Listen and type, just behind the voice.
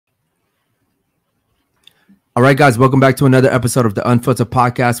All right, guys, welcome back to another episode of the Unfiltered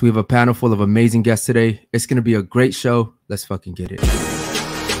Podcast. We have a panel full of amazing guests today. It's going to be a great show. Let's fucking get it.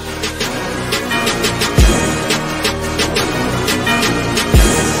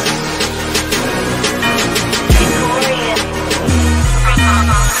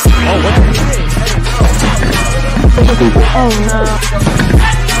 Oh no.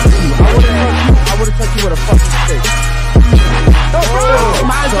 I would have touched you with a fucking stick.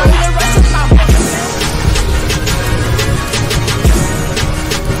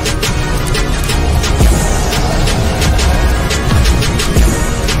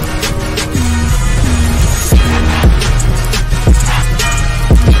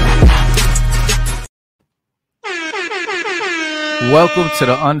 Welcome to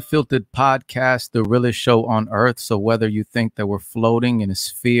the Unfiltered Podcast, the realest show on earth. So whether you think that we're floating in a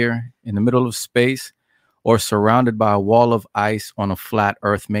sphere in the middle of space or surrounded by a wall of ice on a flat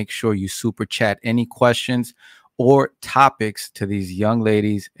earth, make sure you super chat any questions or topics to these young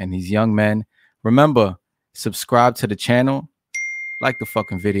ladies and these young men. Remember, subscribe to the channel, like the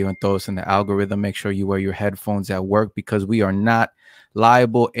fucking video, and throw us in the algorithm. Make sure you wear your headphones at work because we are not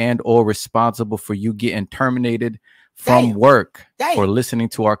liable and or responsible for you getting terminated from work for listening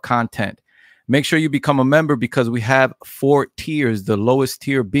to our content. Make sure you become a member because we have 4 tiers, the lowest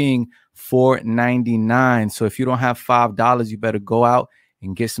tier being $4.99. So if you don't have $5, you better go out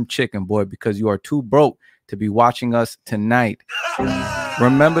and get some chicken, boy, because you are too broke to be watching us tonight.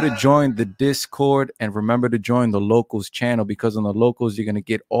 Remember to join the Discord and remember to join the Locals channel, because on the Locals you're going to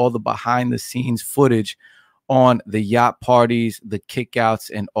get all the behind the scenes footage on the yacht parties, the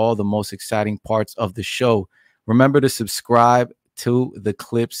kickouts, and all the most exciting parts of the show. Remember to subscribe to the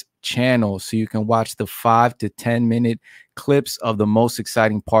Clips channel so you can watch the 5 to 10 minute clips of the most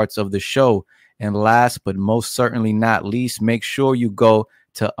exciting parts of the show. And last but most certainly not least, make sure you go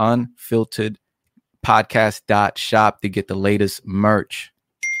to unfilteredpodcast.shop to get the latest merch.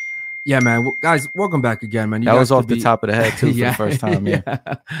 Yeah, man. Guys, welcome back again, man. That was off the top of the head, too, for the first time. Yeah.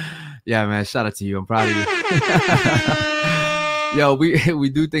 Yeah, man. Shout out to you. I'm proud of you. Yo, we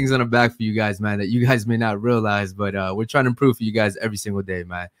do things on the back for you guys, man, that you guys may not realize, but we're trying to improve for you guys every single day,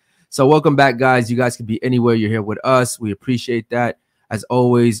 man. So welcome back, guys. You guys can be anywhere. You're here with us. We appreciate that. As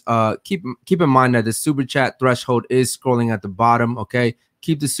always, keep in mind that the super chat threshold is scrolling at the bottom, okay?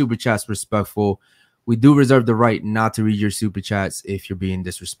 Keep the super chats respectful. We do reserve the right not to read your super chats if you're being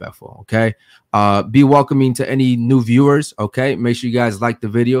disrespectful, okay? Be welcoming to any new viewers, okay? Make sure you guys like the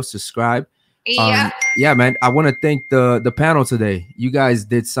video, subscribe. Yeah, man. I want to thank the panel today. You guys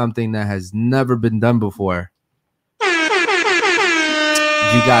did something that has never been done before. You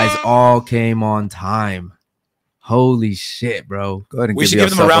guys all came on time. Holy shit, bro. Go ahead and we should give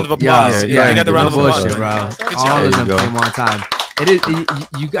them a round of applause. Yeah, you got the round of applause, bro. All of them came on time.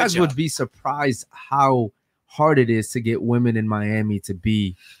 You guys would be surprised how hard it is to get women in Miami to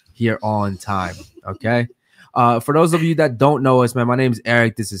be here on time. Okay. For those of you that don't know us, man, my name is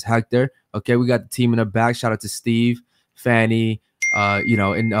Eric. This is Hector. Okay, we got the team in the back. Shout out to Steve, Fanny,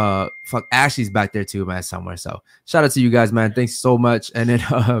 and fuck, Ashley's back there too, man, somewhere. So shout out to you guys, man. Thanks so much. And then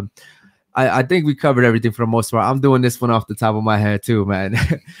I think we covered everything for the most part. I'm doing this one off the top of my head too, man.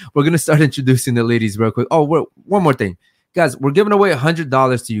 We're gonna start introducing the ladies real quick. Oh, one more thing. Guys, we're giving away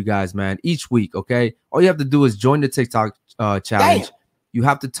 $100 to you guys, man, each week, okay? All you have to do is join the TikTok challenge. Damn. You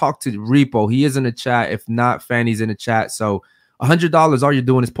have to talk to Repo. He is in the chat. If not, Fanny's in the chat. So $100, all you're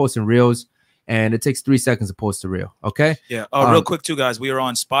doing is posting reels, and it takes 3 seconds to post a reel, okay? Yeah. Real quick, too, guys. We are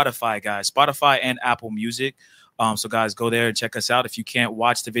on Spotify, guys. Spotify and Apple Music. So, guys, go there and check us out. If you can't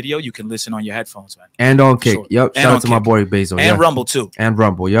watch the video, you can listen on your headphones, man. And on Kick. Sure. Yep. Shout out to my boy Basil. And Rumble, too. And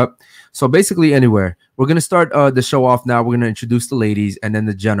Rumble, yep. So, basically, anywhere. We're going to start the show off now. We're going to introduce the ladies and then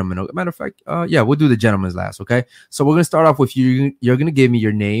the gentlemen. Matter of fact, we'll do the gentlemen's last, okay? So, we're going to start off with you. You're going to give me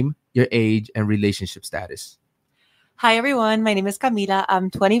your name, your age, and relationship status. Hi, everyone. My name is Camila. I'm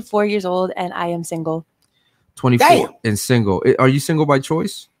 24 years old, and I am single. 24 and single. Are you single by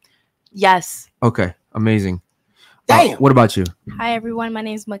choice? Yes. Okay. Amazing. What about you? Hi, everyone. My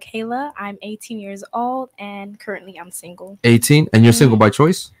name is Michaela. I'm 18 years old, and currently I'm single. 18? And you're single by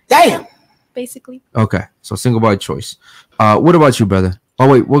choice? Basically. Okay. So single by choice. What about you, brother? Oh,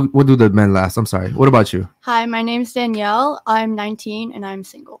 wait. We'll do the men last. I'm sorry. What about you? Hi, my name's Danielle. I'm 19, and I'm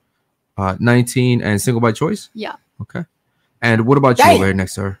single. 19 and single by choice? Yeah. Okay. And what about you over here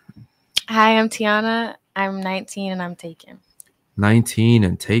next to her? Hi, I'm Tiana. I'm 19 and I'm taken. 19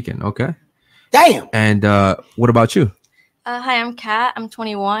 and taken. Okay. Damn. And what about you? Hi, I'm Kat. I'm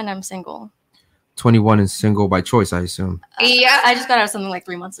 21. I'm single. 21 and single by choice, I assume. Yeah. I just got out of something like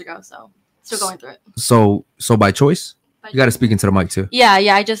 3 months ago, so still going through it. So by choice? You got to speak into the mic too. Yeah.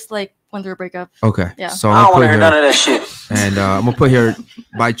 I just like went through a breakup. Okay. Yeah. So I I'm don't want gonna to put hear none here, of that shit. and I'm gonna put here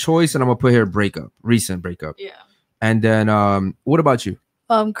by choice, and I'm gonna put here breakup, recent breakup. Yeah. And then what about you?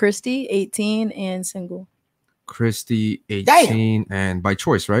 Christy, 18 and single. Christy, 18, and by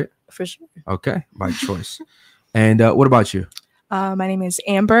choice, right? For sure. Okay, by choice. And what about you? My name is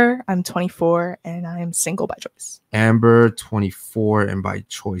Amber. I'm 24 and I'm single by choice. Amber, 24, and by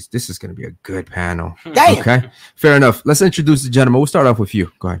choice. This is going to be a good panel. Damn. Okay, fair enough. Let's introduce the gentleman. We'll start off with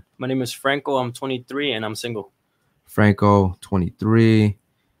you. Go ahead. My name is Franco. I'm 23 and I'm single. Franco, 23.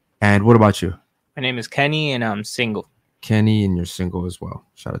 And what about you? My name is Kenny and I'm single. Kenny, and you're single as well.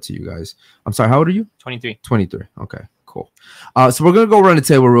 Shout out to you guys. I'm sorry, how old are you? 23. 23. Okay, cool. So we're going to go around the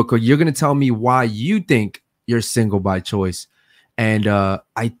table real quick. You're going to tell me why you think you're single by choice. And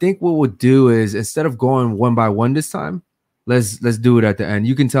I think what we'll do is, instead of going one by one this time, let's do it at the end.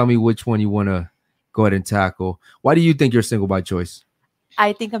 You can tell me which one you want to go ahead and tackle. Why do you think you're single by choice?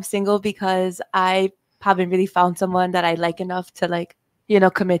 I think I'm single because I haven't really found someone that I like enough to, like,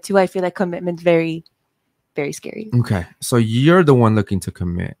 commit to. I feel like commitment's very, very scary. Okay, so you're the one looking to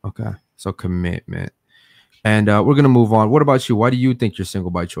commit. Okay, so commitment. And we're going to move on. What about you? Why do you think you're single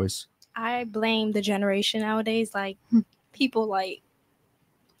by choice? I blame the generation nowadays. Like, people, like,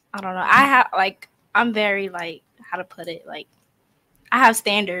 I don't know. I'm very, like, how to put it? Like, I have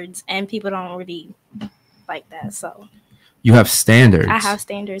standards and people don't really like that. So You have standards. I have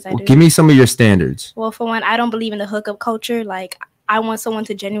standards. I do. Give me some of your standards. Well, for one, I don't believe in the hookup culture. Like, I want someone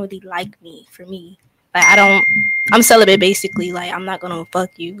to genuinely like me. For me, like, I'm celibate basically. Like, I'm not gonna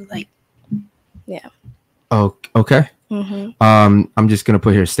fuck you. Like, yeah. Oh, okay. I'm just gonna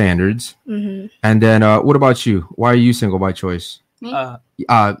put here standards. And then what about you? Why are you single by choice? Me?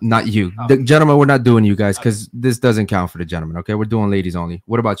 Not you. The gentlemen, we're not doing you guys because this doesn't count for the gentlemen. Okay, we're doing ladies only.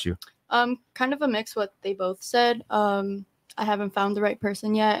 What about you? Kind of a mix what they both said. I haven't found the right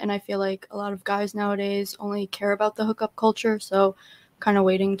person yet, and I feel like a lot of guys nowadays only care about the hookup culture, so kind of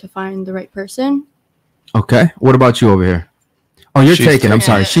waiting to find the right person. Okay. What about you over here? Oh, you're She's taking. I'm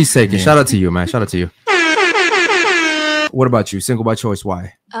taking. sorry. She's taking. Yeah. Shout out to you, man. Shout out to you. What about you? Single by choice.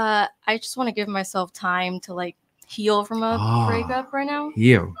 Why? I just want to give myself time to, like, heal from a breakup right now.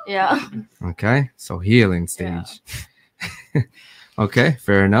 Heal. Yeah. Okay. So healing stage. Okay.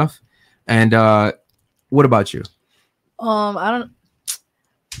 Fair enough. And what about you? I don't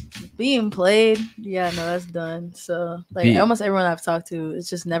being played. Yeah, no, that's done. So like almost everyone I've talked to, it's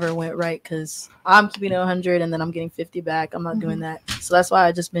just never went right because I'm keeping it 100 and then I'm getting 50 back. I'm not doing that. So that's why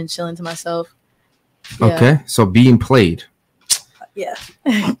I just been chilling to myself. Yeah. Okay. So being played. Yeah.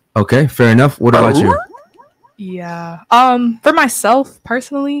 Okay. Fair enough. What about you? Yeah. For myself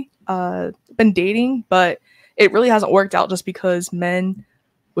personally, been dating, but it really hasn't worked out just because men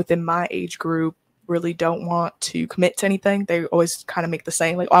within my age group really don't want to commit to anything. They always kind of make the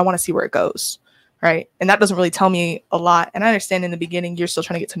same, like, oh, I want to see where it goes, right? And that doesn't really tell me a lot. And I understand in the beginning you're still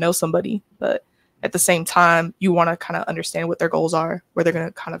trying to get to know somebody, but at the same time you want to kind of understand what their goals are, where they're going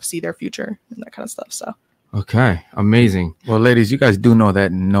to kind of see their future and that kind of stuff. So Okay. Amazing. Well, ladies, you guys do know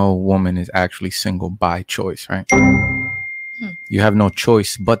that no woman is actually single by choice, right? You have no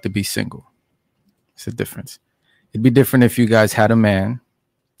choice but to be single. It's a difference. It'd be different if you guys had a man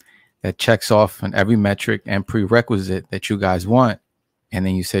that checks off on every metric and prerequisite that you guys want. And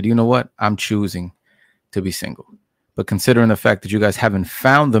then you said, you know what? I'm choosing to be single. But considering the fact that you guys haven't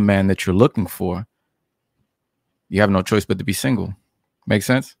found the man that you're looking for, you have no choice but to be single. Make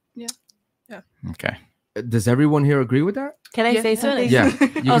sense? Yeah. Okay. Does everyone here agree with that? Can I say something? Yeah.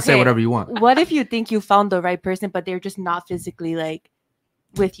 You can say whatever you want. What if you think you found the right person, but they're just not physically, like,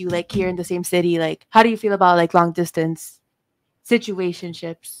 with you, like, here in the same city? Like, how do you feel about, like, long distance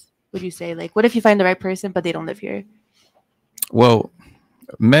situationships? Would you say, like, what if you find the right person, but they don't live here? Well,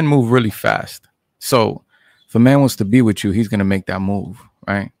 men move really fast. So if a man wants to be with you, he's going to make that move,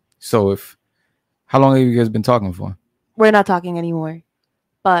 right? So how long have you guys been talking for? We're not talking anymore,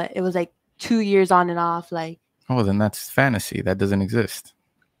 but it was like 2 years on and off. Like, Oh, then that's fantasy. That doesn't exist.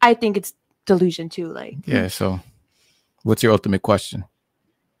 I think it's delusion too. Like, Yeah. So what's your ultimate question?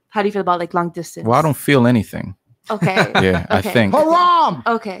 how do you feel about, like, long distance? Well, I don't feel anything. Okay. Yeah, I Okay. think. Haram!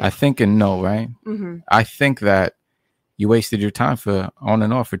 Okay. I think and no, right? Mm-hmm. I think that you wasted your time for on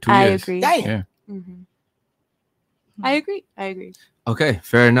and off for 2 I years. agree. Yeah. Mm-hmm. I agree. I agree. Okay,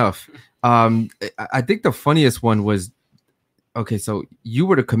 fair enough. I think the funniest one was, okay, so you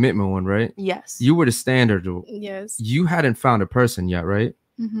were the commitment one, right? Yes. You were the standard. Yes. You hadn't found a person yet, right?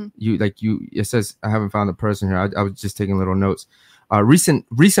 Mm-hmm. It says I haven't found a person here. I was just taking little notes. Recent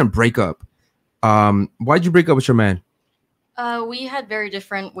breakup. Why'd you break up with your man? We had very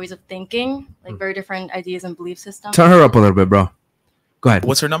different ways of thinking, like very different ideas and belief systems. Turn her up a little bit, bro. Go ahead.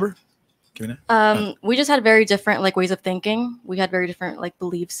 What's her number? We just had very different like ways of thinking. We had very different like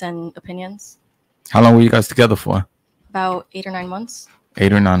beliefs and opinions. How long were you guys together for? About 8 or 9 months.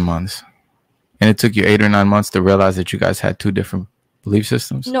 8 or 9 months. And it took you 8 or 9 months to realize that you guys had two different belief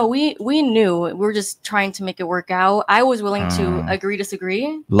systems? No, we knew. We were just trying to make it work out. I was willing to agree,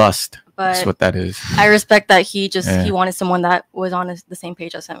 disagree. Lust. But that's what that is. I respect that he wanted someone that was on the same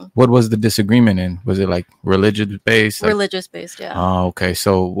page as him. What was the disagreement in? Was it like religious based? Religious based, yeah. Oh, okay.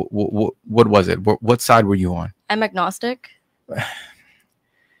 So what was it? What side were you on? I'm agnostic.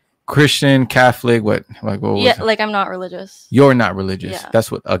 Christian, Catholic, what was yeah, it? like I'm not religious. You're not religious. Yeah.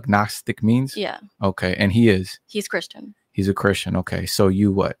 That's what agnostic means? Yeah. Okay. And he is? He's Christian. He's a Christian. Okay. So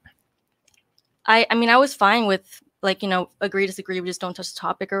you what? I mean, I was fine with like, agree, disagree. We just don't touch the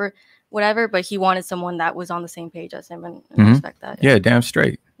topic or whatever. But he wanted someone that was on the same page as him, and I respect that. Yeah, damn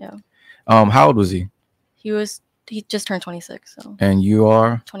straight. Yeah. How old was he? He just turned 26. So. And you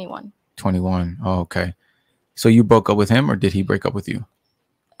are? 21. 21. Oh, okay. So you broke up with him, or did he break up with you?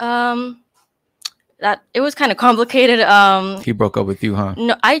 That it was kind of complicated. He broke up with you, huh?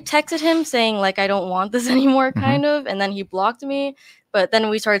 No, I texted him saying like I don't want this anymore, kind of, and then he blocked me. But then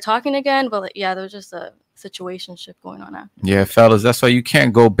we started talking again. But like, yeah, there was just a situationship going on after. Yeah, fellas, that's why you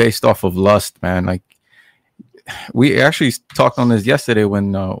can't go based off of lust, man. Like we actually talked on this yesterday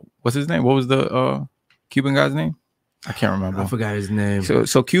when what's his name? What was the Cuban guy's name? I can't remember. I forgot his name.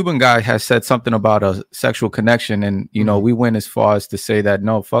 So Cuban guy has said something about a sexual connection, and we went as far as to say that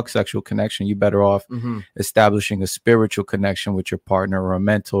no, fuck sexual connection. You better off establishing a spiritual connection with your partner, or a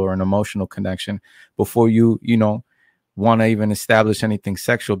mental or an emotional connection before you want to even establish anything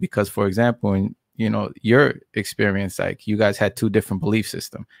sexual. Because, for example, in your experience, like you guys had two different belief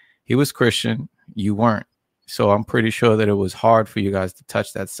systems. He was Christian, you weren't. So I'm pretty sure that it was hard for you guys to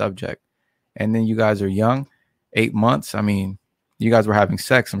touch that subject. And then you guys are young. 8 months. I mean, you guys were having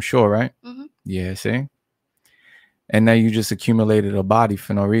sex, I'm sure, right? Yeah, see? And now you just accumulated a body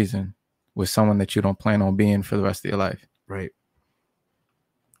for no reason with someone that you don't plan on being for the rest of your life. Right.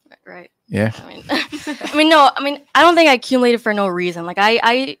 Right. Yeah. I don't think I accumulated for no reason. Like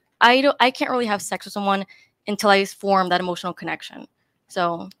I can't really have sex with someone until I form that emotional connection.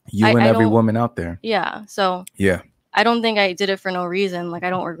 So you and every woman out there. Yeah. So yeah. I don't think I did it for no reason. Like I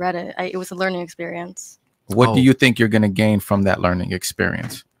don't regret it. It was a learning experience. What do you think you're going to gain from that learning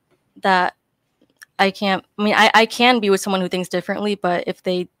experience? That I can't. I mean, I can be with someone who thinks differently, but if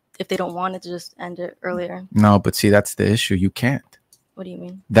they don't want it, to just end it earlier. No, but see, that's the issue. You can't. What do you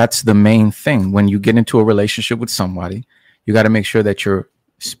mean? That's the main thing. When you get into a relationship with somebody, you got to make sure that your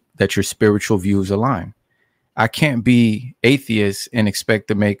spiritual views align. I can't be atheist and expect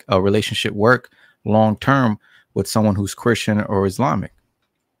to make a relationship work long term with someone who's Christian or Islamic.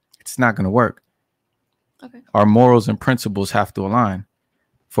 It's not going to work. Okay. Our morals and principles have to align.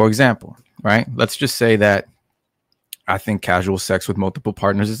 For example, right? Let's just say that I think casual sex with multiple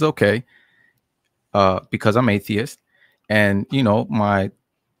partners is okay because I'm atheist, and my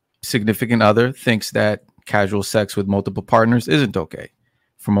significant other thinks that casual sex with multiple partners isn't okay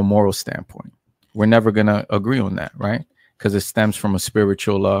from a moral standpoint. We're never gonna agree on that, right? Because it stems from a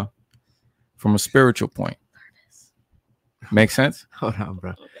spiritual point. Make sense? Hold on,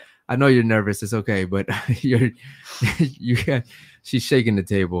 bro. I know you're nervous. It's okay, but she's shaking the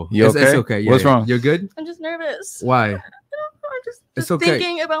table. You okay? It's okay. Yeah, what's wrong? You're good? I'm just nervous. Why? I'm just it's okay.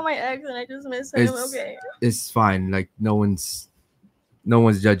 Thinking about my ex, and I just miss him. Okay. It's fine. Like no one's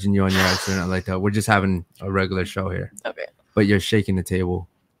judging you on your ex or not like that. We're just having a regular show here. Okay. But you're shaking the table.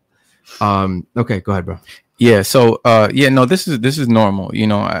 Okay, go ahead, bro. Yeah. So this is normal.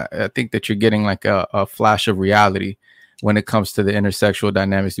 I think that you're getting like a flash of reality when it comes to the intersexual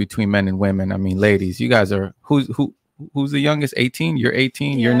dynamics between men and women. I mean, ladies, you guys are who's the youngest? 18? You're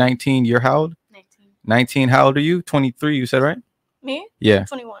 18, yeah. You're 19, you're how old? 19. How old are you? 23, you said, right? Me? Yeah.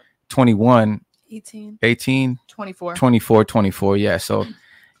 21. 18. 24. Yeah. So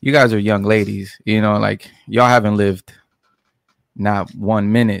you guys are young ladies, like y'all haven't lived not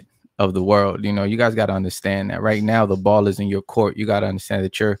 1 minute of the world. You guys got to understand that right now the ball is in your court. You got to understand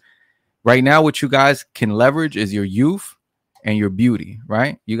that right now, what you guys can leverage is your youth and your beauty,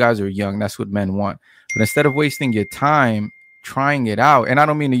 right? You guys are young. That's what men want. But instead of wasting your time trying it out, and I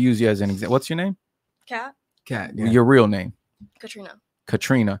don't mean to use you as an example. What's your name? Kat. Yeah. Your real name? Katrina.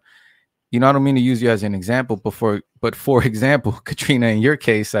 I don't mean to use you as an example, but for example, Katrina, in your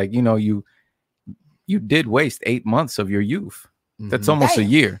case, like, you did waste 8 months of your youth. That's almost a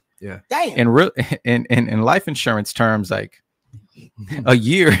year. Yeah. Damn. In life insurance terms, like, a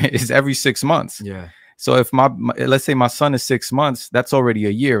year is every 6 months. Yeah. So if let's say my son is 6 months, that's already a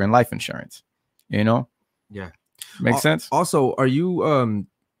year in life insurance. Yeah. Makes sense. Also, are you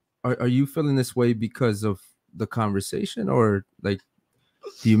are you feeling this way because of the conversation, or like,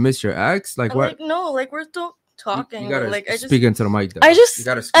 do you miss your ex? Like, what? Like, no, like we're still talking. You gotta like I speak into the mic. Though.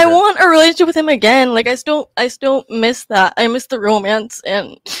 I want a relationship with him again. Like I still miss that. I miss the romance,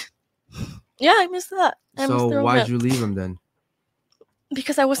 and yeah, I miss that. So why'd you leave him then?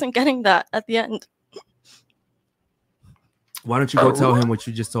 Because I wasn't getting that at the end. Why don't you go tell him what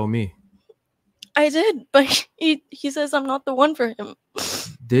you just told me? I did, but he says I'm not the one for him.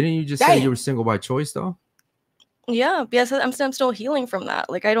 Didn't you just say you were single by choice though? Yeah, yes, I'm still healing from that.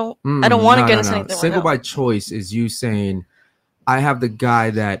 Like I don't want to get into anything. Single right by choice is you saying, I have the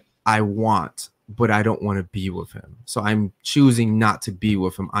guy that I want, but I don't want to be with him. So I'm choosing not to be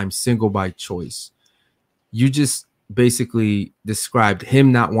with him. I'm single by choice. You just basically described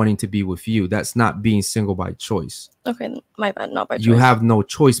him not wanting to be with you. That's not being single by choice. Okay, my bad, not by choice. You have no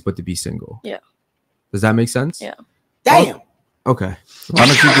choice but to be single. Yeah. Does that make sense? Yeah. Damn. Okay. Why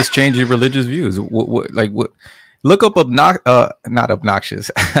don't you just change your religious views? What? Look up not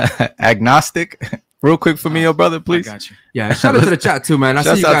obnoxious, agnostic, real quick for me, yo brother, please. I got you. Yeah, shout out to the chat too, man. I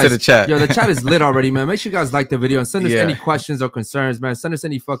see you Shout out guys. to the chat. Yo, the chat is lit already, man. Make sure you guys like the video and send us Yeah. any questions or concerns, man. Send us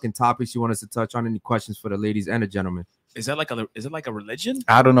any fucking topics you want us to touch on. Any questions for the ladies and the gentlemen. Is it like a religion?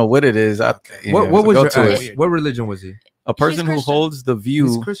 I don't know what it is. What was your ex? What religion was he? A person who holds the He's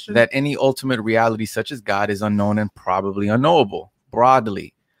view Christian? that any ultimate reality such as God is unknown and probably unknowable.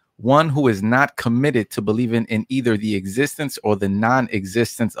 Broadly, one who is not committed to believing in either the existence or the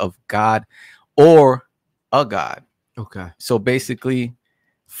non-existence of God or a God. Okay. So basically,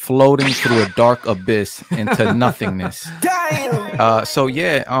 floating through a dark abyss into nothingness. Damn. So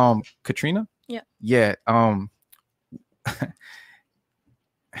yeah, Katrina? Yeah. Yeah. I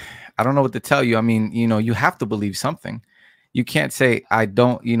don't know what to tell you. I mean, you have to believe something. You can't say I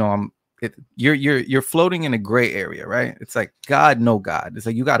don't, you're floating in a gray area, right? It's like God, no God. It's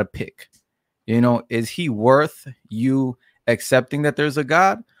like you got to pick. Is he worth you accepting that there's a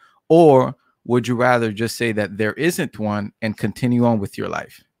God, or would you rather just say that there isn't one and continue on with your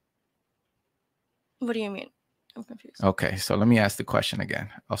life? What do you mean? I'm confused. Okay, so let me ask the question again.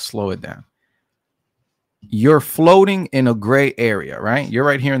 I'll slow it down. You're floating in a gray area, right? You're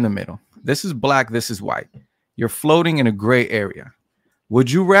right here in the middle. This is black, this is white. You're floating in a gray area.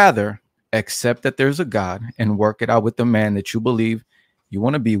 Would you rather accept that there's a God and work it out with the man that you believe you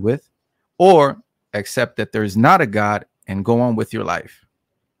want to be with, or accept that there's not a God and go on with your life?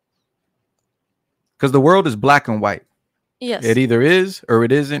 Because the world is black and white. Yes. It either is or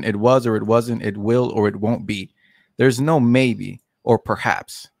it isn't. It was or it wasn't. It will or it won't be. There's no maybe or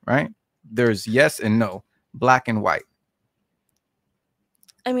perhaps, right? There's yes and no, black and white.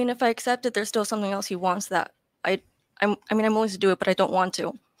 I mean, if I accept it, there's still something else he wants that I'm willing to do it, but I don't want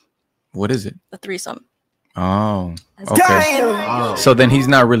to. What is it? A threesome. Oh, okay. So then he's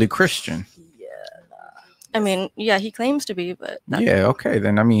not really Christian. I mean, yeah, he claims to be, but Yeah, okay.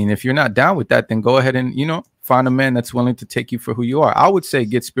 Then I mean, if you're not down with that, then go ahead and find a man that's willing to take you for who you are. I would say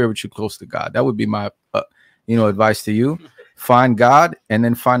get spiritually close to God. That would be my advice to you. Find God and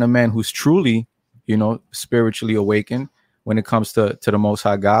then find a man who's truly, spiritually awakened when it comes to the Most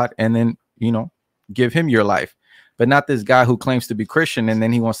High God, and then give him your life. But not this guy who claims to be Christian and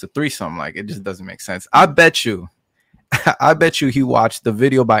then he wants to threesome. Like, it just doesn't make sense. I bet you he watched the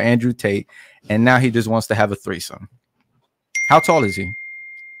video by Andrew Tate and now he just wants to have a threesome. How tall is he?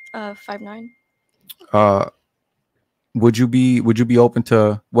 5'9". Would you be open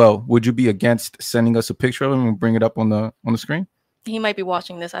to, would you be against sending us a picture of him and bring it up on the screen? He might be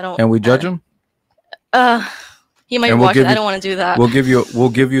watching this. I don't. And we judge him? He might be watching. I don't want to do that. We'll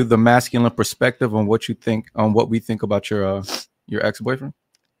give you the masculine perspective on what we think about your ex-boyfriend.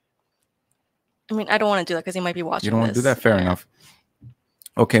 I mean, I don't want to do that because he might be watching. You don't want to do that? Fair enough.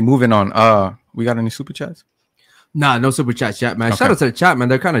 Okay, moving on. We got any super chats? Nah, no super chats yet, man. Okay. Shout out to the chat, man.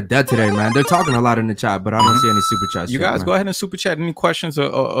 They're kind of dead today, man. They're talking a lot in the chat, but I don't see any super chats. You yet, guys man. go ahead and super chat any questions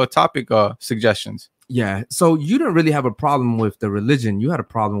or topic suggestions. Yeah. So you didn't really have a problem with the religion. You had a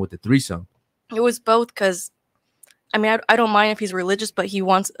problem with the threesome. It was both because, I mean, I don't mind if he's religious, but he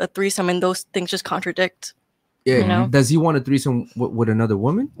wants a threesome, and those things just contradict. Yeah. You know? Does he want a threesome with another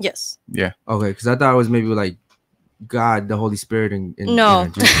woman? Yes. Yeah. Okay, because I thought it was maybe like God, the Holy Spirit, and No.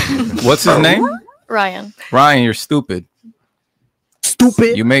 What's his name? Ryan. Ryan, you're stupid.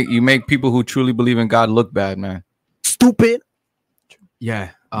 Stupid. You make people who truly believe in God look bad, man. Stupid.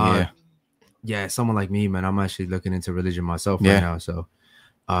 Yeah. Yeah. Someone like me, man. I'm actually looking into religion myself Yeah. right now. So,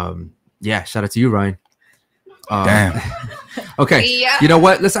 yeah. Shout out to you, Ryan. Damn. Okay. Yeah. You know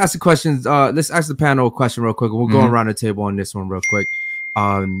what? Let's ask the questions. Let's ask the panel a question real quick. We'll go Mhm. around the table on this one real quick.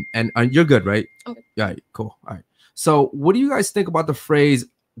 And you're good, right? Okay. Yeah. Cool. All right. So, what do you guys think about the phrase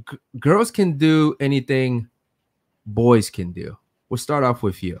girls can do anything boys can do. We'll start off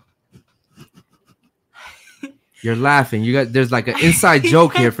with you. You're laughing. There's like an inside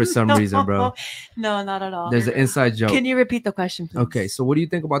joke here for some reason, bro. No, not at all. There's an inside joke. Can you repeat the question, please? Okay, so what do you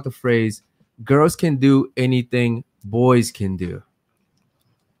think about the phrase girls can do anything boys can do?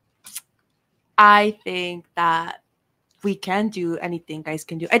 I think that we can do anything guys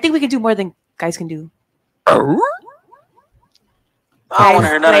can do. I think we can do more than guys can do. I don't want to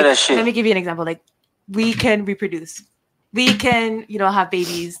hear none of that shit. Let me give you an example. Like, we can reproduce. We can, have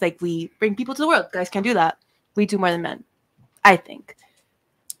babies. Like, we bring people to the world. Guys can do that. We do more than men, I think.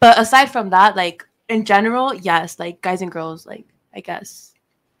 But aside from that, like, in general, yes, like, guys and girls, like, I guess,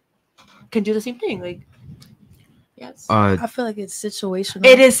 can do the same thing. Like, yes. I feel like it's situational.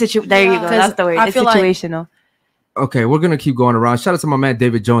 It is situational. There you go. That's the word. It's situational. Okay, we're gonna keep going around. Shout out to my man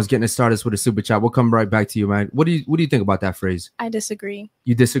David Jones getting us started with a super chat. We'll come right back to you, man. What do you think about that phrase? I disagree.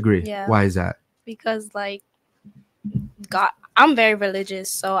 You disagree? Yeah. Why is that? Because like God, I'm very religious,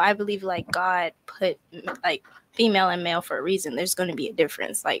 so I believe like God put like female and male for a reason. There's going to be a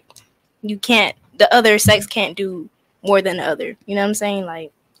difference. Like the other sex can't do more than the other. You know what I'm saying?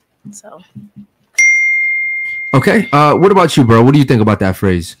 Like, so. Okay. What about you, bro? What do you think about that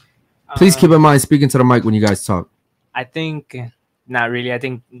phrase? Please keep in mind speaking to the mic when you guys talk. I think not really. I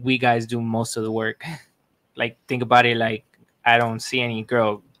think we guys do most of the work. Like, think about it. Like, I don't see any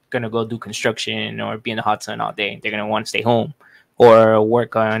girl gonna go do construction or be in the hot sun all day. They're gonna want to stay home or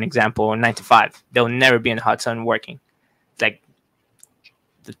work on, example, 9 to 5. They'll never be in the hot sun working. Like,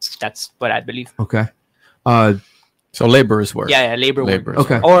 that's what I believe. Okay. So labor is work. Yeah, labor work.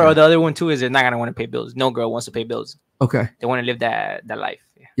 Okay. Or the other one too is they're not gonna want to pay bills. No girl wants to pay bills. Okay. They want to live that life.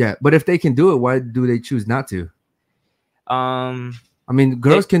 Yeah, but if they can do it, why do they choose not to? I mean,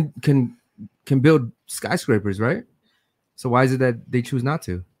 girls can build skyscrapers, right? So why is it that they choose not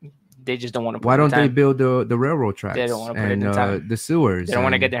to? They just don't want to. Why don't they build the railroad tracks? They don't want to put in the time. The sewers. They don't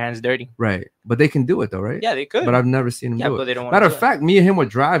want to get their hands dirty. Right, but they can do it though, right? Yeah, they could. But I've never seen them do but it. they don't want Matter to of fact, me and him were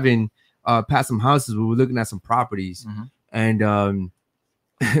driving past some houses. We were looking at some properties, and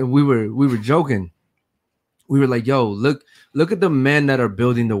we were joking. We were like, "Yo, look at the men that are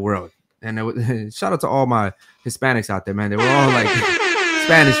building the world." And shout out to all my Hispanics out there, man. They were all like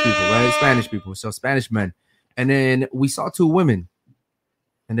Spanish people, right? Spanish people, so Spanish men. And then we saw 2 women,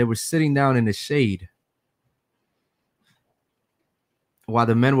 and they were sitting down in the shade while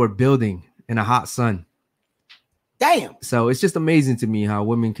the men were building in a hot sun. Damn. So it's just amazing to me how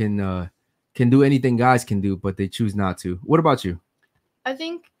women can do anything guys can do, but they choose not to. What about you? I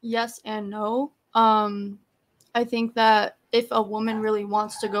think yes and no. I think that if a woman really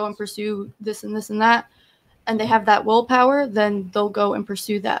wants to go and pursue this and this and that, and they have that willpower, then they'll go and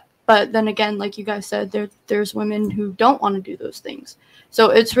pursue that. But then again, like you guys said, there's women who don't want to do those things. So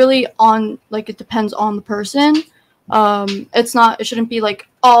it's really it depends on the person. It shouldn't be like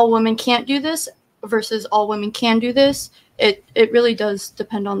all women can't do this versus all women can do this. It really does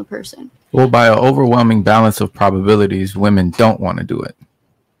depend on the person. Well, by an overwhelming balance of probabilities, women don't want to do it.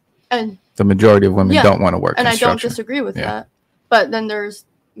 And the majority of women don't want to work. And I don't disagree with that. But then there's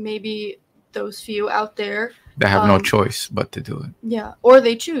maybe those few out there that have no choice but to do it. Yeah, or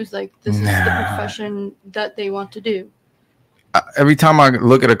they choose like this is the profession that they want to do. Every time I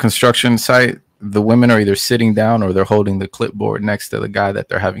look at a construction site, the women are either sitting down or they're holding the clipboard next to the guy that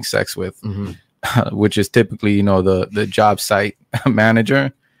they're having sex with, which is typically, the job site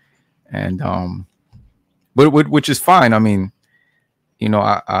manager, and which is fine. I mean,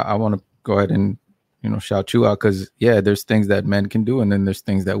 I want to go ahead and shout you out because there's things that men can do and then there's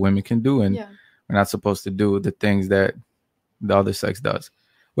things that women can do, and we're not supposed to do the things that the other sex does.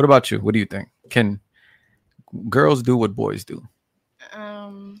 What about you? What do you think? Can girls do what boys do?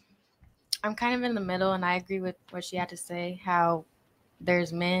 I'm kind of in the middle, and I agree with what she had to say, how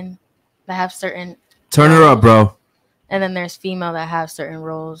there's men that have certain turn her up, bro, and then there's female that have certain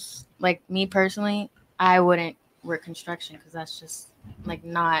roles. Like me personally, I wouldn't work construction because that's just like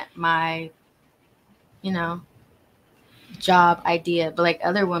not my job idea. But like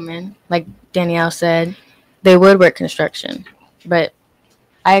other women, like Danielle said, they would work construction. But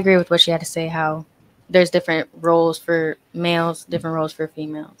I agree with what she had to say, how there's different roles for males, different roles for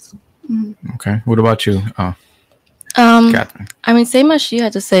females. Okay, what about you, Catherine? I mean, same as she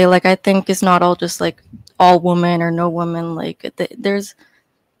had to say. Like, I think it's not all just like all women or no women. Like, there's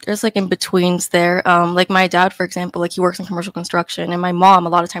like in betweens there. Like my dad, for example, like he works in commercial construction, and my mom a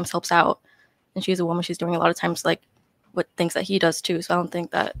lot of times helps out, and she's a woman. She's doing a lot of times like what things that he does too. So I don't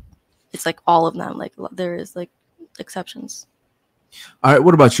think that it's like all of them. Like there is like exceptions. All right,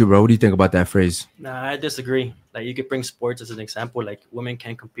 what about you, bro? What do you think about that phrase? Nah, I disagree. Like, you could bring sports as an example. Like, women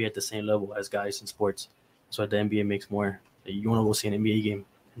can't compete at the same level as guys in sports. That's why the NBA makes more. Like, you want to go see an NBA game,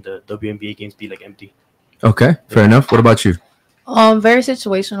 and the WNBA games be like empty. Okay, fair enough. What about you? Very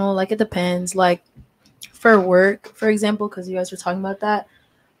situational. Like, it depends. Like, for work, for example, because you guys were talking about that.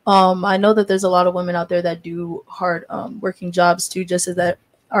 I know that there's a lot of women out there that do hard working jobs too, just as that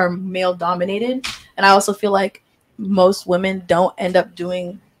are male dominated. And I also feel like most women don't end up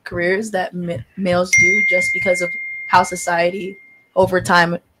doing careers that males do just because of how society over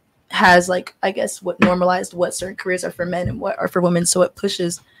time has, like, I guess, what normalized what certain careers are for men and what are for women. So it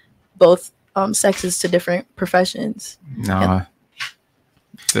pushes both sexes to different professions. No,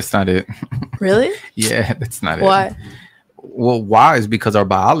 that's not it. Really? Yeah, that's not it. Why? Well, why is because our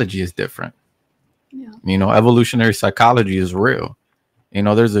biology is different. Yeah. You know, evolutionary psychology is real. You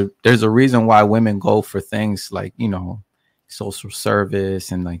know, there's a reason why women go for things like, you know, social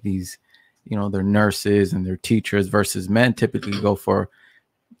service and like these, you know, they're nurses and they're teachers versus men typically go for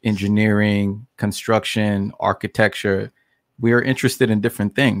engineering, construction, architecture. We are interested in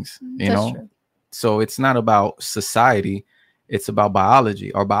different things, you know. True. So it's not about society, it's about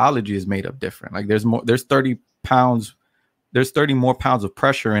biology. Our biology is made up different. Like there's 30 more pounds of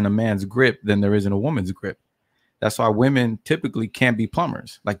pressure in a man's grip than there is in a woman's grip. That's why women typically can't be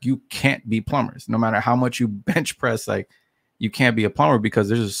plumbers. Like you can't be plumbers. No matter how much you bench press, like you can't be a plumber because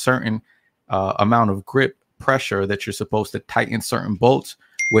there's a certain amount of grip pressure that you're supposed to tighten certain bolts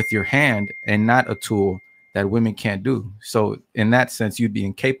with your hand and not a tool that women can't do. So in that sense, you'd be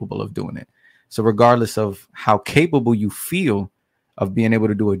incapable of doing it. So regardless of how capable you feel of being able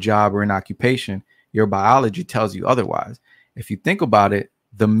to do a job or an occupation, your biology tells you otherwise. If you think about it,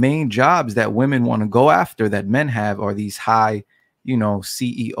 the main jobs that women want to go after that men have are these high, you know,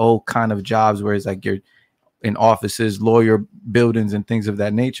 CEO kind of jobs where it's like you're in offices, lawyer buildings and things of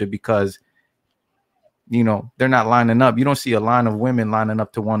that nature because, you know, they're not lining up. You don't see a line of women lining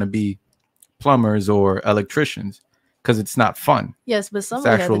up to want to be plumbers or electricians because it's not fun. Yes, but some it's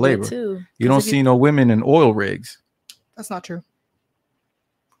actual labor too. You don't see no women in oil rigs. That's not true.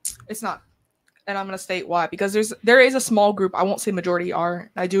 It's not. And I'm going to state why, because there is a small group. I won't say majority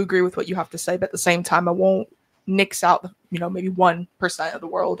are. I do agree with what you have to say, but at the same time, I won't nix out, you know, maybe 1% of the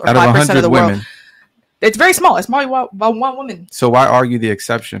world or 5% of the world. It's very small. It's probably about one woman. So why argue the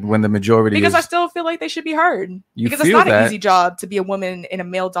exception when the majority? Because I still feel like they should be heard. Because it's not an easy job to be a woman in a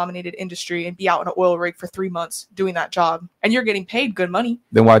male-dominated industry and be out in an oil rig for 3 months doing that job, and you're getting paid good money.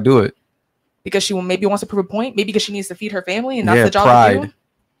 Then why do it? Because she maybe wants to prove a point. Maybe because she needs to feed her family, and that's the job to do.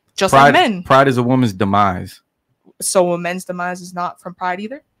 Just pride, like men. Pride is a woman's demise. So a men's demise is not from pride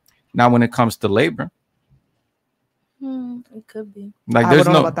either? Not when it comes to labor. It could be. Like there's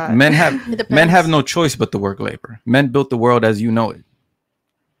no men have no choice but to work labor. Men built the world as you know it.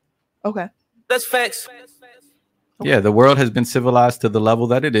 Okay. That's facts. Yeah, the world has been civilized to the level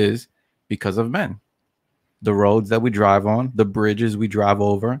that it is because of men. The roads that we drive on, the bridges we drive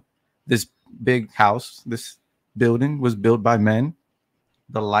over, this big house, this building was built by men.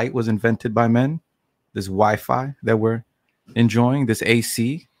 The light was invented by men. This Wi-Fi that we're enjoying, this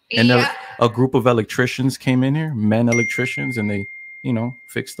AC, and a group of electricians came in here, men electricians, and they, you know,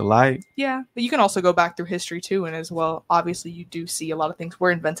 fixed the light. Yeah, but you can also go back through history too, and as well, obviously, you do see a lot of things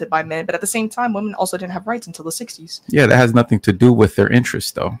were invented by men, but at the same time, women also didn't have rights until the 60s. Yeah, that has nothing to do with their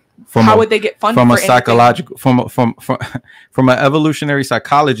interests, though. How would they get funded from a psychological, from an evolutionary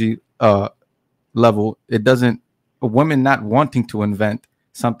psychology level? It doesn't. A woman not wanting to invent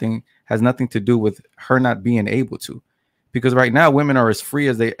something has nothing to do with her not being able to, because right now women are as free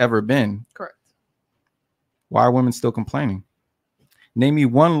as they ever been. Correct. Why are women still complaining? Name me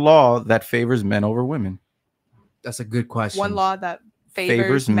one law that favors men over women. That's a good question. One law that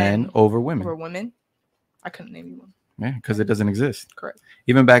favors men over women. Over women. I couldn't name you one. Yeah, because it doesn't exist. Correct.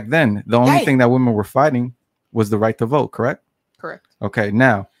 Even back then, the only thing that women were fighting was the right to vote. Correct. Correct. Okay.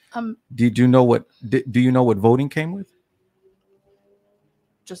 Now, do you know what voting came with?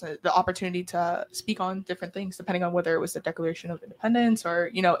 Just the opportunity to speak on different things, depending on whether it was the Declaration of Independence or,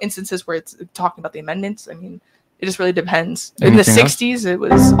 you know, instances where it's talking about the amendments. I mean, it just really depends. In the 60s, it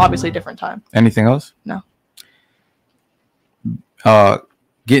was obviously a different time. Anything else? No.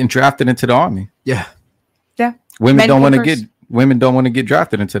 Getting drafted into the army. Yeah. Women don't want to get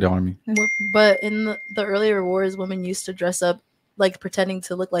drafted into the army. But in the earlier wars, women used to dress up like pretending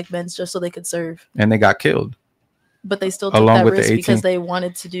to look like men just so they could serve. And they got killed. but they still took Along that with the risk 18 because they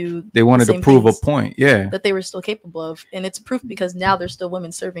wanted to do. They wanted the to same prove a things point. Yeah. that they were still capable of, and it's proof because now there's still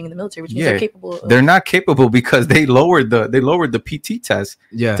women serving in the military, which means Yeah. they're capable. They're not capable because they lowered the PT test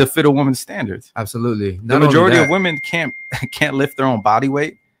to fit a woman's standards. Absolutely. The majority of women can't lift their own body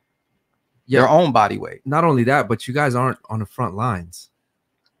weight. Their own body weight. Not only that, but you guys aren't on the front lines.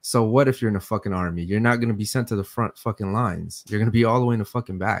 So what if you're in the fucking army? You're not going to be sent to the front fucking lines. You're going to be all the way in the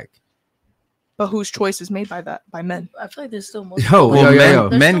fucking back. But whose choice is made by men? I feel like there's still more.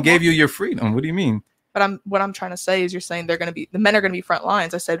 Men gave you your freedom. What do you mean? But what I'm trying to say is, you're saying the men are going to be front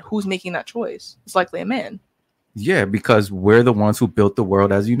lines. I said, who's making that choice? It's likely a man. Yeah, because we're the ones who built the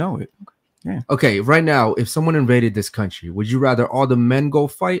world as you know it. Yeah. Okay, right now, if someone invaded this country, would you rather all the men go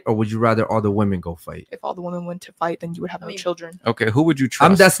fight or would you rather all the women go fight? If all the women went to fight, then you would have no children. Okay, who would you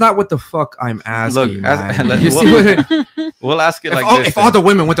trust? That's not what the fuck I'm asking. Look, we'll ask it like this. If all the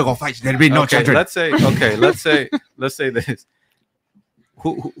women went to go fight, there'd be no children. Let's say this.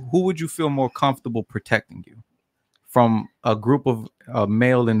 Who would you feel more comfortable protecting you from a group of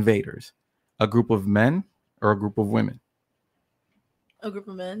male invaders? A group of men or a group of women? A group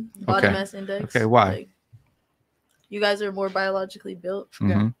of men. Body mass index. Okay, why? Like, you guys are more biologically built.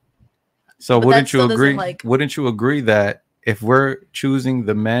 Mm-hmm. So wouldn't you agree? Wouldn't you agree that if we're choosing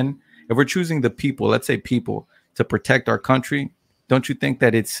the men, if we're choosing the people, let's say people, to protect our country, don't you think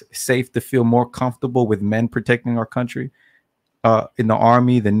that it's safe to feel more comfortable with men protecting our country? In the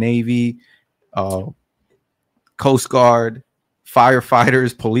Army, the Navy, Coast Guard,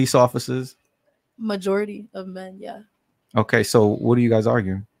 firefighters, police officers? Majority of men, yeah. Okay, so what are you guys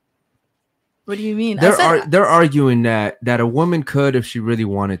arguing? What do you mean? They're arguing that a woman could if she really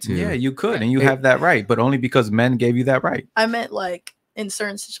wanted to. Yeah, you could, and you have that right, but only because men gave you that right. I meant like in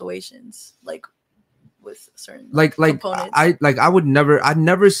certain situations, like with certain components. I've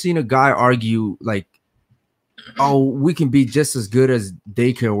never seen a guy argue like, oh, we can be just as good as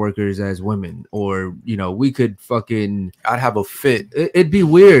daycare workers as women, or we could fucking. I'd have a fit. It'd be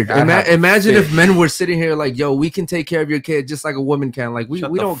weird. Imagine if men were sitting here like, yo, we can take care of your kid just like a woman can. Like we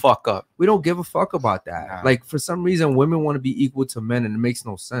don't fuck up. We don't give a fuck about that. Nah. Like for some reason, women want to be equal to men, and it makes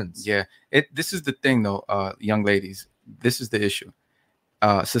no sense. Yeah, this is the thing though, young ladies. This is the issue.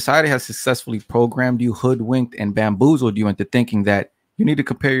 Society has successfully programmed you, hoodwinked, and bamboozled you into thinking that you need to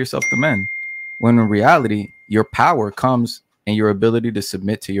compare yourself to men. When in reality, your power comes in your ability to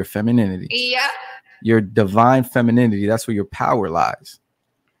submit to your femininity. Yeah. Your divine femininity, that's where your power lies.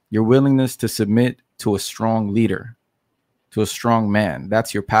 Your willingness to submit to a strong leader, to a strong man.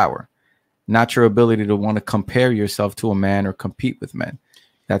 That's your power. Not your ability to want to compare yourself to a man or compete with men.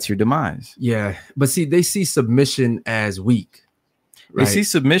 That's your demise. Yeah. But see, they see submission as weak. Right? They see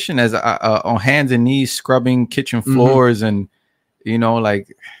submission as on hands and knees, scrubbing kitchen floors and,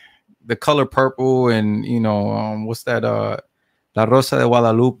 like... the color purple and what's that La Rosa de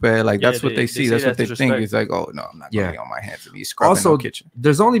Guadalupe, like that's what they see. That's what they think. It's like, oh no, I'm not going on my hands and be scrubbing no kitchen.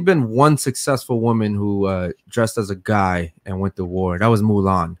 There's only been one successful woman who dressed as a guy and went to war. That was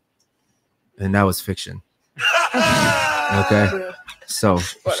Mulan, and that was fiction. Okay, so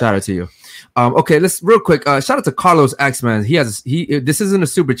shout out to you. Okay, let's real quick. Shout out to Carlos X-Man. This isn't a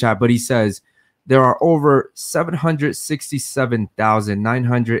super chat, but he says, there are over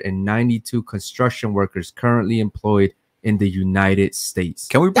 767,992 construction workers currently employed in the United States.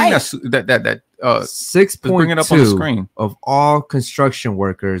 Can we bring that 6.2 of all construction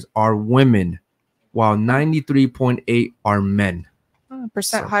workers are women, while 93.8 are men.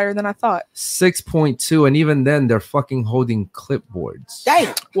 Percent higher than I thought. 6.2, and even then they're fucking holding clipboards.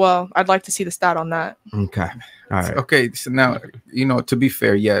 Damn. Well, I'd like to see the stat on that. Okay. All right. Okay, so now, to be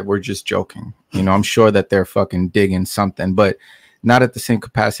fair, yeah, we're just joking. I'm sure that they're fucking digging something, but not at the same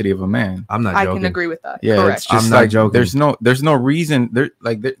capacity of a man. I'm not joking. I can agree with that. Yeah, correct. It's just I'm not joking. There's no reason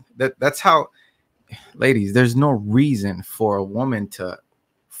that's how, ladies, there's no reason for a woman to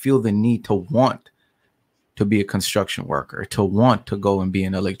feel the need to want to be a construction worker, to want to go and be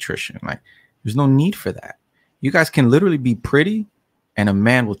an electrician. Like, there's no need for that. You guys can literally be pretty and a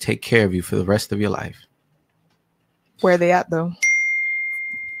man will take care of you for the rest of your life. Where are they at though?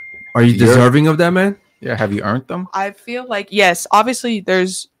 Are you deserving of that, man? Yeah. Have you earned them? I feel like, yes, obviously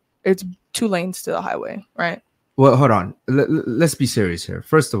it's 2 lanes to the highway, right? Well, hold on. Let's be serious here.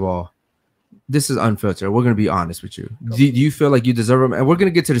 First of all, this is unfiltered. We're going to be honest with you. Do you feel like you deserve them? And we're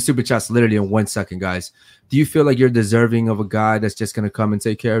going to get to the super chats literally in 1 second, guys. Do you feel like you're deserving of a guy that's just going to come and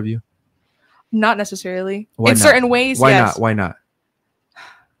take care of you? Not necessarily. Why in not? Certain ways, Why yes. not? Why not?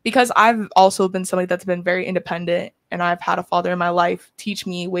 Because I've also been somebody that's been very independent, and I've had a father in my life teach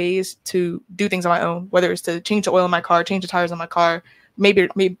me ways to do things on my own, whether it's to change the oil in my car, change the tires on my car, maybe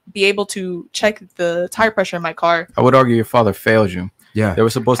be able to check the tire pressure in my car. I would argue your father failed you. Yeah. They were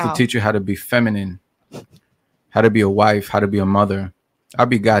supposed to teach you how to be feminine, how to be a wife, how to be a mother. I'd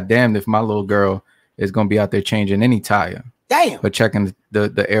be goddamned if my little girl is going to be out there changing any tire. Damn. But checking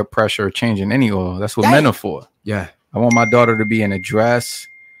the air pressure or changing any oil. That's what Damn. men are for. Yeah. I want my daughter to be in a dress,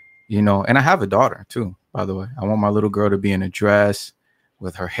 you know, and I have a daughter too, by the way. I want my little girl to be in a dress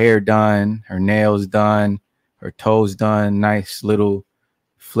with her hair done, her nails done, her toes done, nice little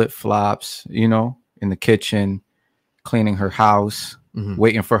flip-flops, you know, in the kitchen, cleaning her house,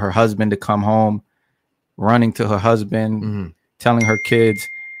 waiting for her husband to come home, running to her husband, telling her kids,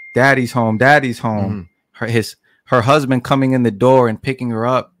 daddy's home, daddy's home. Her husband coming in the door and picking her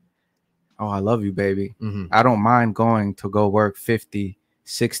up. Oh, I love you, baby. I don't mind going to go work 50,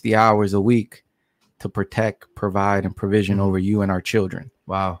 60 hours a week to protect, provide, and provision over you and our children.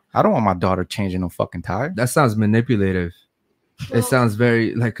 Wow. I don't want my daughter changing no fucking tire. That sounds manipulative. It sounds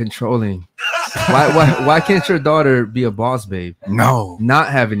very like controlling. Why can't your daughter be a boss babe? No. Not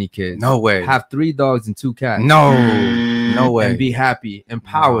have any kids. No way. Have 3 dogs and 2 cats. No. No way. And be happy,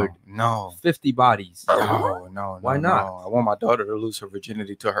 empowered. No. 50 bodies. No. Why not? No. I want my daughter to lose her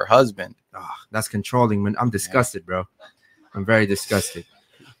virginity to her husband. That's controlling, man. I'm disgusted, bro. I'm very disgusted.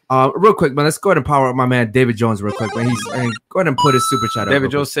 Real quick, man, let's go ahead and power up my man David Jones real quick, man. Go ahead and put his super chat up.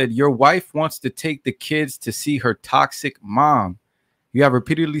 David Jones said, your wife wants to take the kids to see her toxic mom. You have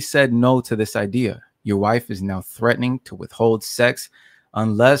repeatedly said no to this idea. Your wife is now threatening to withhold sex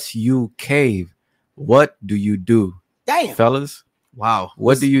unless you cave. What do you do? Damn. Fellas? Wow.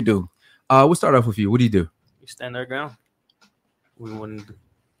 What do you do? We'll start off with you. What do you do? We stand our ground. We wouldn't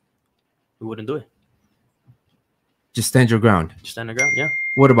do it. Just stand your ground. Just stand our ground, yeah.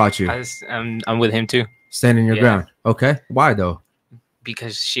 What about you? I'm with him too. Standing your ground. Okay. Why though?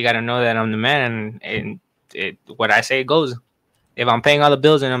 Because she got to know that I'm the man, and what I say goes. If I'm paying all the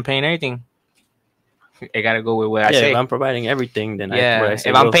bills and I'm paying everything, I got to go with what I say. If I'm providing everything, then what I say.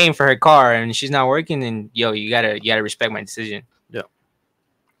 If I'm paying for her car and she's not working, then you gotta respect my decision. Yeah.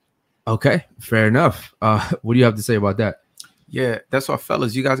 Okay. Fair enough. What do you have to say about that? Yeah, that's why,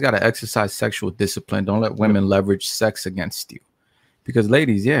 fellas, you guys got to exercise sexual discipline. Don't let women leverage sex against you. Because,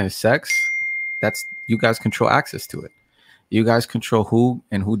 ladies, sex, you guys control access to it. You guys control who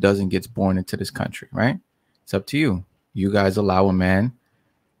and who doesn't gets born into this country, right? It's up to you. You guys allow a man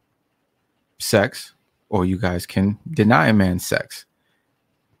sex, or you guys can deny a man sex.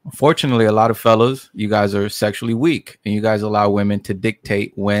 Unfortunately, a lot of fellas, you guys are sexually weak, and you guys allow women to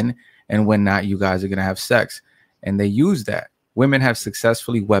dictate when and when not you guys are going to have sex. And they use that. Women have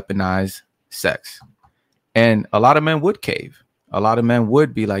successfully weaponized sex. And a lot of men would cave. A lot of men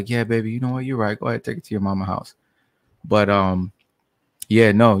would be like, yeah, baby, you know what? You're right. Go ahead, take it to your mama house. But no,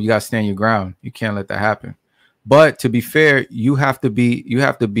 you got to stand your ground. You can't let that happen. But to be fair, you have to be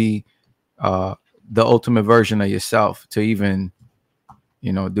the ultimate version of yourself to even,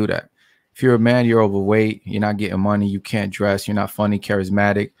 do that. If you're a man, you're overweight, you're not getting money, you can't dress, you're not funny,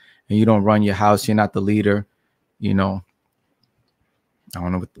 charismatic, and you don't run your house, you're not the leader, I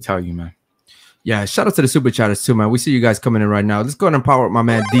don't know what to tell you, man. Yeah, shout out to the super chatters too, man. We see you guys coming in right now. Let's go ahead and power up my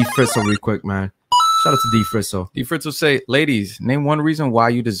man D Frizzle real quick, man. Shout out to D Frizzle. D Frizzle say, ladies, name one reason why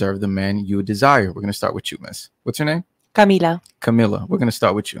you deserve the man you desire. We're gonna start with you, miss. What's your name? Camila. Camila. We're gonna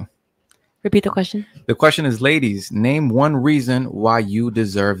start with you. Repeat the question. The question is, ladies, name one reason why you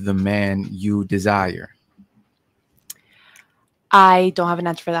deserve the man you desire. I don't have an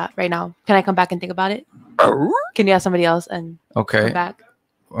answer for that right now. Can I come back and think about it? Can you ask somebody else and come back?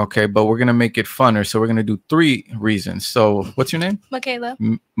 Okay, but we're gonna make it funner. So we're gonna do 3 reasons. So what's your name? Michaela.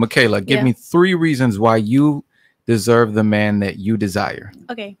 Michaela, give me 3 reasons why you deserve the man that you desire.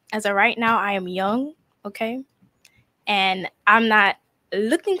 Okay, as of right now, I am young. Okay, and I'm not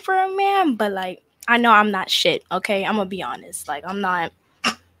looking for a man, but like I know I'm not shit. Okay, I'm gonna be honest. Like I'm gonna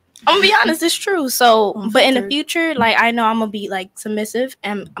be honest. It's true. So, but in the future, like I know I'm gonna be like submissive,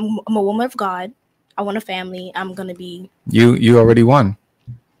 and I'm a woman of God. I want a family. I'm gonna be. You already won.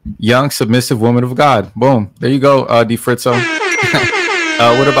 Young, submissive woman of God. Boom. There you go, D Fritzo.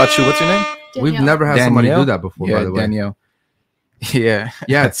 What about you? What's your name? Danielle. We've never had somebody do that before, by the way. Danielle. Yeah.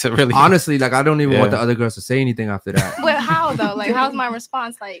 It's really honestly, like I don't even want the other girls to say anything after that. But how though? Like, how's my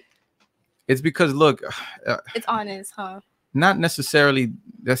response? Like, it's because look, it's honest, huh? Not necessarily.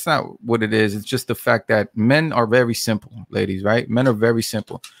 That's not what it is. It's just the fact that men are very simple, ladies. Right? Men are very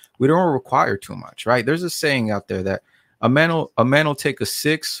simple. We don't require too much, right? There's a saying out there that a man will take a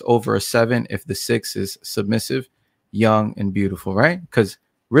 6 over a 7 if the 6 is submissive, young, and beautiful, right? Because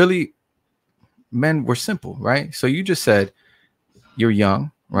really, men were simple, right? So you just said you're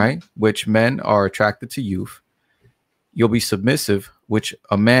young, right? Which men are attracted to youth. You'll be submissive, which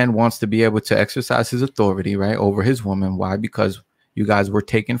a man wants to be able to exercise his authority, right, over his woman. Why? Because you guys were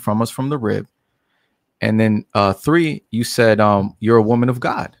taken from us from the rib. And then 3, you said you're a woman of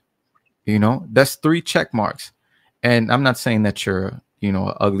God. You know, that's 3 check marks. And I'm not saying that you're, you know,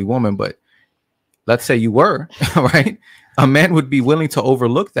 an ugly woman, but let's say you were, right? A man would be willing to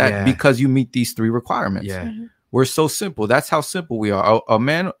overlook that because you meet these 3 requirements. Yeah. We're so simple. That's how simple we are. A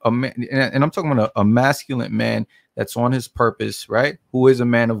man, and I'm talking about a masculine man that's on his purpose, right? Who is a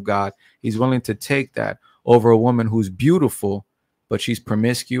man of God. He's willing to take that over a woman who's beautiful, but she's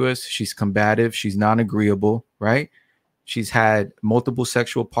promiscuous, she's combative, she's non-agreeable, right? She's had multiple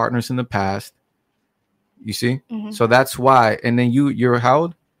sexual partners in the past. You see? Mm-hmm. So that's why. And then you're how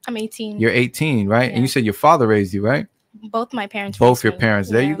old? I'm 18. You're 18, right? Yeah. And you said your father raised you, right? Both my parents. Both your parents.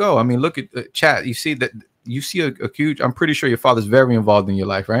 There you go. I mean, look at chat. You see that. You see a huge. I'm pretty sure your father's very involved in your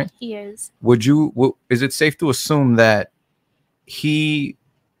life, right? He is. Is it safe to assume that he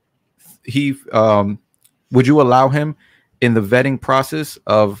would you allow him in the vetting process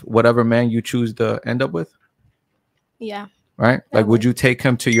of whatever man you choose to end up with? Yeah. Right? Like, would you take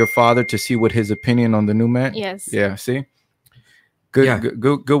him to your father to see what his opinion on the new man? Yes. Yeah. See.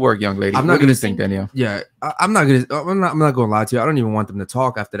 Good work, young lady. I'm not gonna think, Danielle. Yeah, I'm not gonna lie to you. I don't even want them to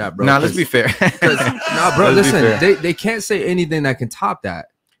talk after that, bro. Nah, let's be fair. Nah, bro, listen, they can't say anything that can top that.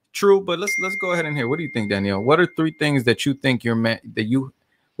 True, but let's go ahead and hear. What do you think, Danielle? What are 3 things that you think your man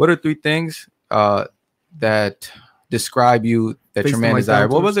what are 3 things that describe you that your man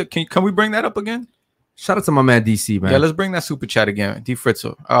desires? What was it? Can we bring that up again? Shout out to my man DC, man. Yeah, let's bring that super chat again. D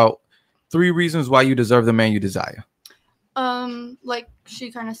Fritzo. 3 reasons why you deserve the man you desire. Like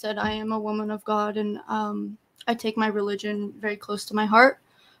she kind of said, I am a woman of God, and I take my religion very close to my heart.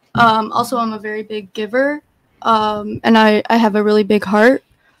 Also, I'm a very big giver, and I have a really big heart.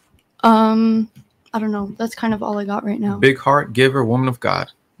 I don't know. That's kind of all I got right now. Big heart, giver, woman of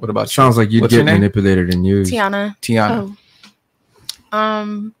God. What about you? Sounds like you get manipulated and used. Tiana.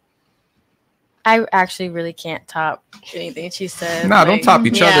 Oh. I actually really can't top anything she said. Nah, don't top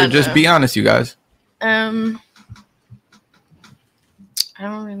each other. Just be honest, you guys. I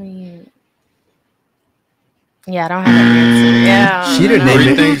don't really. Yeah, I don't have an answer. Yeah, she didn't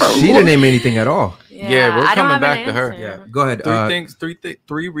name she didn't name anything at all. Yeah, we're coming back to her. Yeah, go ahead.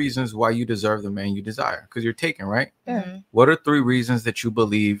 3 reasons why you deserve the man you desire, because you're taken, right? Mm-hmm. What are 3 reasons that you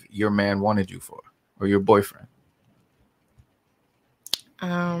believe your man wanted you for, or your boyfriend?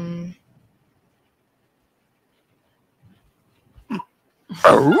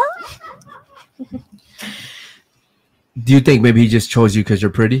 Do you think maybe he just chose you because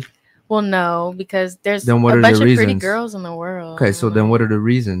you're pretty? Well, no, because there's a bunch of pretty girls in the world. Okay, so then what are the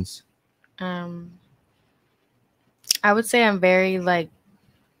reasons? I would say I'm very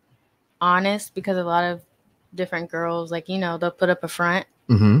honest, because a lot of different girls, they'll put up a front,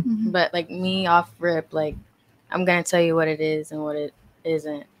 but me off rip, I'm gonna tell you what it is and what it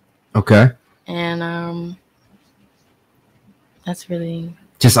isn't. Okay. And that's really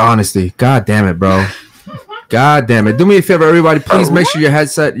just honesty. God damn it, bro. God damn it. Do me a favor, everybody. Please make sure your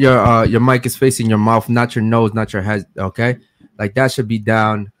headset, your mic is facing your mouth, not your nose, not your head. Okay. That should be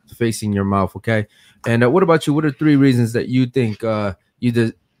down facing your mouth. Okay. And what about you? What are 3 reasons that you think why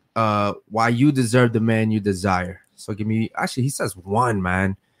you deserve the man you desire? So give me, actually, he says 1,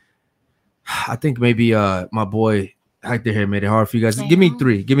 man. I think maybe my boy Hector here made it hard for you guys. Give me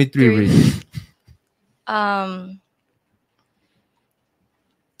 3. Give me 3 reasons. I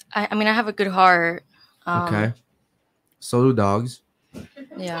have a good heart. Okay. So do dogs.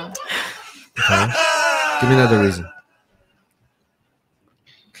 Yeah. Okay. Give me another reason.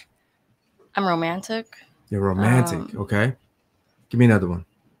 I'm romantic. You're romantic. Okay. Give me another one.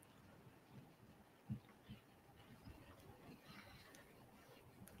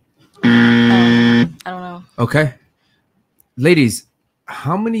 I don't know. Okay. Ladies,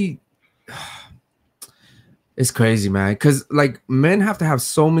 how many... It's crazy, man, because men have to have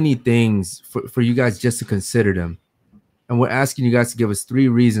so many things for you guys just to consider them. And we're asking you guys to give us 3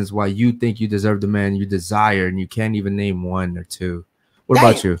 reasons why you think you deserve the man you desire, and you can't even name 1 or 2. What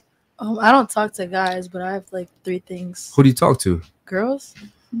about you? I don't talk to guys, but I have 3 things. Who do you talk to? Girls.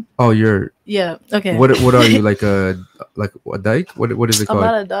 Oh, you're... Yeah, okay. What are you, a dyke? What is it called? I'm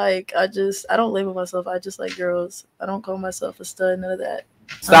not a dyke. I don't label myself. I just like girls. I don't call myself a stud, none of that.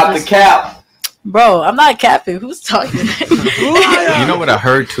 Stop the cap. Bro, I'm not capping. Who's talking? You know what I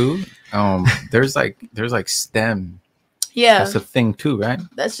heard too? There's STEM. Yeah. That's a thing too, right?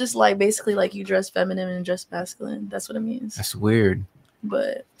 That's just basically you dress feminine and dress masculine. That's what it means. That's weird.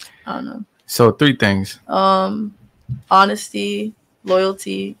 But I don't know. So 3 things. Honesty,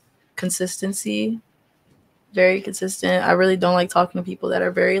 loyalty, consistency, very consistent. I really don't like talking to people that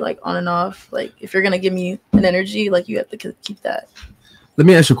are very like on and off. Like if you're gonna give me an energy, like you have to keep that. Let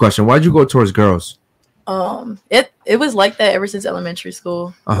me ask you a question. Why'd you go towards girls? It was like that ever since elementary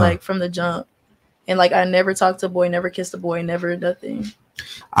school, like from the jump. And like I never talked to a boy, never kissed a boy, never nothing.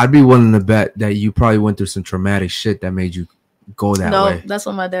 I'd be willing to bet that you probably went through some traumatic shit that made you go that way. No, that's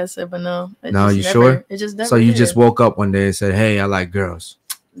what my dad said, but no. No, you sure? It just never so you did. just woke up one day and said, "Hey, I like girls."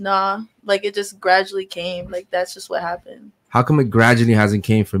 Nah, like it just gradually came. Like that's just what happened. How come it gradually hasn't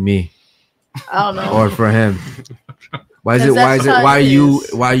came for me? I don't know. Or for him? Why are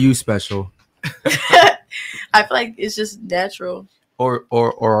you special? I feel like it's just natural. Or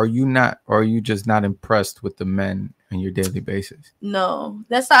are you not? Or are you just not impressed with the men on your daily basis? No,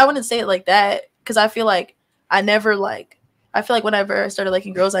 that's not. I wouldn't say it like that because I feel like I feel like whenever I started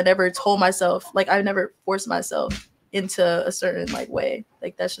liking girls, I never told myself, like I never forced myself into a certain like way.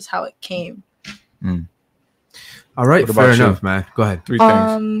 Like that's just how it came. All right, fair enough, man. Go ahead. 3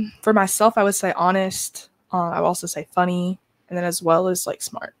 things. For myself, I would say honest. I would also say funny, and then as well as like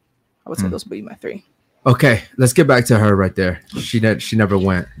smart. I would say those would be my 3. Okay, let's get back to her right there. She never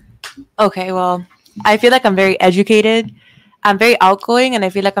went. Okay, well, I feel like I'm very educated. I'm very outgoing, and I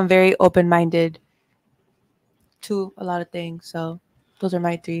feel like I'm very open-minded to a lot of things. So those are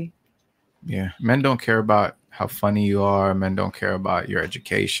my 3. Yeah, men don't care about how funny you are. Men don't care about your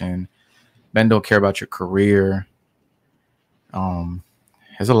education. Men don't care about your career.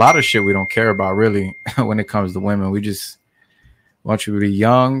 There's a lot of shit we don't care about really when it comes to women. We just want you to be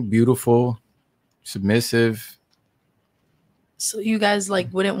young, beautiful, submissive. So you guys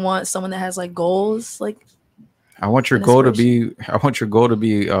like wouldn't want someone that has like goals, like I want your goal to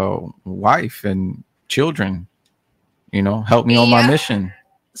be a wife and children. You know, help me on my mission.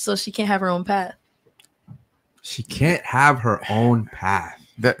 So she can't have her own path. She can't have her own path.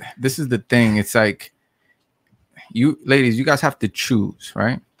 This is the thing. It's like you ladies, you guys have to choose,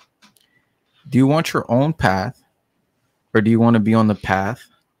 right? Do you want your own path, or do you want to be on the path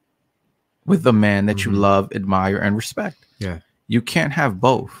with a man that you love, admire, and respect? Yeah. You can't have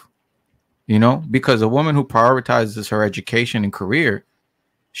both, you know, because a woman who prioritizes her education and career,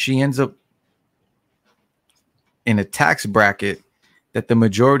 she ends up in a tax bracket that the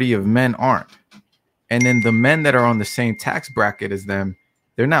majority of men aren't. And then the men that are on the same tax bracket as them,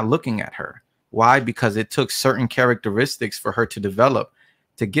 they're not looking at her. Why? Because it took certain characteristics for her to develop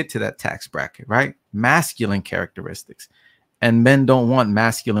to get to that tax bracket, right? Masculine characteristics. And men don't want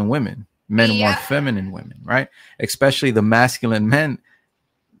masculine women. Men want feminine women, right? Especially the masculine men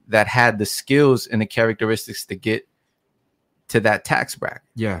that had the skills and the characteristics to get to that tax bracket.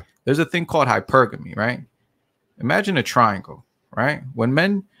 Yeah. There's a thing called hypergamy, right? Imagine a triangle, right? When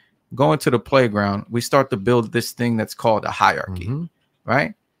men go into the playground, we start to build this thing that's called a hierarchy,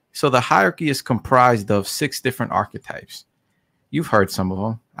 right? So the hierarchy is comprised of 6 different archetypes. You've heard some of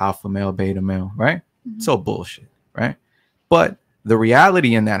them, alpha male, beta male, right? So bullshit, right? But the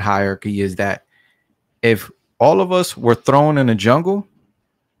reality in that hierarchy is that if all of us were thrown in a jungle,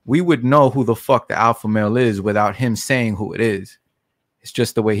 we would know who the fuck the alpha male is without him saying who it is. It's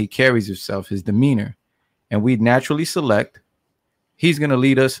just the way he carries himself, his demeanor. And we'd naturally select, he's going to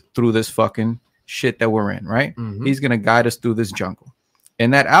lead us through this fucking shit that we're in, right? He's going to guide us through this jungle.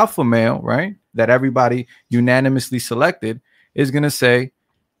 And that alpha male, right, that everybody unanimously selected is going to say,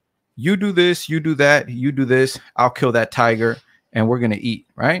 you do this, you do that, you do this, I'll kill that tiger, and we're going to eat,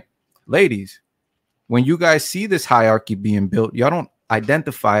 right? Ladies, when you guys see this hierarchy being built, y'all don't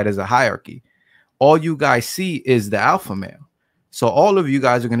identify it as a hierarchy. All you guys see is the alpha male. So all of you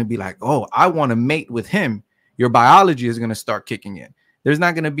guys are going to be like, oh, I want to mate with him. Your biology is going to start kicking in. There's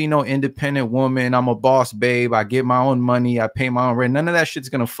not going to be no independent woman. I'm a boss babe. I get my own money. I pay my own rent. None of that shit's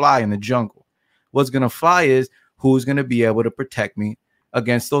going to fly in the jungle. What's going to fly is who's going to be able to protect me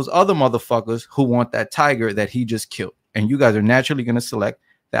against those other motherfuckers who want that tiger that he just killed. And you guys are naturally going to select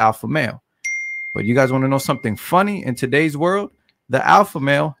the alpha male. But you guys want to know something funny in today's world? The alpha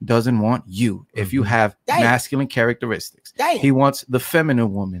male doesn't want you if you have masculine characteristics. He wants the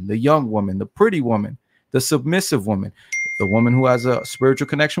feminine woman, the young woman, the pretty woman, the submissive woman, the woman who has a spiritual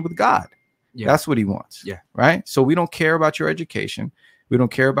connection with God. That's what he wants. Right. So we don't care about your education. We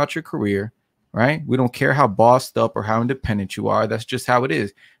don't care about your career. Right. We don't care how bossed up or how independent you are. That's just how it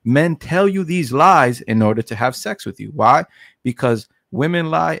is. Men tell you these lies in order to have sex with you. Why? Because women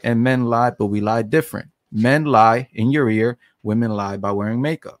lie and men lie, but we lie different. Men lie in your ear. Women lie by wearing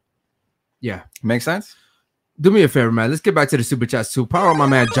makeup. Yeah. Make sense? Do me a favor, man. Let's get back to the super chats too. Power on my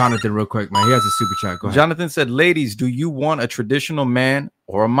man Jonathan real quick, man. He has a super chat. Go ahead. Jonathan said, ladies, do you want a traditional man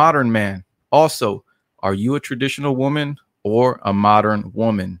or a modern man? Also, are you a traditional woman or a modern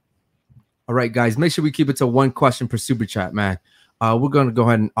woman? All right, guys, make sure we keep it to one question per super chat, man. We're gonna go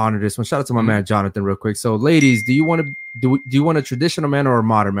ahead and honor this one. Shout out to my man Jonathan, real quick. So, ladies, do you want a traditional man or a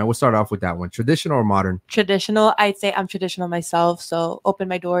modern man? We'll start off with that one. Traditional or modern? Traditional. I'd say I'm traditional myself. So open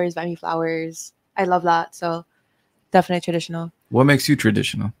my doors, buy me flowers. I love that. So definitely traditional. What makes you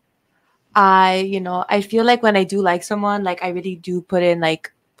traditional? I feel like when I do like someone, like I really do put in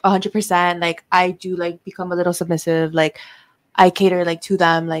like 100%. Like I do like become a little submissive. Like I cater like to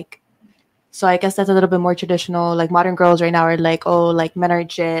them. Like. So I guess that's a little bit more traditional. Like modern girls right now are like, oh, like men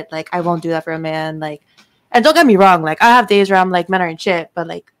aren't shit. Like I won't do that for a man. Like, and don't get me wrong. Like I have days where I'm like men aren't shit, but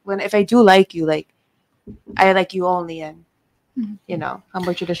like if I do like you, like I like you only, and I'm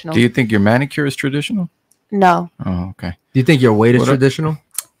more traditional. Do you think your manicure is traditional? No. Oh, okay. Do you think your weight is traditional?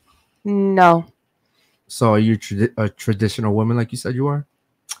 No. So are you a traditional woman, like you said you are?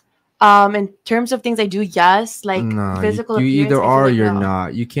 In terms of things I do, yes. Like physical you appearance, either are or like, you're no.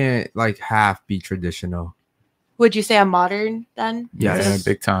 not. You can't like half be traditional. Would you say I'm modern then? Yeah,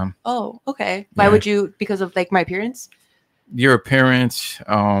 big time. Oh, okay. Why would you? Because of like my appearance? Your appearance,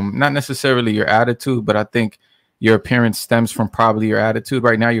 not necessarily your attitude, but I think your appearance stems from probably your attitude.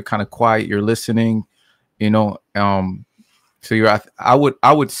 Right now, you're kind of quiet. You're listening. So you're. I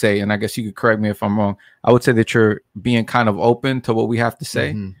would say, and I guess you could correct me if I'm wrong. I would say that you're being kind of open to what we have to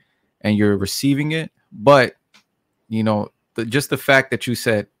say. Mm-hmm. And you're receiving it, but just the fact that you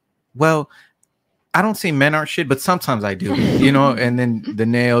said, well, I don't say men aren't shit, but sometimes I do, and then the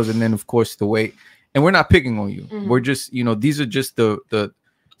nails, and then of course the weight, and we're not picking on you. Mm-hmm. We're just, these are just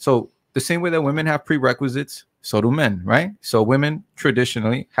so the same way that women have prerequisites, so do men, right? So women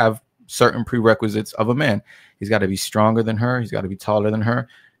traditionally have certain prerequisites of a man. He's got to be stronger than her. He's got to be taller than her.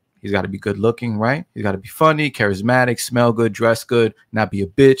 He's got to be good looking, right? He's got to be funny, charismatic, smell good, dress good, not be a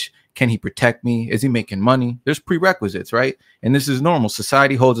bitch. Can he protect me? Is he making money? There's prerequisites, right? And this is normal.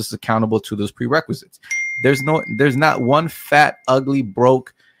 Society holds us accountable to those prerequisites. There's not one fat, ugly,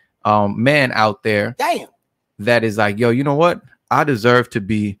 broke man out there that is like, yo, you know what? I deserve to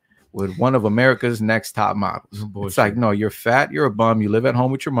be with one of America's next top models. It's like, no, you're fat, you're a bum, you live at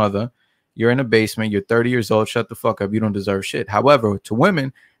home with your mother, you're in a basement, you're 30 years old, shut the fuck up, you don't deserve shit. However, to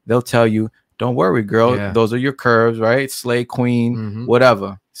women, they'll tell you, don't worry, girl, those are your curves, right? Slay queen,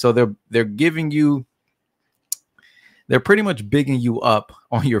 whatever. So they're giving you, they're pretty much bigging you up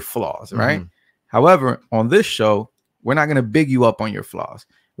on your flaws, right? However, on this show, we're not going to big you up on your flaws.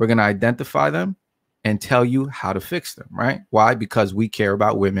 We're going to identify them and tell you how to fix them, right? Why? Because we care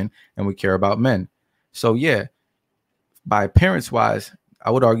about women and we care about men. So yeah, by appearance wise, I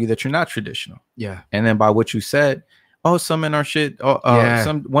would argue that you're not traditional. Yeah. And then by what you said, oh, some men are shit.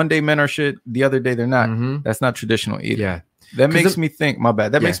 Some one day men are shit, the other day they're not. That's not traditional either. Yeah. That makes me think, my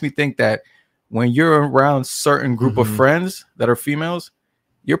bad. That makes me think that when you're around certain group of friends that are females,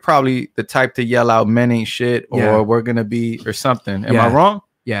 you're probably the type to yell out men ain't shit or we're gonna be or something. Am I wrong?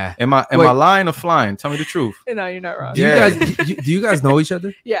 Yeah. Am I lying or flying? Tell me the truth. No, you're not wrong. Do you guys know each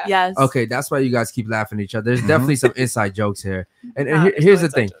other? Yeah. Yes. Okay, that's why you guys keep laughing at each other. There's definitely some inside jokes here. And here's the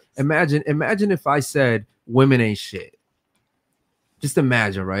thing. Jokes. Imagine if I said women ain't shit. Just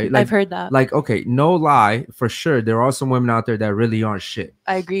imagine, right? Like, I've heard that. Like, okay, no lie, for sure. There are some women out there that really aren't shit.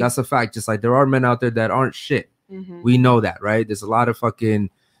 I agree. That's a fact. Just like there are men out there that aren't shit. We know that, right? There's a lot of fucking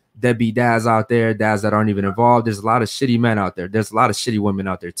deadbeat dads out there, dads that aren't even involved. There's a lot of shitty men out there. There's a lot of shitty women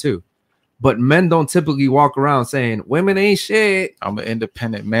out there too. But men don't typically walk around saying women ain't shit. I'm an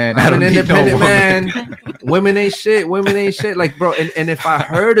independent man. I'm an independent man. Women ain't shit. Women ain't shit. Like, bro, and if I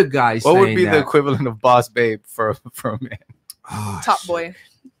heard a guy saying what would be the equivalent of boss babe for a man? Oh, top boy.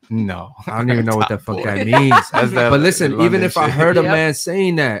 No, I don't even know what the fuck that means. But listen, even if I heard a man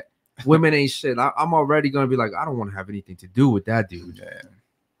saying that women ain't shit, I'm already gonna be like, I don't want to have anything to do with that dude. Yeah.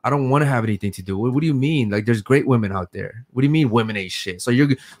 I don't want to have anything to do. What do you mean? Like, there's great women out there. What do you mean women ain't shit? So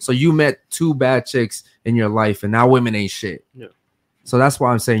you met two bad chicks in your life, and now women ain't shit. Yeah. So that's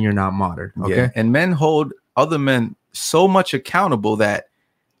why I'm saying you're not modern. Okay. Yeah. And men hold other men so much accountable that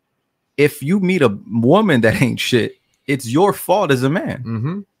if you meet a woman that ain't shit, it's your fault as a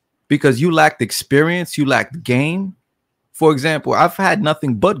man because you lacked experience, you lacked game. For example, I've had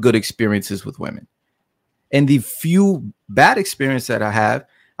nothing but good experiences with women, and the few bad experiences that I have,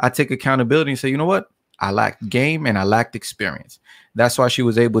 I take accountability and say, you know what? I lacked game and I lacked experience. That's why she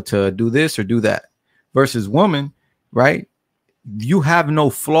was able to do this or do that. Versus woman, right? You have no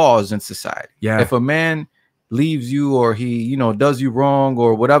flaws in society. Yeah. If a man leaves you or he, does you wrong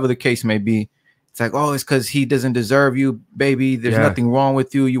or whatever the case may be, it's like, oh, it's because he doesn't deserve you, baby. There's nothing wrong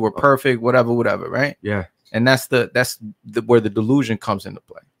with you. You were perfect, whatever, right? Yeah. And that's where the delusion comes into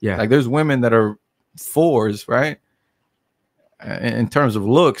play. Yeah. Like there's women that are fours, right? in terms of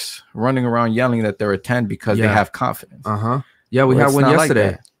looks, running around yelling that they're a 10 because they have confidence. Yeah, we had one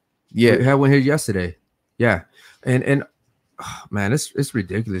yesterday. Yeah, we had one here yesterday. Yeah, and oh, man, it's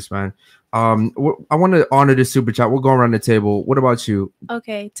ridiculous, man. I want to honor this super chat. We'll go around the table. What about you?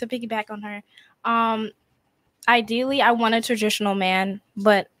 Okay, to piggyback on her, ideally, I want a traditional man,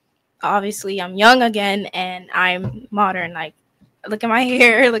 but obviously, I'm young again and I'm modern. Like, look at my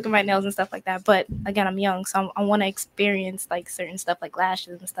hair, look at my nails and stuff like that. But again, I'm young, so I want to experience like certain stuff like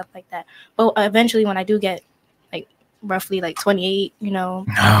lashes and stuff like that. But eventually, when I do get like roughly like 28, you know,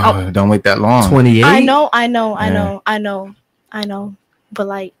 no, don't wait that long. 28. I know. But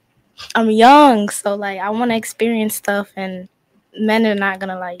like, I'm young, so like I want to experience stuff, and men are not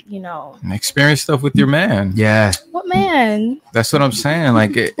gonna like, you know, experience stuff with your man. Yeah. What man? That's what I'm saying.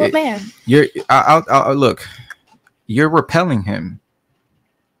 Like, what man? I'll look. You're repelling him.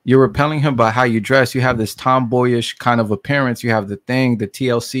 You're repelling him by how you dress. You have this tomboyish kind of appearance. You have the thing, the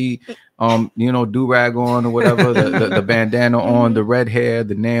TLC, you know, do-rag on or whatever, the bandana on, the red hair,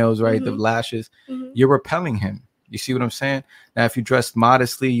 the nails, right, the lashes. You're repelling him. You see what I'm saying? Now, if you dressed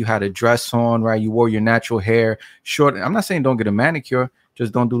modestly, you had a dress on, right? You wore your natural hair short. I'm not saying don't get a manicure,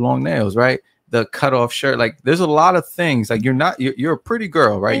 just don't do long nails, right? The cutoff shirt, like there's a lot of things. Like you're a pretty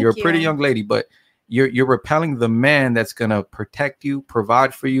girl, right? You're a pretty young lady, but you're repelling the man that's gonna protect you,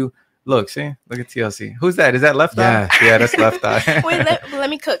 provide for you. Look at TLC. Who's that? Is that Left Eye? Yeah, that's Left Eye. Wait, let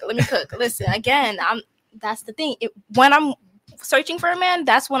me cook. Listen, again, that's the thing. When I'm searching for a man,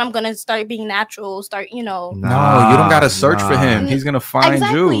 that's when I'm gonna start being natural. You know. No, you don't gotta search for him. He's gonna find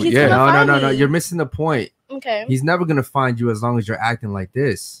you. Yeah. No. You're missing the point. Okay. He's never gonna find you as long as you're acting like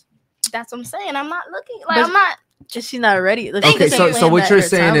this. That's what I'm saying. I'm not looking like I'm not. Just she's not ready. Okay, so what you're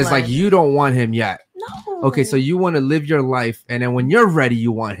saying is like you don't want him yet. No. Okay, so you want to live your life, and then when you're ready,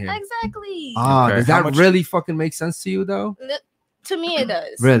 you want him. Exactly. Does that really fucking make sense to you, though? To me, it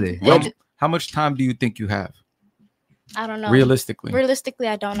does. Really? How much time do you think you have? I don't know. Realistically,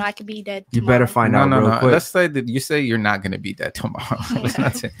 I don't know. I could be dead tomorrow. You better find out real quick. Let's say that you say you're not going to be dead tomorrow.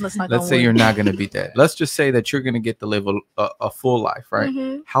 Let's say you're not going to be dead. Let's just say that you're going to get to live a full life,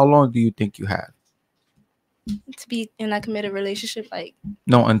 right? How long do you think you have? To be in a committed relationship, like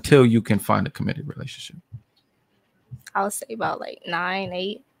no, until you can find a committed relationship. I would say about like 9,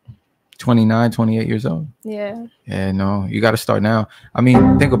 8. 29, 28 years old. Yeah. Yeah, no, you got to start now. I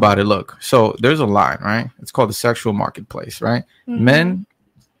mean, think about it. Look, so there's a line, right? It's called the sexual marketplace, right? Men,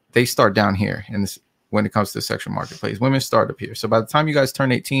 they start down here in this when it comes to the sexual marketplace. Women start up here. So by the time you guys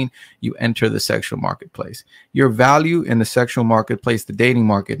turn 18, you enter the sexual marketplace. Your value in the sexual marketplace, the dating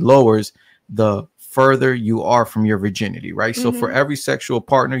market, lowers the further you are from your virginity, right? So for every sexual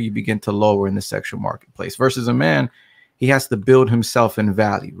partner, you begin to lower in the sexual marketplace versus a man. He has to build himself in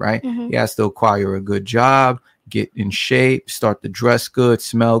value, right? He has to acquire a good job, get in shape, start to dress good,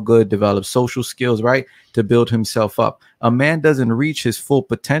 smell good, develop social skills, right? To build himself up. A man doesn't reach his full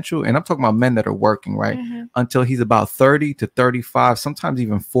potential, and I'm talking about men that are working, right? Until he's about 30 to 35, sometimes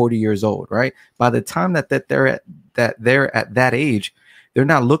even 40 years old, right? By the time that they're at that age, they're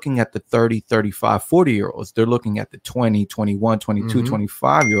not looking at the 30, 35, 40-year-olds. They're looking at the 20, 21, 22,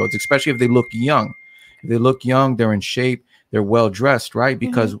 25-year-olds, especially if they look young. If they look young, they're in shape, they're well-dressed, right?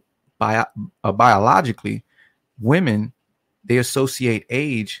 Because biologically, women, they associate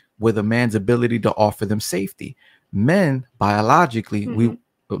age with a man's ability to offer them safety. Men, biologically, we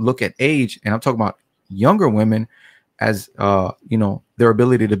look at age, and I'm talking about younger women as, their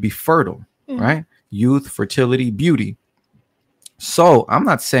ability to be fertile, right? Youth, fertility, beauty. So I'm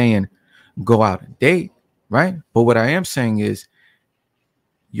not saying go out and date, right? But what I am saying is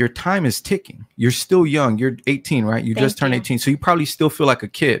your time is ticking. You're still young. You're 18, right? You just turned 18. So you probably still feel like a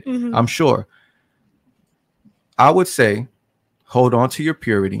kid, I'm sure. I would say hold on to your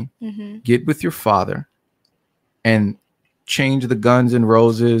purity, get with your father, and change the Guns N'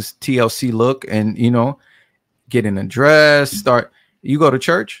 Roses TLC look and, get in a dress, start. You go to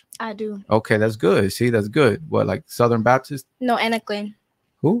church? I do. Okay, that's good. See, that's good. What, like Southern Baptist? No, Anglican.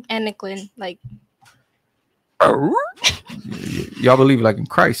 Who? Anglican, like. Y'all believe like in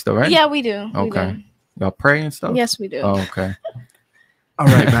Christ, though, right? Yeah, we do. Okay. Y'all pray and stuff? Yes, we do. Oh, okay. All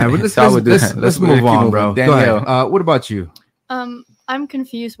right, man. Let's move on, bro. Danielle. Go ahead. What about you? I'm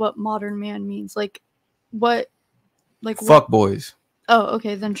confused what modern man means. Like, what? Like fuck boys. Oh,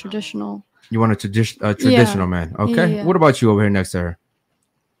 okay. Then traditional. You want a traditional man? Okay. Yeah. What about you over here next to her?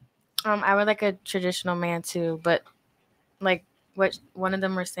 I would like a traditional man too, but like what one of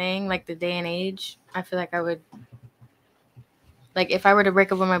them were saying, like the day and age, I feel like I would, like if I were to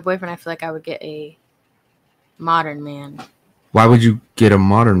break up with my boyfriend, I feel like I would get a modern man. Why would you get a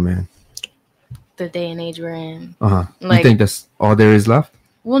modern man? the day and age we're in. You Like, think that's all there is left?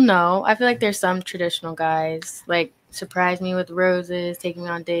 well, no, I feel like there's some traditional guys like surprise me with roses, take me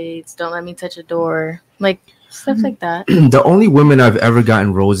on dates, don't let me touch a door, like stuff like that. The only women I've ever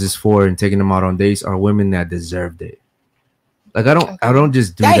gotten roses for and taken them out on dates are women that deserved it. Like I don't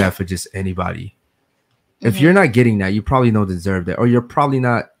just do that for just anybody. If you're not getting that, you probably don't deserve that, or you're probably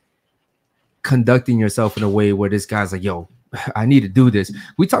not conducting yourself in a way where this guy's like, yo, I need to do this.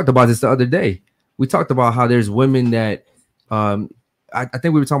 We talked about this the other day. We talked about how there's women that I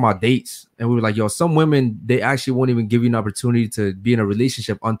think we were talking about dates, and we were like, yo, some women, they actually won't even give you an opportunity to be in a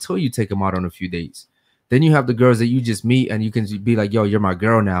relationship until you take them out on a few dates. Then you have the girls that you just meet and you can be like, yo, you're my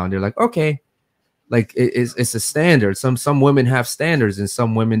girl now. And they're like, okay. Like it's a standard. Some women have standards and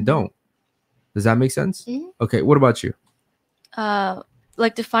some women don't. Does that make sense? Okay. What about you?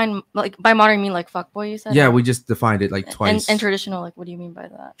 Like define, like by modern you mean like fuckboy, you said? Yeah, we just defined it like twice. And traditional, like what do you mean by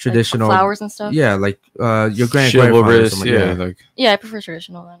that? Traditional, like flowers and stuff. Yeah, like your grandfather. Yeah, I prefer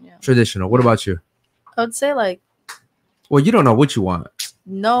traditional then. Yeah. Traditional. What about you? I would say like. Well, you don't know what you want.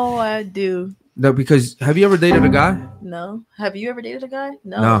 No, I do. No, because have you ever dated a guy? No. Have you ever dated a guy?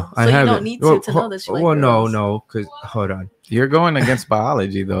 No. No, I haven't. You don't need to know this. Well, no, because hold on. You're going against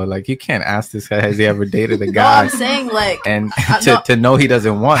biology though. Like you can't ask this guy, has he ever dated a guy? No, I'm saying like, and to know he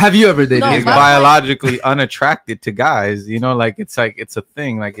doesn't want. Have you ever dated? He's biologically unattracted to guys. You know, like it's a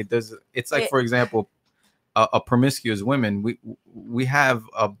thing. Like it does. It's like, for example, a promiscuous women. We have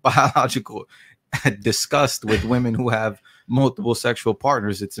a biological disgust with women who have multiple sexual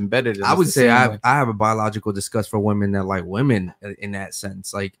partners. It's embedded in I would say I have a biological disgust for women that like women in that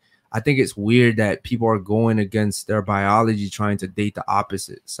sense. Like I think it's weird that people are going against their biology trying to date the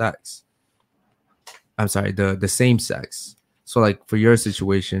opposite sex. I'm sorry, the same sex. So like for your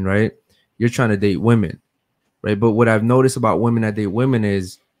situation, right? You're trying to date women, right? But what I've noticed about women that date women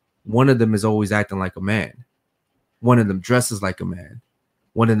is one of them is always acting like a man. One of them dresses like a man.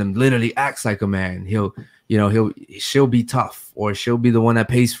 One of them literally acts like a man. She'll be tough, or she'll be the one that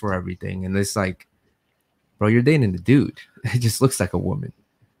pays for everything. And it's like, bro, you're dating a dude. It just looks like a woman.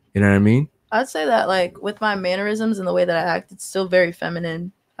 You know what I mean? I'd say that like with my mannerisms and the way that I act, it's still very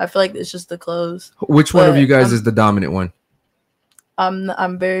feminine. I feel like it's just the clothes. Which one of you guys is the dominant one?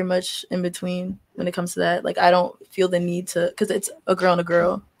 I'm very much in between when it comes to that. Like I don't feel the need to, because it's a girl and a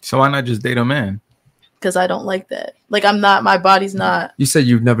girl. So why not just date a man? Because I don't like that. Like my body's not. You said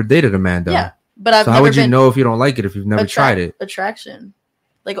you've never dated a man though. Yeah, but I've. So how would you know if you don't like it if you've never tried it? Attraction.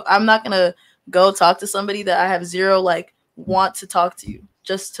 Like I'm not gonna go talk to somebody that I have zero like want to talk to you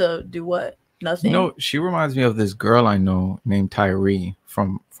just to do what? Nothing. You know, she reminds me of this girl I know named Tyree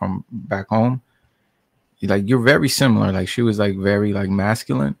from back home. Like you're very similar. Like she was like very like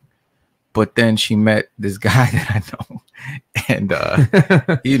masculine, but then she met this guy that I know, and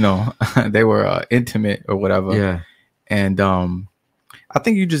they were intimate or whatever. Yeah. And I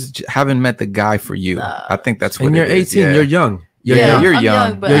think you just haven't met the guy for you. I think that's what. And you're 18. Yeah. You're young. You're young. You're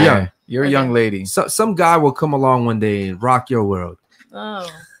young. You're a young lady. So some guy will come along one day and rock your world. Oh.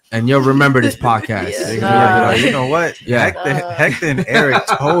 And you'll remember this podcast. You know what? Yeah. Hector and Eric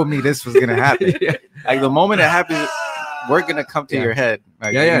told me this was gonna happen. Like the moment it happens, we're gonna come to your head.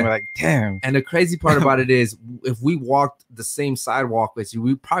 Like, we're like, damn. And the crazy part about it is, if we walked the same sidewalk as you,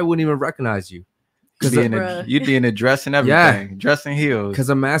 we probably wouldn't even recognize you. You'd be in a dress and everything, dress and heels. Because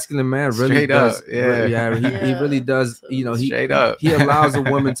a masculine man really does. He really does. You know, he allows a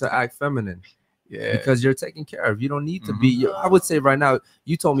woman to act feminine. Yeah, because you're taken care of. You don't need to be. I would say right now,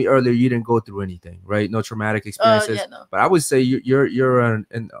 you told me earlier you didn't go through anything, right? No traumatic experiences. No. But I would say you're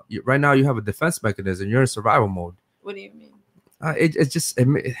right now you have a defense mechanism. You're in survival mode. What do you mean?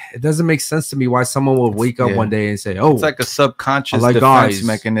 It doesn't make sense to me why someone will wake up one day and say, "Oh, it's like a subconscious defense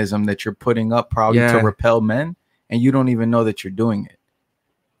mechanism that you're putting up probably to repel men, and you don't even know that you're doing it."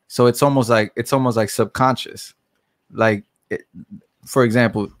 So it's almost like subconscious. Like, for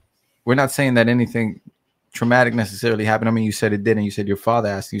example, we're not saying that anything traumatic necessarily happened. I mean, you said it did, and you said your father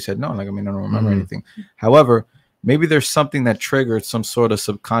asked, and you said no. Like, I mean, I don't remember anything. However, maybe there's something that triggered some sort of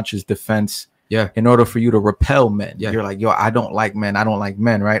subconscious defense. Yeah. In order for you to repel men. Yeah. You're like, yo, I don't like men. I don't like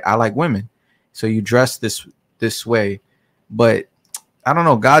men, right? I like women. So you dress this way. But I don't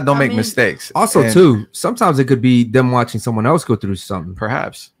know. God don't make mistakes. Also, too, sometimes it could be them watching someone else go through something.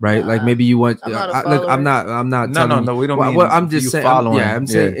 Perhaps. Right? Like maybe you want. I'm not. No. We don't. Well, I'm just saying. I'm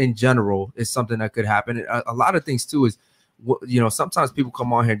saying in general, it's something that could happen. A lot of things too is, sometimes people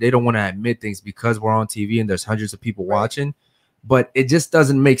come on here, they don't want to admit things because we're on TV and there's hundreds of people watching. But it just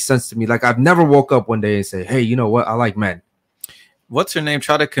doesn't make sense to me. Like I've never woke up one day and say, "Hey, you know what? I like men." What's her name?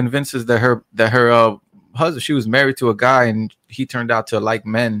 Try to convince us that her husband, she was married to a guy and he turned out to like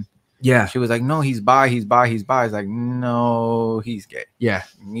men. Yeah. She was like, no, he's bi. It's like, no, he's gay. Yeah.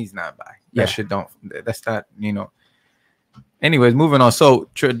 He's not bi. Yeah. That shit that's not, Anyways, moving on. So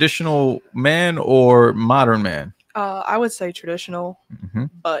traditional man or modern man? I would say traditional,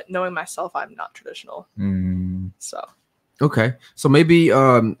 but knowing myself, I'm not traditional. So. Okay. So maybe,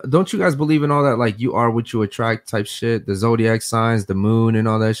 don't you guys believe in all that? Like you are what you attract type shit, the zodiac signs, the moon and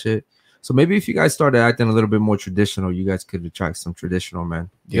all that shit. So maybe if you guys started acting a little bit more traditional, you guys could attract some traditional men.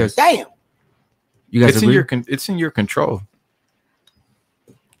 Yes. Damn. You guys agree? It's in your control.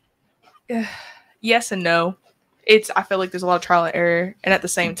 Yes and no. I feel like there's a lot of trial and error. And at the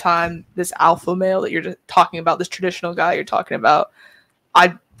same time, this alpha male that you're just talking about, this traditional guy you're talking about,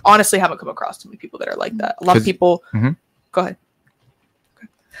 I honestly haven't come across too many people that are like that. A lot of people, go ahead.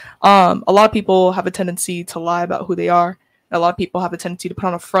 Okay. A lot of people have a tendency to lie about who they are. A lot of people have a tendency to put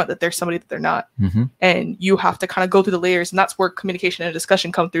on a front that they're somebody that they're not. And you have to kind of go through the layers. And that's where communication and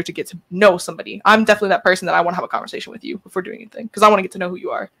discussion come through to get to know somebody. I'm definitely that person that I want to have a conversation with you before doing anything. Because I want to get to know who you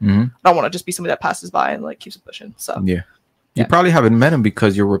are. I don't want to just be somebody that passes by and like keeps pushing. So yeah. You probably haven't met him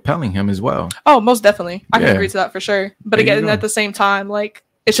because you're repelling him as well. Oh, most definitely. I can agree to that for sure. But again, at the same time, like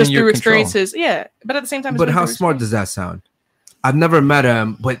it's just through experiences. Yeah. But at the same time, but how smart does that sound? I've never met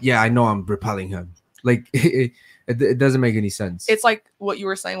him, but yeah, I know I'm repelling him. Like it doesn't make any sense. It's like what you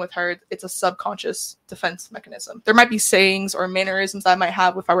were saying with her. It's a subconscious defense mechanism. There might be sayings or mannerisms that I might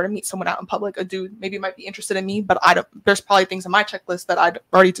have if I were to meet someone out in public. A dude maybe might be interested in me, but there's probably things in my checklist that I'd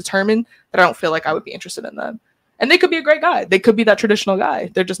already determined that I don't feel like I would be interested in them. And they could be a great guy. They could be that traditional guy.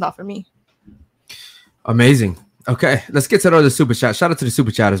 They're just not for me. Amazing. Okay, let's get to the other super chat. Shout out to the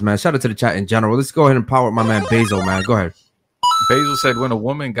super chatters, man. Shout out to the chat in general. Let's go ahead and power up my man Basil, man. Go ahead. Basil said, when a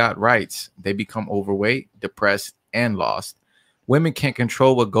woman got rights, they become overweight, depressed, and lost. Women can't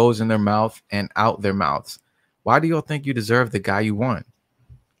control what goes in their mouth and out their mouths. Why do y'all think you deserve the guy you want?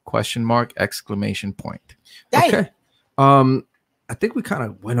 Question mark, exclamation point. Okay. I think we kind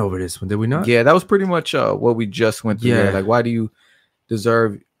of went over this one, did we not? Yeah, that was pretty much what we just went through. There. Like, why do you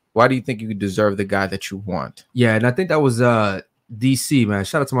think you deserve the guy that you want? Yeah, and I think that was DC, man.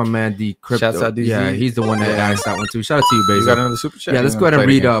 Shout out to my man D Crypto. Shout out DC. Yeah, he's the one that asked that one too. Shout out to you, Basil. You got another super chat? Yeah, let's go ahead and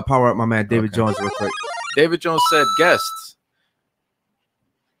read power up my man David Jones real quick. David Jones said, guests,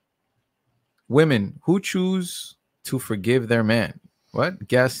 women who choose to forgive their man. What?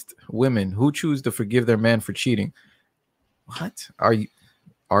 Guest women who choose to forgive their man for cheating. What?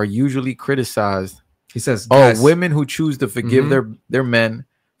 Are usually criticized. He says, women who choose to forgive their men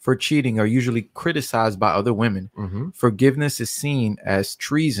for cheating are usually criticized by other women. Forgiveness is seen as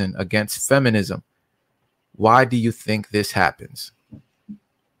treason against feminism. Why do you think this happens?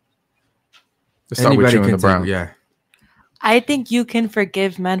 Let's start with you in the brown. Yeah. I think you can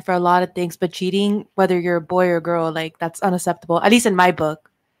forgive men for a lot of things, but cheating, whether you're a boy or a girl, like that's unacceptable, at least in my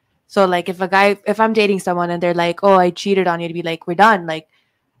book. So like if I'm dating someone and they're like, oh, I cheated on you, to be like, we're done. Like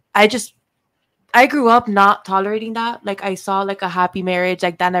I grew up not tolerating that. Like I saw like a happy marriage,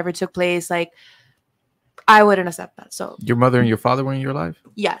 like that never took place. Like I wouldn't accept that. So your mother and your father were in your life?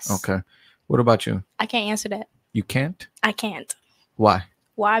 Yes. Okay. What about you? I can't answer that. You can't? I can't. Why?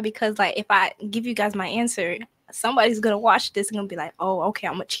 Why? Because like if I give you guys my answer, somebody's gonna watch this and gonna be like, oh, okay,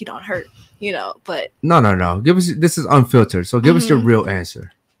 I'm gonna cheat on her, but no. This is unfiltered. So give us your real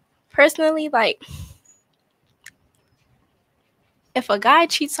answer. Personally, like if a guy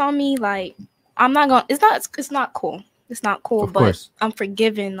cheats on me, like I'm not gonna it's not cool. It's not cool, of course. But I'm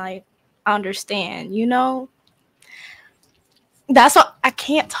forgiving, like I understand, That's what I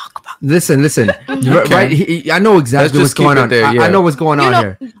can't talk about. Listen. Right? I know exactly what's going on. I know what's going on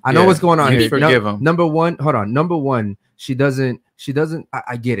here. I know what's going on here. Forgive him. Number one, hold on. Number one, she doesn't.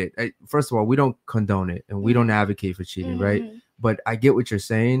 I get it. First of all, we don't condone it and we don't advocate for cheating, right? But I get what you're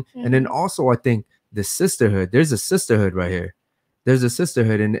saying. And then also, I think the sisterhood. There's a sisterhood right here. There's a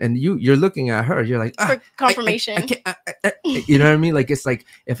sisterhood, and you're looking at her. You're like, for confirmation. I can't, you know what I mean? Like it's like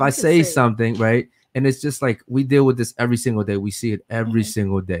if I say something, right? And it's just like we deal with this every single day. We see it every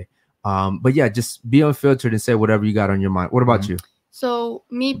single day. But yeah, just be unfiltered and say whatever you got on your mind. What about you? So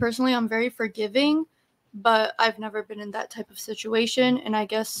me personally, I'm very forgiving, but I've never been in that type of situation. And I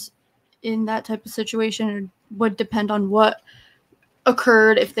guess in that type of situation, it would depend on what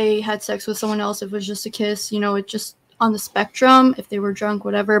occurred. If they had sex with someone else, if it was just a kiss, it just on the spectrum, if they were drunk,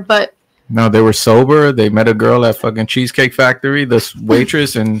 whatever. But no, they were sober. They met a girl at fucking Cheesecake Factory, this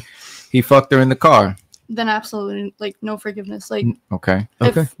waitress, and he fucked her in the car. Then absolutely, like, no forgiveness. Like, okay.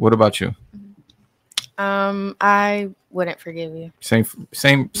 What about you? I wouldn't forgive you.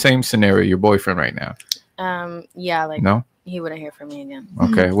 Same scenario. Your boyfriend right now. Yeah, like no, he wouldn't hear from me again.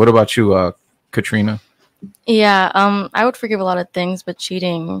 Okay. What about you, Katrina? Yeah, I would forgive a lot of things, but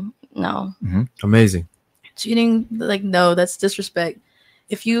cheating, no. Amazing. Cheating, like, no, that's disrespect.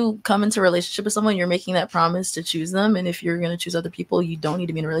 If you come into a relationship with someone, you're making that promise to choose them, and if you're going to choose other people, you don't need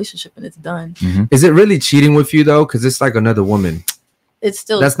to be in a relationship, and it's done. Is it really cheating with you though? Because it's like another woman. It's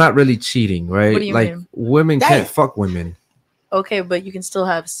still, that's not really cheating, right? What do you like mean? women can't fuck women. Okay, but you can still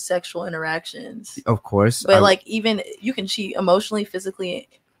have sexual interactions. Of course. But like, even you can cheat emotionally, physically,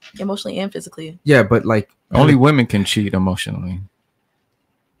 and physically. Yeah, but like only women can cheat emotionally.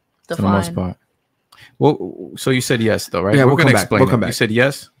 For the most part. Well, so you said yes, though, right? Yeah, we're gonna explain. We'll come back. You said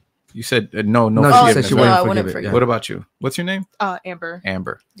yes. You said no. She said she wouldn't forgive it. What about you? What's your name? Amber.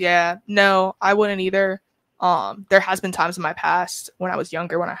 Amber. Yeah, no, I wouldn't either. There has been times in my past when I was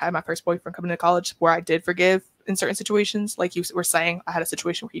younger, when I had my first boyfriend coming to college, where I did forgive in certain situations. Like you were saying, I had a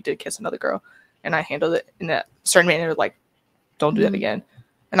situation where he did kiss another girl, and I handled it in a certain manner, like, don't do that again.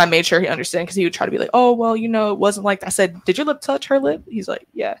 And I made sure he understood, because he would try to be like, oh, well, you know, it wasn't like that. I said, did your lip touch her lip? He's like,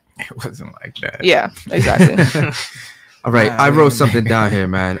 yeah. It wasn't like that. Yeah, exactly. All right, I wrote something down here,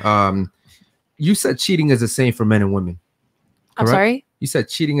 man. You said cheating is the same for men and women. I'm sorry? You said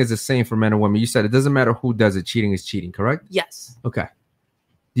cheating is the same for men and women. You said it doesn't matter who does it. Cheating is cheating, correct? Yes. Okay.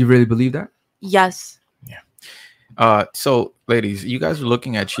 Do you really believe that? Yes. Yeah. So, ladies, you guys are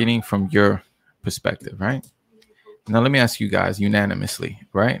looking at cheating from your perspective, right? Now, let me ask you guys unanimously,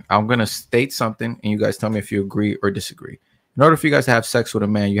 right? I'm going to state something, and you guys tell me if you agree or disagree. In order for you guys to have sex with a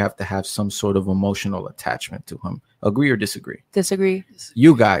man, you have to have some sort of emotional attachment to him. Agree or disagree? Disagree.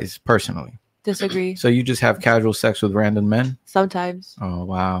 You guys, personally. Disagree. So you just have casual sex with random men? Sometimes. Oh,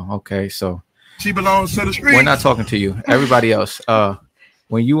 wow. Okay, so she belongs to the street. We're not talking to you. Everybody else.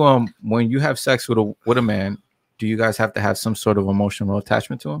 When you have sex with a man, do you guys have to have some sort of emotional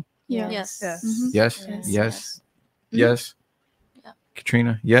attachment to him? Yeah. Yes. Yes. Yes. Yes. Yeah.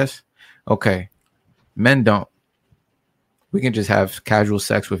 Katrina, yes. Okay. Men don't. We can just have casual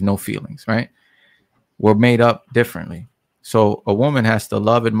sex with no feelings, right? We're made up differently. So a woman has to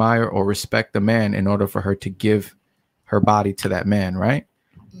love, admire, or respect the man in order for her to give her body to that man, right?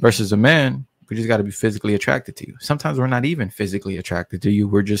 Versus a man, we just got to be physically attracted to you. Sometimes we're not even physically attracted to you.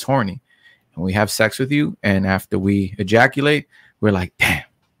 We're just horny. And we have sex with you, and after we ejaculate, we're like, damn,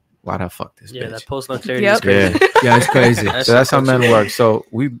 why'd I fuck this bitch? That post-nut clarity is crazy. Yeah, it's crazy. So that's how men work. So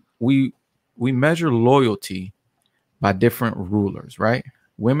we measure loyalty by different rulers, right?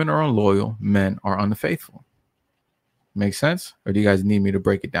 Women are unloyal, men are unfaithful. Make sense? Or do you guys need me to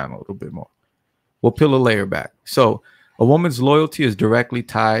break it down a little bit more? We'll peel a layer back. So a woman's loyalty is directly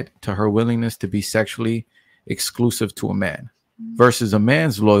tied to her willingness to be sexually exclusive to a man, versus a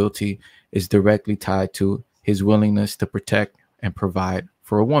man's loyalty is directly tied to his willingness to protect and provide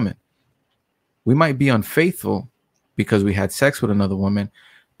for a woman. We might be unfaithful because we had sex with another woman,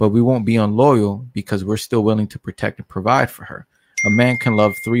 but we won't be unloyal because we're still willing to protect and provide for her. A man can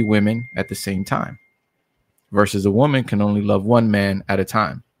love 3 women at the same time, versus a woman can only love 1 man at a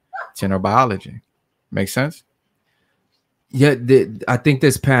time. It's in our biology. Make sense? Yeah, I think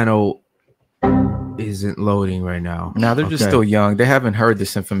this panel isn't loading right now. Now they're just still young. They haven't heard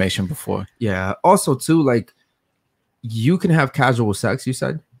this information before. Yeah. Also, too, like, you can have casual sex, you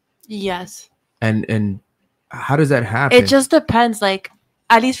said? Yes. And how does that happen? It just depends. Like,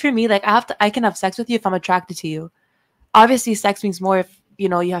 at least for me, like, I can have sex with you if I'm attracted to you. Obviously, sex means more if, you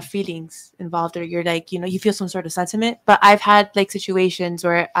know, you have feelings involved, or you're like, you know, you feel some sort of sentiment. But I've had like situations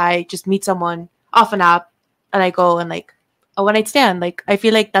where I just meet someone off an app and I go and like a one night stand. Like, I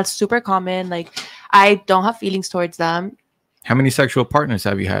feel like that's super common. Like, I don't have feelings towards them. How many sexual partners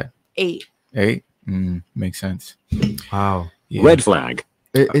have you had? 8. 8? Makes sense. Wow. Yeah. Red flag.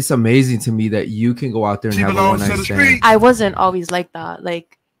 It's amazing to me that you can go out there and have a one night stand. I wasn't always like that.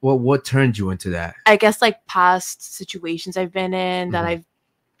 Like, what turned you into that? I guess like past situations I've been in that I've,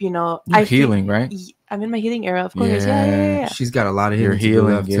 you know, You're healing, right? I'm in my healing era, of course. Yeah. She's got a lot of You're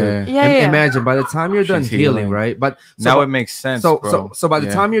healing. healing, Too. Yeah. Imagine by the time you're done She's healing, healing. right? But Now it makes sense, So bro. so by the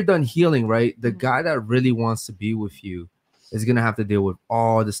Yeah. time you're done healing, right, the guy that really wants to be with you is gonna have to deal with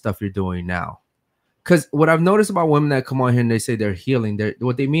all the stuff you're doing now. Because what I've noticed about women that come on here and they say they're healing,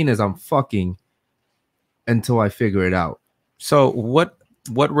 what they mean is I'm fucking until I figure it out. So what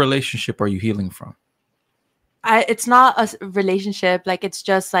relationship are you healing from? It's not a relationship. Like, it's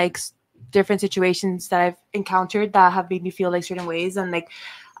just like different situations that I've encountered that have made me feel like certain ways, and like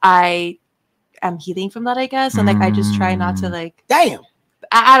I am healing from that, I guess. And like I just try not to like. Damn.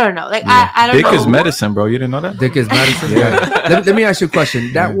 I don't know. Like I don't Dick know. is medicine, bro. You didn't know that? Dick is medicine. Yeah. Let me ask you a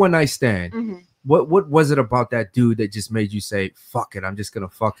question. That one night stand, Mhm. what was it about that dude that just made you say, "Fuck it, I'm just gonna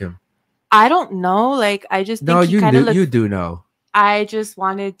fuck him"? I don't know. Like, I just think No, he you kind of do. You do know. I just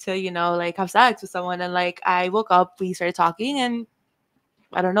wanted to, you know, like have sex with someone, and like I woke up, we started talking, and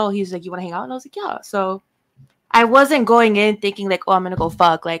I don't know. He's like, you want to hang out? And I was like, yeah. So I wasn't going in thinking like, oh, I'm gonna go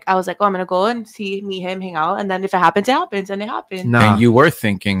fuck. Like I was like, oh, I'm gonna go and meet him, hang out, and then if it happens, it happens, and it happened. Nah. And you were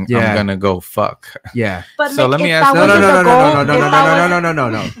thinking, I'm gonna go fuck. Yeah. But so like, let me ask.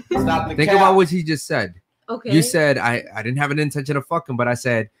 No. Think about what he just said. Okay. You said I didn't have an intention of fucking, but I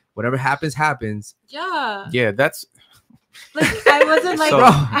said whatever happens, happens. Yeah. Yeah, that's. Like I wasn't like.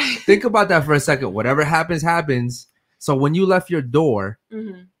 Bro, think about that for a second. Whatever happens, happens. So when you left your door.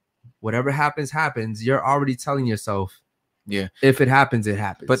 Mm-hmm. Whatever happens, happens. You're already telling yourself, yeah, if it happens, it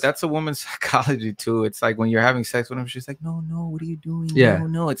happens. But that's a woman's psychology too. It's like when you're having sex with him, she's like, no, what are you doing? Yeah.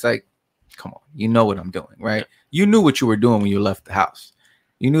 No. It's like, come on, you know what I'm doing, right? You knew what you were doing when you left the house.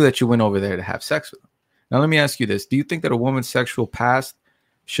 You knew that you went over there to have sex with him. Now, let me ask you this. Do you think that a woman's sexual past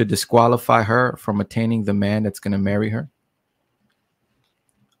should disqualify her from attaining the man that's going to marry her?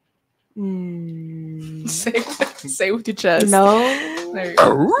 Say with your chest. No.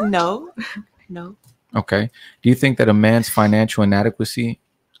 Okay. Do you think that a man's financial inadequacy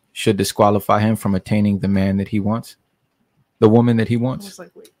should disqualify him from attaining the man that he wants? The woman that he wants?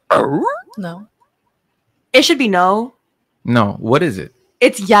 No. It should be no. No. What is it?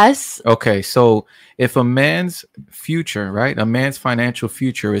 It's yes. Okay. So if a man's future, right? A man's financial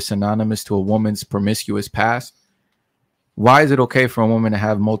future is synonymous to a woman's promiscuous past, why is it okay for a woman to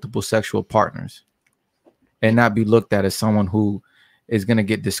have multiple sexual partners and not be looked at as someone who is going to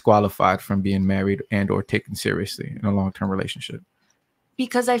get disqualified from being married and or taken seriously in a long-term relationship?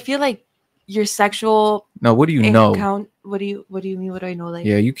 Because I feel like your sexual what do you know? What do you mean? What do I know? Like,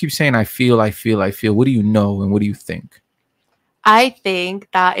 yeah, you keep saying I feel. What do you know and what do you think? I think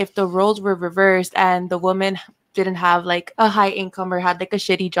that if the roles were reversed and the woman didn't have like a high income or had like a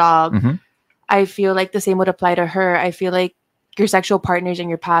shitty job, I feel like the same would apply to her. I feel like your sexual partners in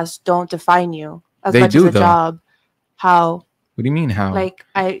your past don't define you as much as a job. How? What do you mean how? Like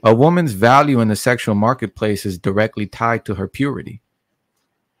a woman's value in the sexual marketplace is directly tied to her purity.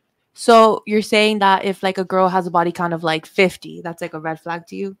 So you're saying that if like a girl has a body count of like 50, that's like a red flag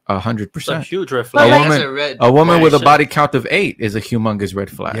to you? 100%. A huge red flag. A woman with a body count of 8 is a humongous red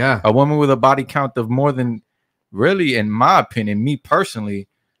flag. Yeah. A woman with a body count of more than, really, in my opinion, me personally,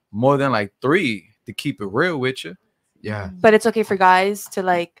 more than like 3 to keep it real with you. Yeah. But it's okay for guys to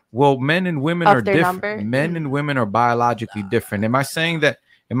like. Well, men and women up are their different. number? Men and women are biologically different. Am I saying that?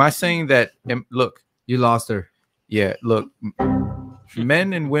 Look, you lost her. Yeah. Look.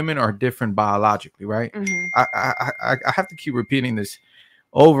 Men and women are different biologically, right? I have to keep repeating this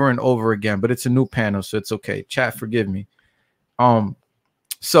over and over again, but it's a new panel, so it's okay. Chat, forgive me.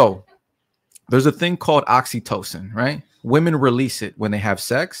 So there's a thing called oxytocin, right? Women release it when they have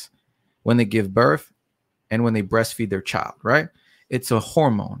sex, when they give birth, and when they breastfeed their child, right? It's a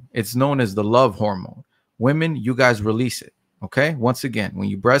hormone. It's known as the love hormone. Women, you guys release it, okay? Once again, when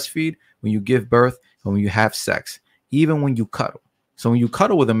you breastfeed, when you give birth, and when you have sex, even when you cuddle. So when you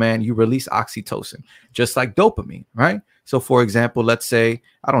cuddle with a man, you release oxytocin, just like dopamine, right? So for example, let's say,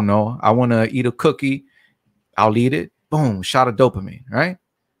 I don't know, I want to eat a cookie. I'll eat it. Boom, shot of dopamine, right?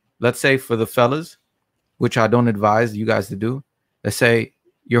 Let's say for the fellas, which I don't advise you guys to do. Let's say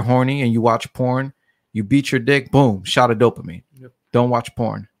you're horny and you watch porn. You beat your dick. Boom, shot of dopamine. Yep. Don't watch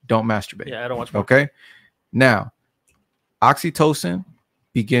porn. Don't masturbate. Yeah, I don't watch porn. Okay? Now, oxytocin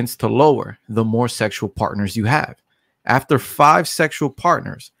begins to lower the more sexual partners you have. After 5 sexual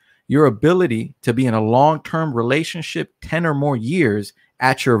partners, your ability to be in a long-term relationship, 10 or more years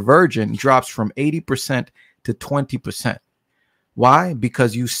at your virgin, drops from 80% to 20%. Why?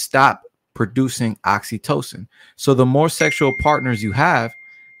 Because you stop producing oxytocin. So the more sexual partners you have,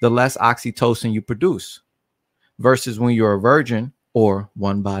 the less oxytocin you produce. Versus when you're a virgin, or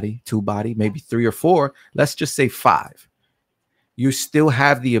 1 body, 2 body, maybe 3 or 4, let's just say 5. You still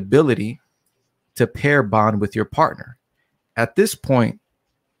have the ability to pair bond with your partner. At this point,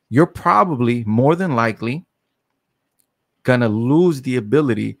 you're probably more than likely gonna lose the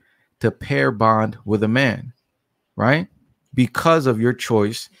ability to pair bond with a man, right? Because of your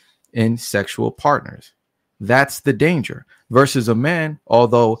choice in sexual partners. That's the danger. Versus a man,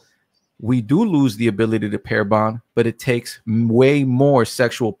 although we do lose the ability to pair bond, but it takes way more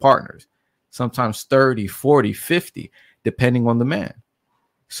sexual partners, sometimes 30, 40, 50, depending on the man.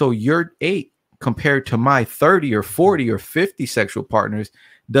 So your 8 compared to my 30 or 40 or 50 sexual partners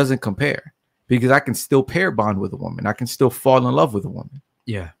doesn't compare, because I can still pair bond with a woman. I can still fall in love with a woman.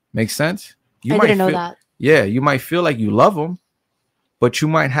 Yeah. Makes sense? I didn't know that. Yeah, you might feel like you love them, but you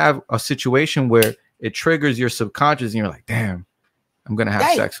might have a situation where it triggers your subconscious and you're like, damn, I'm going to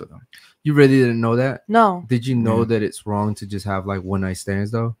have sex with them. You really didn't know that? No. Did you know that it's wrong to just have like one night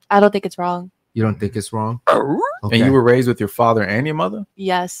stands though? I don't think it's wrong. You don't think it's wrong? And you were raised with your father and your mother?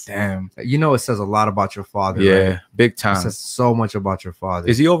 Yes. Damn. You know, it says a lot about your father. Yeah, right? big time. It says so much about your father.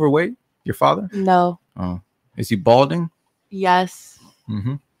 Is he overweight, your father? No. Oh. Is he balding? Yes.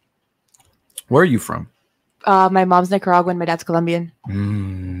 Mm-hmm. Where are you from? My mom's Nicaraguan. My dad's Colombian.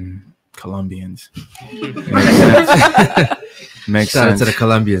 Colombians. Makes Shout out sense. to the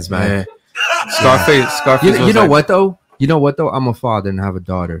Colombians, man. Yeah. Scarface. You know what though? You know what though? I'm a father and have a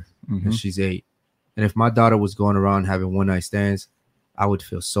daughter, Mhm. and she's 8. And if my daughter was going around having one night stands, I would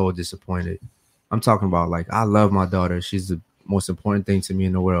feel so disappointed. I'm talking about like I love my daughter. She's the most important thing to me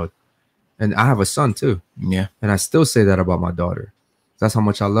in the world, and I have a son too. Yeah. And I still say that about my daughter. That's how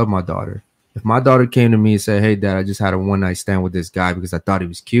much I love my daughter. If my daughter came to me and said, "Hey, Dad, I just had a one night stand with this guy because I thought he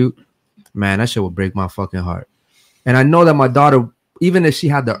was cute," man, that shit would break my fucking heart. And I know that my daughter, even if she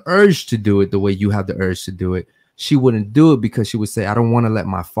had the urge to do it the way you have the urge to do it, she wouldn't do it because she would say, "I don't want to let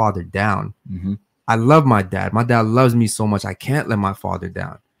my father down." Mhm. I love my dad. My dad loves me so much. I can't let my father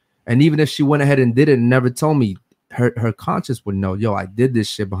down. And even if she went ahead and did it and never told me, her conscience would know, yo, I did this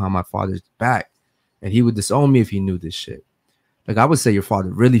shit behind my father's back. And he would disown me if he knew this shit. Like I would say your father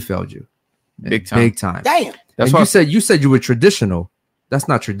really failed you. Big time. Big time. Damn. That's why you said you were traditional. That's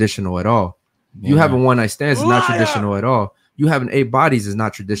not traditional at all. You Yeah. having one night stands is not traditional at all. You having 8 bodies is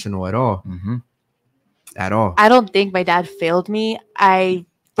not traditional at all. Mm-hmm. At all. I don't think my dad failed me. I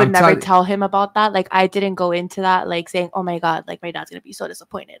would I'm never tell- tell him about that. Like I didn't go into that like saying, "Oh my god, like my dad's gonna be so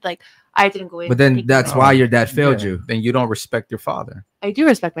disappointed." Like I didn't go in. But then thinking that's that. why your dad failed Yeah. you. Then you don't respect your father. I do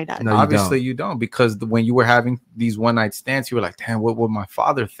respect my dad. No, you Obviously, don't. you don't, because when you were having these one night stands, you were like, "Damn, what would my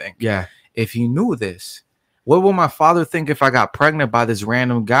father think? Yeah. If he knew this, what would my father think if I got pregnant by this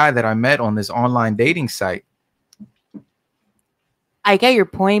random guy that I met on this online dating site?" I get your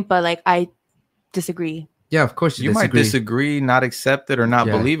point, but like I disagree. Yeah, of course You might disagree, not accept it, or not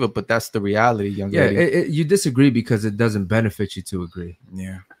Yeah. believe it, but that's the reality, young Yeah, lady. you disagree because it doesn't benefit you to agree,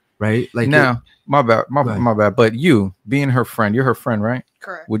 Yeah. right? Like Now, my bad, Go ahead. my bad. But you being her friend, you're her friend, right?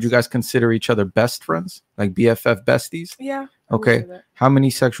 Correct. Would you guys consider each other best friends, like BFF besties? Yeah. I would Okay. say that. How many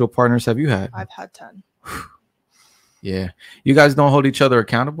sexual partners have you had? I've had 10. Yeah. You guys don't hold each other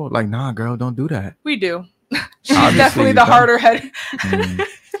accountable? Like, nah, girl, don't do that. We do. She's Obviously definitely you the don't. harder head. Mm.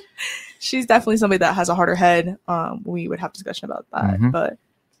 She's definitely somebody that has a harder head. We would have discussion about that, Mhm. but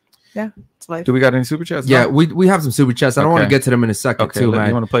yeah, it's life. Do we got any super chats? Yeah, No? we have some super chats. I don't want to Okay. get to them in a second Okay, too, you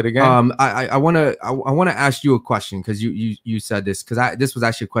man. want to play the game? I want to ask you a question because you said this because this was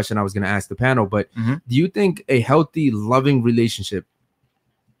actually a question I was going to ask the panel. But Mhm. do you think a healthy, loving relationship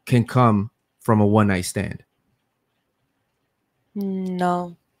can come from a one night stand?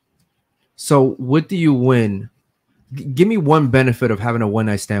 No. So what do you win? Give me one benefit of having a one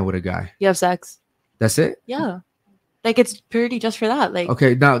night stand with a guy. You have sex. That's it. Yeah. Like it's purely just for that. Like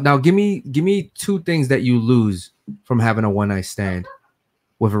Okay, now give me 2 things that you lose from having a one night stand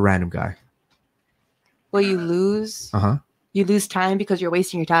with a random guy. what you lose. Uh-huh. You lose time because you're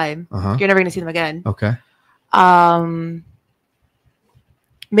wasting your time. Uh-huh. You're never gonna see them again. Okay.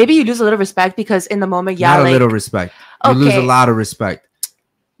 Maybe you lose a little respect because in the moment, yeah, Not like a little respect. You lose a Okay. lot of respect.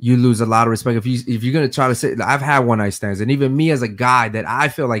 You lose a lot of respect if you're gonna try to say. I've had one night stands, and even me as a guy that I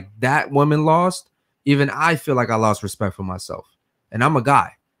feel like that woman lost. Even I feel like I lost respect for myself, and I'm a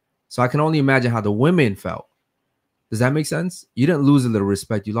guy, so I can only imagine how the women felt. Does that make sense? You didn't lose a little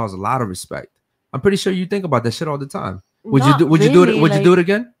respect. You lost a lot of respect. I'm pretty sure you think about that shit all the time. Would Not you do? Would you do it? really, Would you do like- it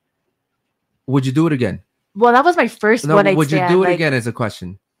again? Would you do it again? Well, that was my first No, one night would you stand. do it like, again? As a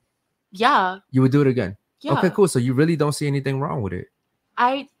question, Yeah. you would do it again. Yeah. Okay, cool. So you really don't see anything wrong with it.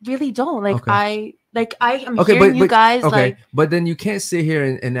 I really don't. Like Okay. I am Okay, hearing you guys okay, like but then you can't sit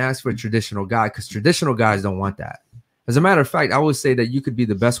here and ask for a traditional guy because traditional guys don't want that. As a matter of fact, I would say that you could be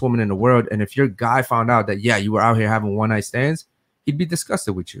the best woman in the world, and if your guy found out that you were out here having one night stands, he'd be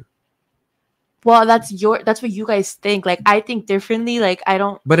disgusted with you. well, that's what you guys think. Like I think differently. Like I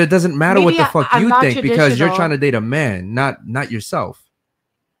don't But it doesn't matter what Maybe the fuck I'm you not think because you're traditional. trying to date a man, not yourself,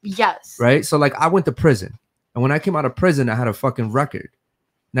 yes. right? So like I went to prison, and when I came out of prison, I had a fucking record,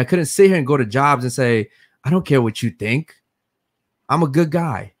 and I couldn't sit here and go to jobs and say I don't care what you think. I'm a good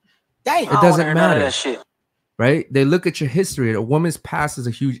guy. Damn. It doesn't matter. Right? They look at your history. A woman's past is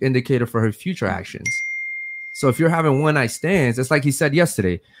a huge indicator for her future actions. So if you're having one night stands, it's like he said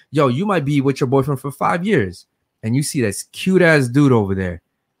yesterday, yo, you might be with your boyfriend for 5 years and you see this cute ass dude over there.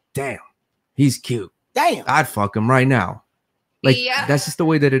 Damn, he's cute. Damn. I'd fuck him right now. Like Yeah. that's just the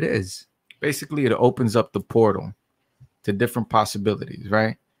way that it is. Basically, it opens up the portal to different possibilities,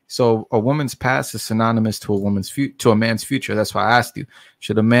 right? So a woman's past is synonymous to a man's future. That's why I asked you: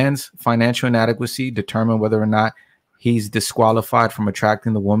 should a man's financial inadequacy determine whether or not he's disqualified from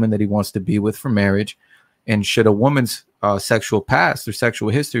attracting the woman that he wants to be with for marriage. And should a woman's sexual past or sexual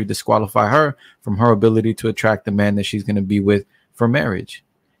history disqualify her from her ability to attract the man that she's going to be with for marriage?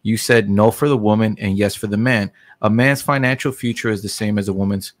 You said no for the woman and yes for the man. A man's financial future is the same as a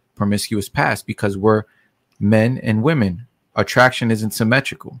woman's promiscuous past because we're men and women. Attraction isn't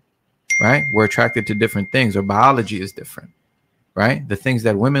symmetrical, right? We're attracted to different things. Our biology is different, right? The things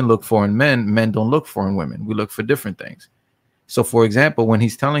that women look for in men don't look for in women. We look for different things. So, for example, when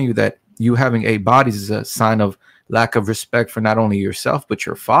he's telling you that you having 8 bodies is a sign of lack of respect for not only yourself, but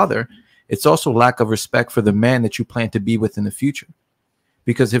your father, it's also lack of respect for the man that you plan to be with in the future.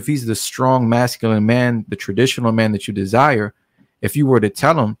 Because if he's the strong, masculine man, the traditional man that you desire, if you were to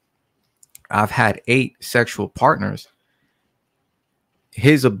tell him, I've had 8 sexual partners,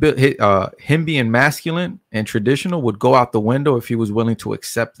 him being masculine and traditional would go out the window if he was willing to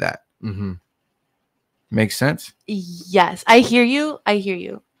accept that. Mm-hmm. Makes sense? Yes, I hear you.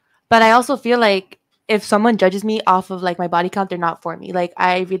 But I also feel like if someone judges me off of like my body count, they're not for me. Like,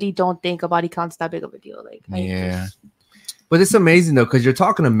 I really don't think a body count's that big of a deal. Like, But it's amazing though, because you're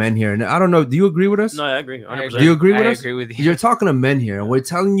talking to men here, and I don't know. Do you agree with us? No, I agree. 100%. Do you agree with us? I agree with you. You're talking to men here, and we're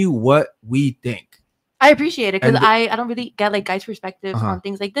telling you what we think. I appreciate it because I don't really get like guys' perspectives on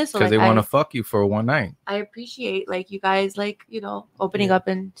things like this. Because So, they like, want to fuck you for one night. I appreciate like you guys like opening up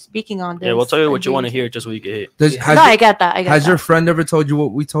and speaking on this. Yeah, we'll tell you what you want to hear just so you can hit. I get that. Has your friend ever told you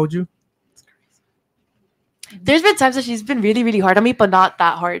what we told you? There's been times that she's been really, really hard on me, but not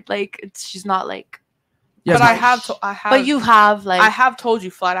that hard. Like she's not like. Yeah, but I have. But you have like. I have told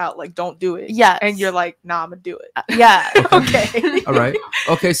you flat out like don't do it. Yeah, and you're like, nah, I'm gonna do it. Yeah. Okay. All right.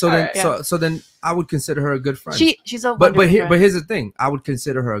 Okay. So then, right, so then I would consider her a good friend. She's a but friend. here's the thing. I would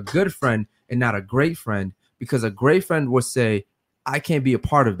consider her a good friend and not a great friend, because a great friend would say, I can't be a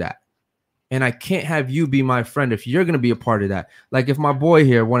part of that. And I can't have you be my friend if you're gonna be a part of that. Like if my boy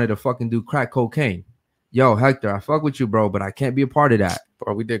here wanted to fucking do crack cocaine. Yo, Hector, I fuck with you, bro, but I can't be a part of that.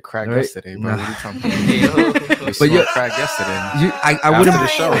 Bro, we did crack Right? yesterday, bro. Nah. What are you talking about? We smoked crack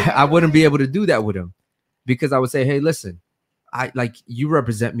yesterday. I wouldn't be able to do that with him, because I would say, hey, listen, I like you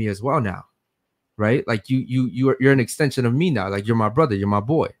represent me as well now, right? Like you're an extension of me now. Like you're my brother, you're my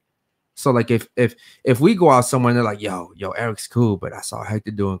boy. So like if we go out somewhere and they're like, yo, Eric's cool, but I saw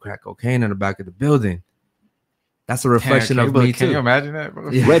Hector doing crack cocaine in the back of the building. That's a reflection of me too. Can you imagine that,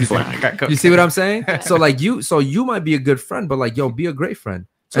 bro? Yeah. Red flag. You see what I'm saying? So like you might be a good friend, but like, yo, be a great friend.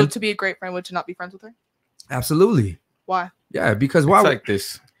 So And to be a great friend, would you not be friends with her? absolutely. Why? Yeah, because why? It's like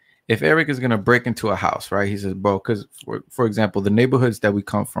this. If Eric is gonna break into a house, right? He says, bro, because for example, the neighborhoods that we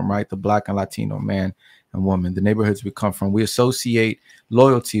come from, right? The Black and Latino man and woman, the neighborhoods we come from, we associate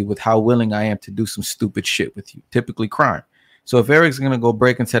loyalty with how willing I am to do some stupid shit with you, typically crime. So if Eric's gonna go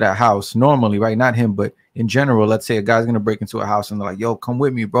break into that house, normally, right? Not him, but in general, let's say a guy's gonna break into a house and they're like, yo, come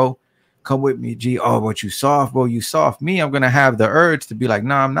with me, bro. Come with me, G. Oh, but you soft, bro. You soft. Me, I'm gonna have the urge to be like,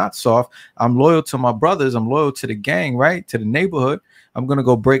 nah, I'm not soft. I'm loyal to my brothers. I'm loyal to the gang, right? To the neighborhood. I'm gonna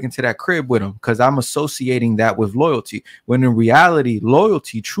go break into that crib with them because I'm associating that with loyalty. When in reality,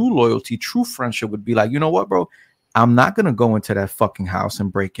 loyalty, true friendship would be like, you know what, bro? I'm not gonna go into that fucking house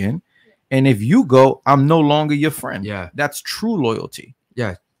and break in. And if you go, I'm no longer your friend. Yeah. That's true loyalty.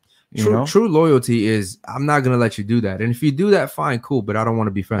 Yeah. You know? True loyalty is I'm not gonna let you do that. And if you do that, fine, cool. But I don't want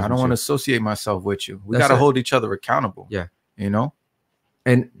to be friends. I don't with want to you. associate myself with you. We That's got to it. hold each other accountable. Yeah. You know?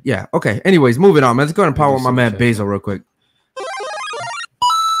 And yeah, okay. Anyways, moving on. Let's go and power with my man Basil real quick.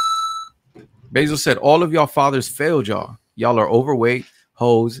 Basil said, all of y'all fathers failed y'all. Y'all are overweight,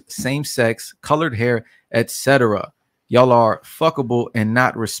 hoes, same sex, colored hair, etc. Y'all are fuckable and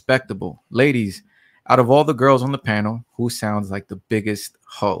not respectable. Ladies, out of all the girls on the panel, who sounds like the biggest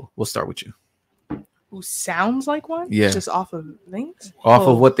hoe? We'll start with you. Who sounds like one? Yeah. Just off of things? Off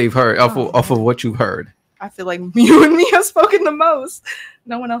Oh, of what they've heard, off of what you've heard. I feel like you and me have spoken the most.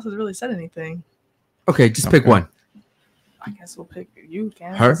 No one else has really said anything. Okay, just pick one. I guess we'll pick you,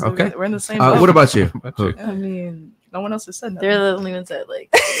 Cam. Her? So Okay. We're in the same What boat. about you? Who? I mean, no one else has said nothing. They're the only ones that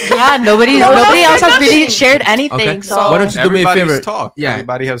like. Yeah, nobody else has really shared anything. Okay. So Why don't you do me a Everybody's favor? talked. Yeah.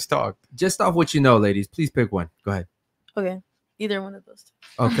 Everybody has talked. Just off what you know, ladies. Please pick one. Go ahead. Okay, either one of those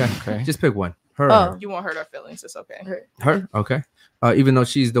two. Okay. Okay. Just pick one. Her. or Oh. her? You won't hurt our feelings. It's okay. Her. Okay. Even though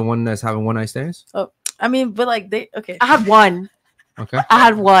she's the one that's having one night stands. Oh, I mean, but like they. Okay. I had one. Okay. I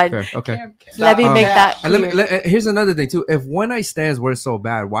had one. Fair. Okay. Let me make that And clear. here's another thing too. If one night stands were so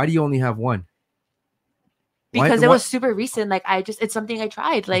bad, why do you only have one? Because it was super recent. Like it's something I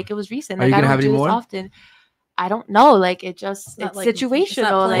tried. Like it was recent. Are Like you I gonna don't have do any this more? often. I don't know. Like it's not like- it's not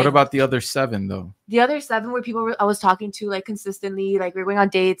situational. Like What about the other 7 though? the other 7 were people I was talking to like consistently. Like we were going on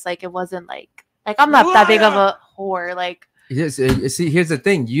dates. Like it wasn't like Like, I'm not that big of a whore. Like, Yes, see, here's the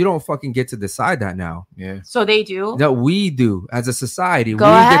thing. You don't fucking get to decide that now. Yeah. so they do. No, we do as a society. Go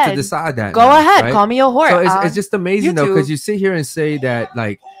we get ahead. to decide that. Go now, ahead. right? Call me a whore. So it's just amazing though, because YouTube. you sit here and say that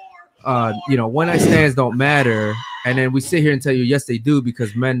like, one night stands don't matter, and then we sit here and tell you yes they do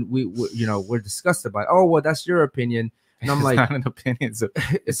because men we're disgusted by it. Oh well, that's your opinion, and I'm It's like, not an opinion.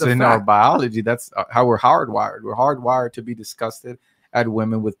 It's a in our fact. biology. That's how we're hardwired. We're hardwired to be disgusted at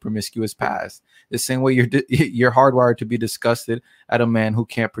women with promiscuous past. The same way you're hardwired to be disgusted at a man who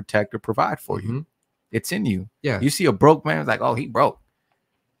can't protect or provide for you. It's in you. Yeah. You see a broke man, it's like, oh, he broke.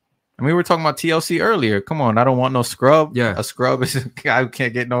 I mean, we were talking about TLC earlier. Come on, I don't want no scrub. Yeah. A scrub is a guy who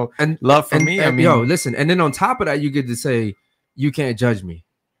can't get no love from me. I mean, yo, listen, and then on top of that, you get to say you can't judge me.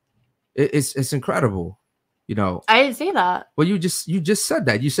 It's incredible. I didn't say that. Well, you just said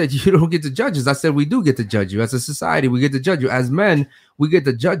that. You said you don't get to judge us. I said we do get to judge you. As a society, we get to judge you. As men, we get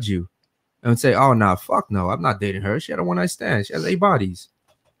to judge you and say, oh, nah, fuck no. I'm not dating her. She had a one-night stand. She has 8 bodies.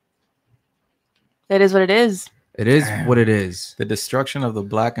 It is what it is. It is what it is. The destruction of the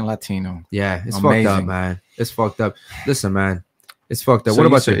Black and Latino. Yeah, it's Amazing. fucked up, man. It's fucked up. Listen, man. It's fucked up. So What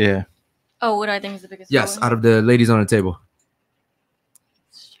about you? Yeah. Oh, what I think is the biggest Yes, problem? out of the ladies on the table.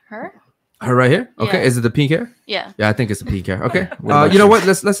 Her? Her right here? Okay. Yeah. Is it the pink hair? Yeah. Yeah, I think it's the pink hair. Okay. What about You know you? what?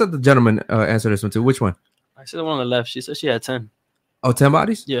 Let's let the gentleman answer this one too. Which one? I said the one on the left. She said she had 10. Oh, 10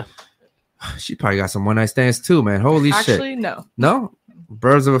 bodies? Yeah. She probably got some one-night stands too, man. Holy shit. Actually, no. No?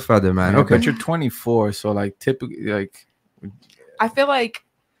 Birds of a feather, man. Yeah, Okay. but you're 24, so like typically, like I feel like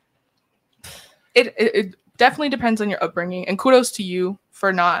it definitely depends on your upbringing, and kudos to you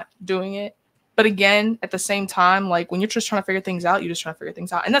for not doing it. But again, at the same time, like when you're just trying to figure things out, you're just trying to figure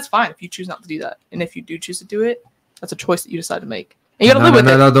things out, and that's fine if you choose not to do that. And if you do choose to do it, that's a choice that you decide to make, and you gotta live with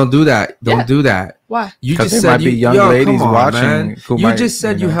it. No, don't do that. Don't Yeah. do that. Why? You 'Cause just there said might be you, young yo, ladies come on, watching man. who You might, just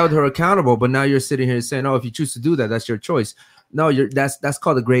said you you know. held her accountable, but now you're sitting here saying, "Oh, if you choose to do that, that's your choice." No, that's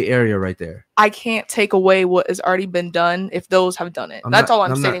called a gray area right there. I can't take away what has already been done if those have done it. That's all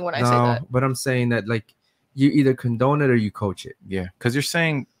I'm stating when I say that. But I'm saying that like you either condone it or you coach it. yeah, because you're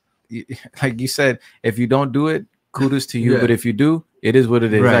saying, like you said, if you don't do it, kudos to you. Yeah. But if you do, it is what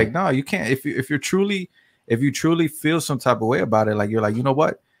it is. Right. Like no, you can't. If you truly feel some type of way about it, like you're like, you know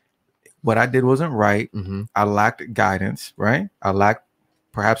what I did wasn't right. Mm-hmm. I lacked guidance, right? I lacked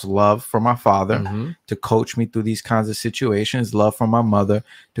perhaps love from my father Mm-hmm. to coach me through these kinds of situations, love from my mother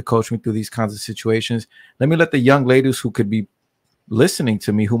to coach me through these kinds of situations. Let me let the young ladies who could be listening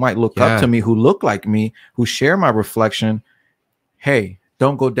to me, who might look Yeah. up to me, who look like me, who share my reflection, hey,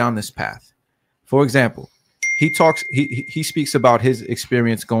 don't go down this path. For example, he speaks about his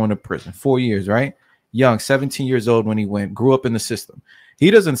experience going to prison, 4 years, right? Young, 17 years old when he went, grew up in the system. He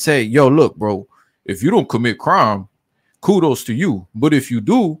doesn't say, yo, look, bro, if you don't commit crime, kudos to you. But if you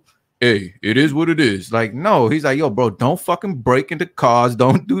do, hey, it is what it is. Like, no, he's like, yo, bro, don't fucking break into cars.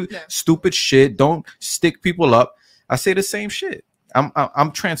 Don't do stupid shit. Don't stick people up. I say the same shit.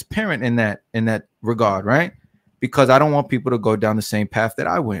 I'm transparent in that regard, right? Because I don't want people to go down the same path that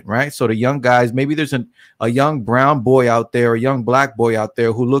I went, right? So the young guys, maybe there's a young brown boy out there, a young black boy out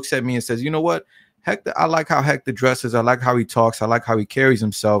there who looks at me and says, you know what? Hector, I like how Hector dresses. I like how he talks. I like how he carries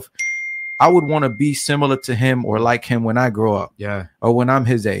himself. I would want to be similar to him or like him when I grow up. Yeah. Or when I'm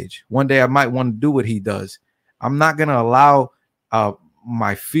his age. One day I might want to do what he does. I'm not going to allow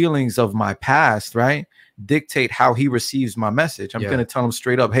my feelings of my past, right, dictate how he receives my message. I'm going to tell him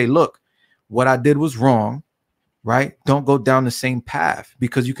straight up, hey, look, what I did was wrong, right? Don't go down the same path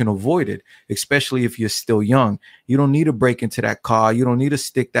because you can avoid it, especially if you're still young. You don't need to break into that car. You don't need to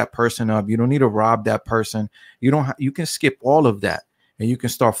stick that person up. You don't need to rob that person. You can skip all of that. And you can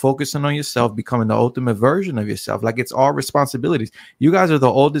start focusing on yourself, becoming the ultimate version of yourself. Like it's all responsibilities. You guys are the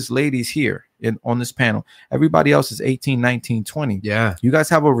oldest ladies here on this panel. Everybody else is 18, 19, 20. Yeah. You guys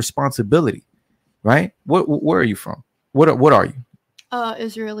have a responsibility, right? Where are you from? What are you?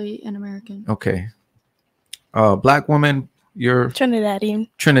 Israeli and American. Okay. Black woman, you're Trinidadian.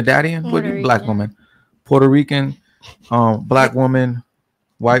 Trinidadian? What are you, black woman? Puerto Rican, black woman,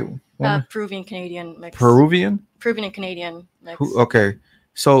 white woman? Peruvian Canadian mix. Peruvian? Peruvian and Canadian mix. Okay.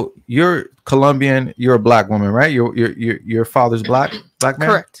 So you're Colombian, you're a black woman, right? Your father's black man?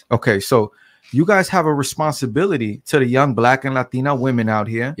 Correct. Okay, so you guys have a responsibility to the young black and Latina women out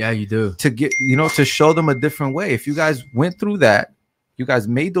here. Yeah, you do. To get, to show them a different way. If you guys went through that, you guys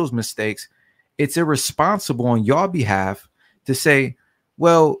made those mistakes, it's irresponsible on your behalf to say,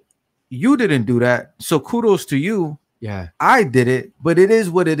 well, you didn't do that, so kudos to you. Yeah, I did it, but it is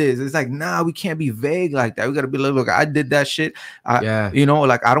what it is. It's like, nah, we can't be vague like that. We got to be like, look, I did that shit. Like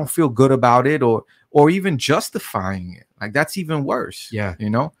I don't feel good about it, or even justifying it. Like that's even worse. Yeah,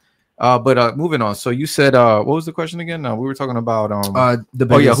 But moving on. So you said what was the question again? We were talking about the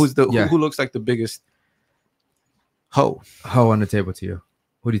biggest, who looks like the biggest hoe on the table to you?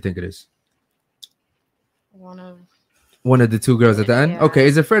 Who do you think it is? One of the two girls at the end. Yeah. Okay,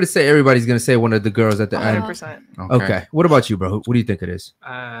 is it fair to say everybody's gonna say one of the girls at the 100%. end? Okay. What about you, bro? What do you think it is?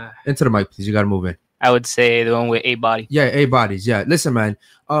 Into the mic, please. You gotta move in. I would say the one with 8 bodies. Yeah, 8 bodies. Yeah. Listen, man.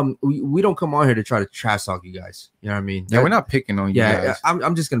 We don't come on here to try to trash talk you guys. You know what I mean? Yeah, we're not picking on you guys.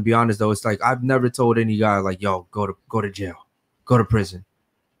 I'm just gonna be honest though. It's like I've never told any guy like, yo, go to jail, go to prison.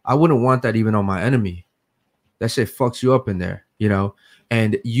 I wouldn't want that even on my enemy. That shit fucks you up in there, you know.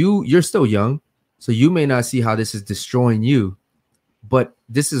 And you're still young, so you may not see how this is destroying you. But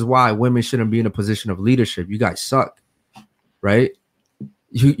this is why women shouldn't be in a position of leadership. You guys suck, right?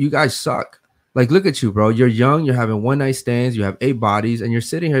 You guys suck. Like, look at you, bro. You're young. You're having one night stands. You have 8 bodies, and you're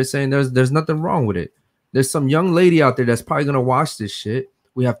sitting here saying there's nothing wrong with it. There's some young lady out there that's probably gonna watch this shit.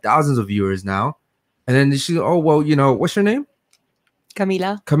 We have thousands of viewers now, and then she, oh well, you know, what's your name?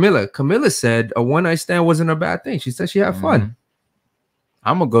 Camila. Camila said a one night stand wasn't a bad thing. She said she had fun.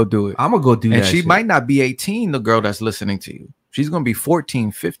 I'm gonna go do it. I'm gonna go do that. And she shit. might not be 18. The girl that's listening to you. She's going to be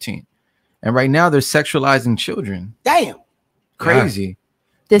 14, 15. And right now they're sexualizing children. Damn. Crazy.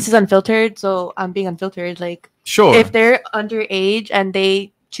 This is unfiltered, so I'm being unfiltered. Like, sure. If they're underage and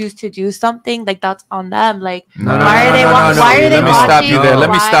they choose to do something, like that's on them. Like, why are they watching? Let me stop you there. Let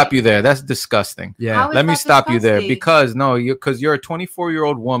me stop you there. That's disgusting. Yeah. Let me stop you there because you're a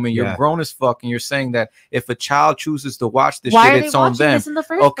 24-year-old woman. You're grown as fuck, and you're saying that if a child chooses to watch this shit, it's on them.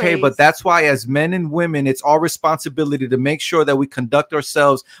 Okay, but that's why as men and women, it's our responsibility to make sure that we conduct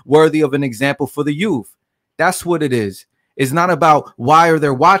ourselves worthy of an example for the youth. That's what it is. It's not about why are they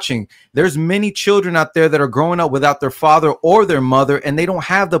watching. There's many children out there that are growing up without their father or their mother, and they don't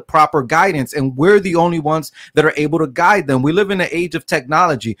have the proper guidance. And we're the only ones that are able to guide them. We live in an age of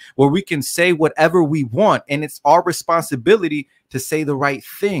technology where we can say whatever we want, and it's our responsibility to say the right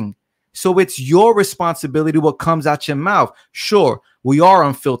thing. So it's your responsibility what comes out your mouth. Sure, we are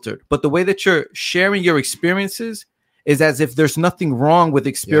unfiltered, but the way that you're sharing your experiences is as if there's nothing wrong with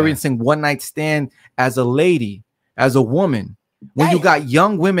experiencing one night stand as a lady. As a woman, when you got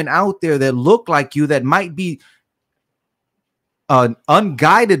young women out there that look like you, that might be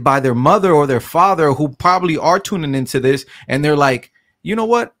unguided by their mother or their father, who probably are tuning into this, and they're like, you know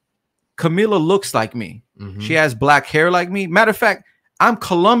what? Camila looks like me. She has black hair like me. Matter of fact, I'm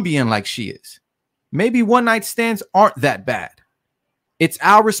Colombian like she is. Maybe one night stands aren't that bad. It's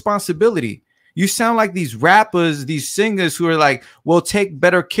our responsibility. You sound like these rappers, these singers who are like, will take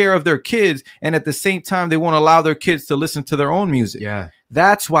better care of their kids, and at the same time, they won't allow their kids to listen to their own music. Yeah.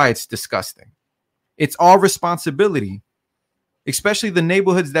 That's why it's disgusting. It's our responsibility, especially the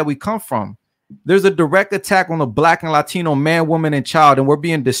neighborhoods that we come from. There's a direct attack on the Black and Latino man, woman, and child, and we're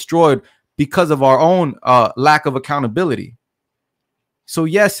being destroyed because of our own lack of accountability. So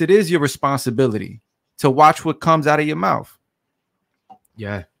yes, it is your responsibility to watch what comes out of your mouth.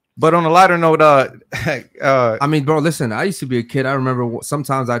 Yeah. But on a lighter note, I mean, bro, listen, I used to be a kid. I remember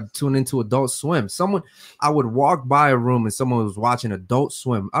sometimes I'd tune into Adult Swim. I would walk by a room and someone was watching Adult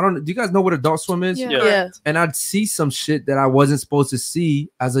Swim. Do you guys know what Adult Swim is? Yeah. And I'd see some shit that I wasn't supposed to see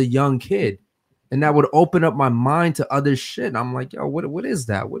as a young kid. And that would open up my mind to other shit. And I'm like, yo, what is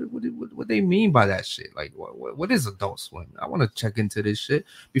that? What they mean by that shit? Like, what is Adult Swim? I want to check into this shit.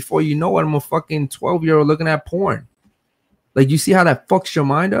 Before you know it, I'm a fucking 12-year-old looking at porn. Like, you see how that fucks your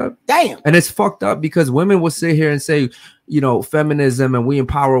mind up? Damn. And it's fucked up because women will sit here and say, you know, feminism and we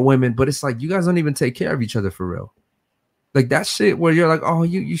empower women, but it's like, you guys don't even take care of each other for real. Like that shit where you're like, oh,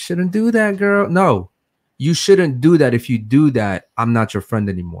 you shouldn't do that, girl. No, you shouldn't do that. If you do that, I'm not your friend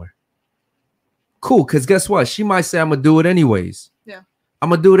anymore. Cool, because guess what? She might say, I'm going to do it anyways. Yeah. I'm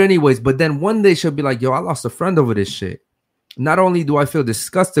going to do it anyways. But then one day she'll be like, yo, I lost a friend over this shit. Not only do I feel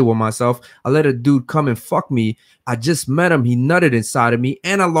disgusted with myself, I let a dude come and fuck me. I just met him. He nutted inside of me,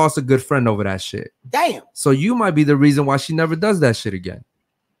 and I lost a good friend over that shit. Damn. So you might be the reason why she never does that shit again.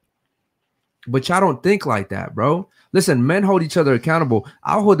 But y'all don't think like that, bro. Listen, men hold each other accountable.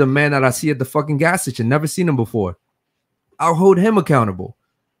 I'll hold the man that I see at the fucking gas station. Never seen him before. I'll hold him accountable.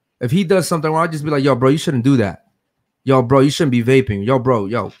 If he does something wrong, I'll just be like, yo, bro, you shouldn't do that. Yo, bro, you shouldn't be vaping. Yo, bro,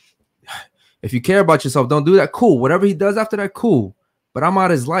 yo. If you care about yourself, don't do that. Cool. Whatever he does after that, cool. But I'm out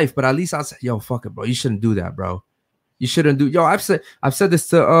of his life. But at least I'll say, yo, fuck it, bro. You shouldn't do that, bro. You shouldn't do. Yo, I've said this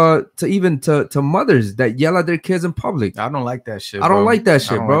to mothers that yell at their kids in public. I don't like that shit. I don't like that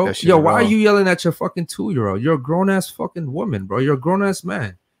shit, bro. Like that shit, yo, why are you yelling at your fucking 2-year-old? You're a grown ass fucking woman, bro. You're a grown ass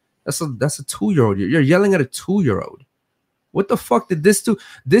man. That's a 2-year-old. You're yelling at a 2-year-old. What the fuck did this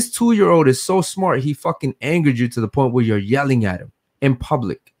 2-year-old is so smart? He fucking angered you to the point where you're yelling at him in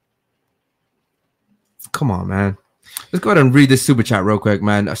public. Come on, man. Let's go ahead and read this super chat real quick,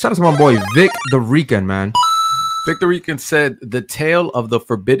 man. Shout out to my boy Vic the Rican, man. Vic the Rican said, the tale of the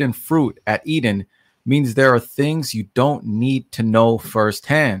forbidden fruit at Eden means there are things you don't need to know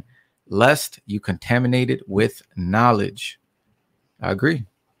firsthand, lest you contaminate it with knowledge. I agree.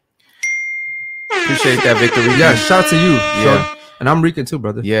 Appreciate that, Vic the Rican. Yeah, shout out to you. Yeah. So, and I'm Rican too,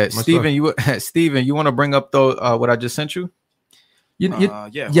 brother. Yeah, Much Steven, you want to bring up though what I just sent you?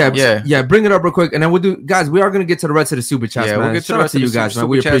 Yeah. Bring it up real quick, and then we'll do, guys. We are gonna get to the rest of the super chats. Yeah, man. we'll get to Shout the out rest to of you the guys, man. super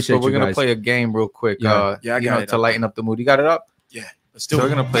We chats, appreciate but we're you gonna guys. play a game real quick. Yeah. I got it to up. lighten up the mood. You got it up? Yeah, let's do So it.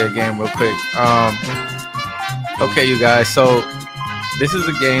 we're gonna play a game real quick. Okay, you guys. So this is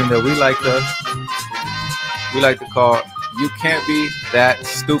a game that we like to call "You Can't Be That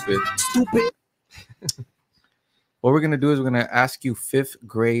Stupid." Stupid. What we're gonna do is we're gonna ask you 5th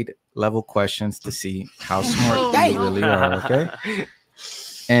grade level questions to see how smart you really are. Okay.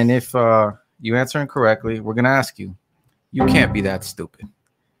 And if you answer incorrectly, we're gonna ask you, "You can't be that stupid."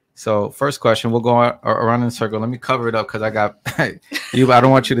 So first question, we'll go around in a circle. Let me cover it up because I got you. I don't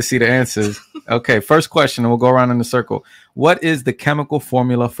want you to see the answers. Okay, first question, and we'll go around in a circle. What is the chemical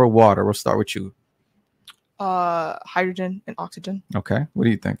formula for water? We'll start with you. Hydrogen and oxygen. Okay, what do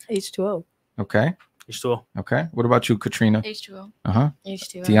you think? H2O. Okay. H2O. Okay. What about you, Katrina? H2O.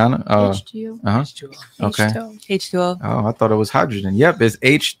 H2O. Tiana? H2O. H2O. Okay. H2O. Oh, I thought it was hydrogen. Yep, it's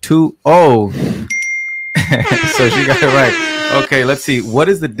H2O. So she got it right. Okay, let's see. What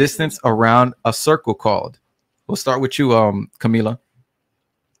is the distance around a circle called? We'll start with you, Camila.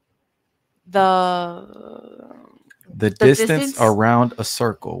 The distance around a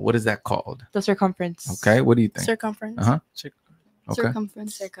circle. What is that called? The circumference. Okay, what do you think? Circumference. Okay.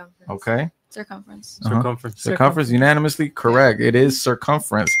 Circumference. Okay. Circumference. Circumference. Unanimously correct. It is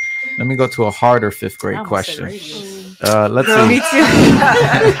circumference. Let me go to a harder 5th grade question. Let's see. Me too.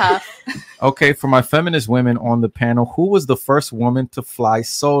 Okay, for my feminist women on the panel, who was the first woman to fly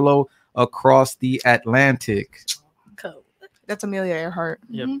solo across the Atlantic? That's Amelia Earhart.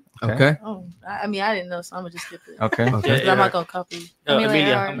 Yep. Okay. Oh, I mean, I didn't know, so I'm gonna just skip it. Okay. I'm not gonna copy.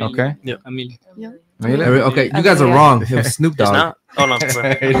 Amelia. Okay. Yep. Amelia. Okay, you guys are wrong. It was Snoop Dogg. It's not. Oh no.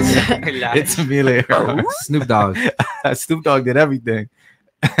 It's Amelia Earhart. Snoop Dogg. Snoop Dogg did everything.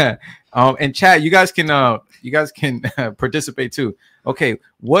 And chat, you guys can participate too. Okay,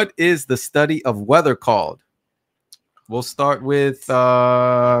 what is the study of weather called? We'll start with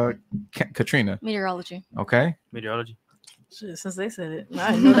Katrina. Meteorology. Okay. Meteorology. Shit, since they said it,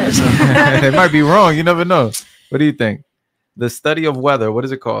 I didn't know that. It might be wrong. You never know. What do you think? The study of weather. What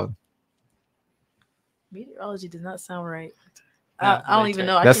is it called? Meteorology does not sound right. I don't even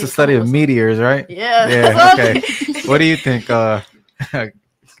know. That's the study of meteors, right? Yeah. Yeah. Okay. What do you think?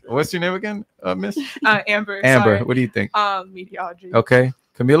 What's your name again, Miss? Amber. Amber. Sorry. What do you think? Meteorology. Okay.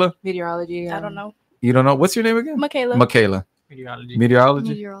 Camila? Meteorology. I don't know. You don't know? What's your name again? Michaela. Michaela. Meteorology.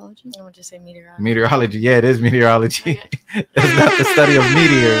 Meteorology? I would just say meteorology. Meteorology. Yeah, it is meteorology. It's not the study of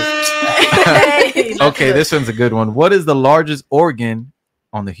meteors. Okay, this one's a good one. What is the largest organ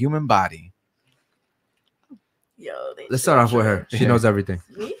on the human body? Yo, Let's start off with her. She knows everything.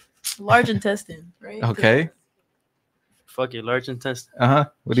 Me? Large intestine, right? Okay. Fuck it, large intestine.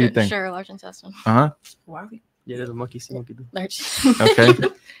 What do you think? Sure, large intestine. Why are we? Yeah, there's a monkey see monkey do. Large. Okay.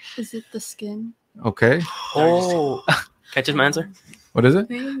 Is it the skin? Okay. Oh, catches my answer. What is it?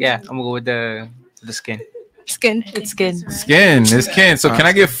 Yeah, I'm gonna go with the skin. Skin. It's skin. Skin. It's skin. So can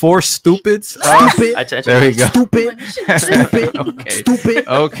I get 4 stupids? Stupid. There we go. Stupid. Stupid. Okay. Stupid.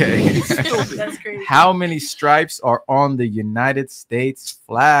 Okay. That's crazy. How many stripes are on the United States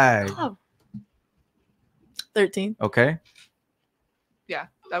flag? 13. Okay. Yeah,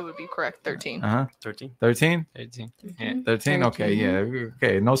 that would be correct. 13. 13. 13? 13. Yeah. 13? Okay, yeah.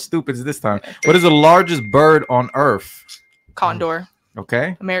 Okay, no stupids this time. What is the largest bird on Earth? Condor.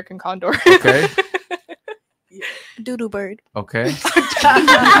 Okay. American condor. Okay. Doodoo bird. Okay.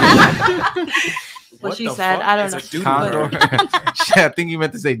 What she said, I don't know. Condor. Shit, I think you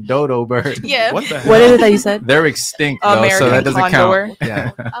meant to say dodo bird. Yeah. What the hell? What is it that you said? They're extinct, though, so that doesn't condor. count.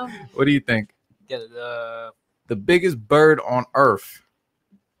 Yeah. What do you think? Yeah, The biggest bird on Earth.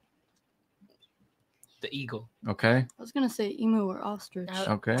 the eagle. Okay. I was gonna say emu or ostrich.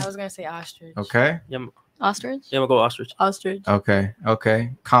 Okay. I was gonna say ostrich. Okay. Yeah, Ostrich? I'm gonna go ostrich. Ostrich. Okay.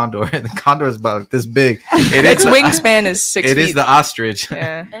 Okay. Condor. The condor is about this big. Its wingspan is 6 feet. It is the ostrich.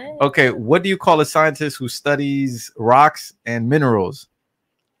 Yeah. Okay. What do you call a scientist who studies rocks and minerals?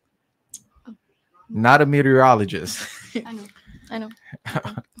 Not a meteorologist. I know.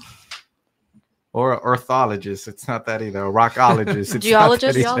 Or an ornithologist. It's not that either. A rockologist. It's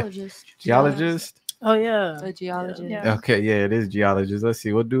Geologist? not that either. Geologist? Oh yeah. A geologist. Yeah. Okay, yeah, it is geologist. Let's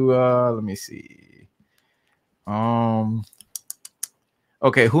see. We'll do let me see.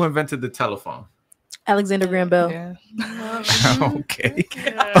 Okay, who invented the telephone? Alexander Graham Bell. Yeah. Okay.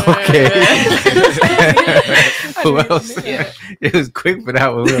 Okay. Who else? Yeah. It was quick for that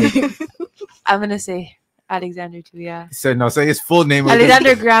one. I'm gonna say Alexander too. Yeah. So no, say his full name.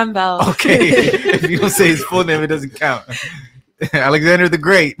 Alexander Graham Bell. Okay. If you don't say his full name, it doesn't count. Alexander the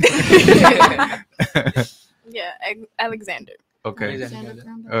Great. Yeah, Alexander. Okay.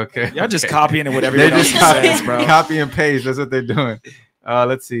 Okay. Y'all just copying it with everybody else says, bro. Copy and paste. That's what they're doing.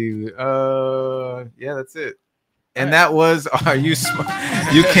 Let's see. Yeah, that's it. And that was Are You Smart?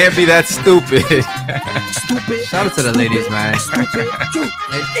 You Can't Be That Stupid. Stupid. Shout out to the ladies, man.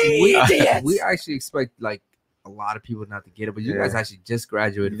 We actually expect like a lot of people not to get it, but you guys actually just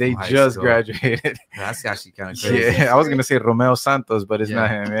graduated. They from high just school. graduated. That's actually kind of crazy. Yeah, I was gonna say Romeo Santos, but it's not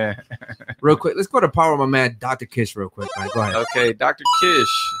him. Yeah. Real quick, let's go to power my man, Dr. Kish, real quick. Man. Go ahead. Okay, Dr. Kish.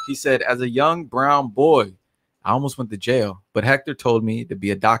 He said, as a young brown boy, I almost went to jail, but Hector told me to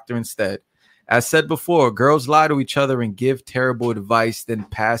be a doctor instead. As said before, girls lie to each other and give terrible advice, then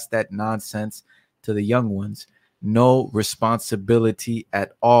pass that nonsense to the young ones. No responsibility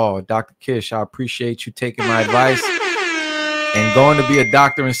at all. Dr. Kish, I appreciate you taking my advice and going to be a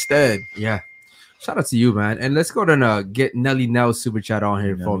doctor instead. Yeah. Shout out to you, man. And let's go to get Nelly Nell super chat on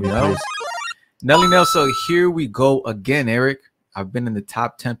here for me. Nelly Nell, so here we go again, Eric. I've been in the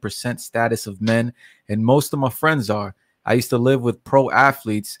top 10% status of men, and most of my friends are. I used to live with pro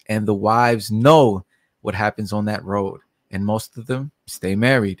athletes, and the wives know what happens on that road, and most of them stay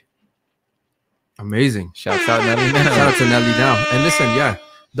married. Amazing. Shouts out Nelly Nell. Shout out to Nelly Nell. And listen, yeah,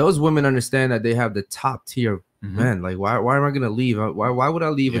 those women understand that they have the top tier men. Like, why am I gonna leave? Why would I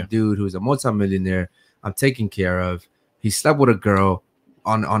leave a dude who's a multimillionaire I'm taking care of? He slept with a girl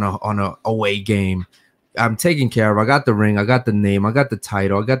on a away game. I'm taking care of. I got the ring. I got the name. I got the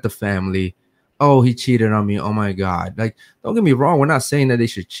title. I got the family. Oh, he cheated on me. Oh my God. Like, don't get me wrong. We're not saying that they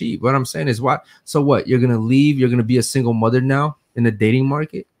should cheat. What I'm saying is what? So what? You're going to leave. You're going to be a single mother now in the dating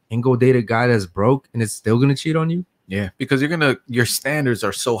market and go date a guy that's broke and it's still going to cheat on you? Yeah, because your standards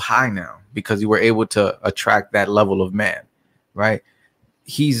are so high now because you were able to attract that level of man, right?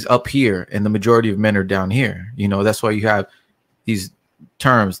 He's up here and the majority of men are down here. You know, that's why you have these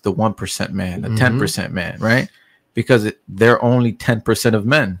terms, the 1% man, the 10% man, right? Because they're only 10% of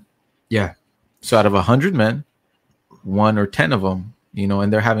men. Yeah. So out of 100 men, 1 or 10 of them, you know,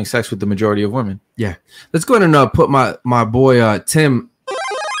 and they're having sex with the majority of women. Yeah. Let's go ahead and put my boy Tim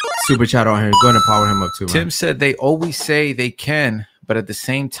super chat on here. Go ahead and power him up too. Tim said they always say they can, but at the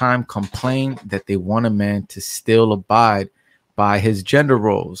same time complain that they want a man to still abide by his gender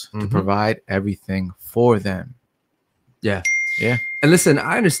roles to provide everything for them. Yeah. Yeah. And listen,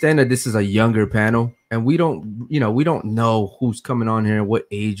 I understand that this is a younger panel and we don't know who's coming on here, what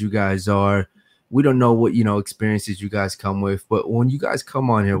age you guys are. We don't know what, experiences you guys come with. But when you guys come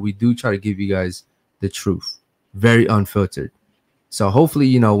on here, we do try to give you guys the truth, very unfiltered. So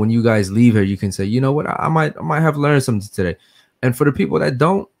hopefully, when you guys leave here, you can say, you know what, I might have learned something today. And for the people that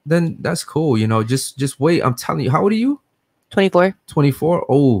don't, then that's cool. Just wait. I'm telling you, how old are you? 24. 24.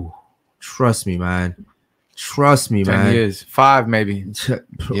 Oh, trust me, man. Trust me, 10 man. years, 5 maybe.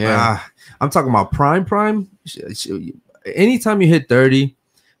 Yeah. I'm talking about prime. Anytime you hit 30,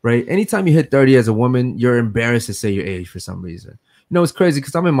 right? Anytime you hit 30 as a woman, you're embarrassed to say your age for some reason. It's crazy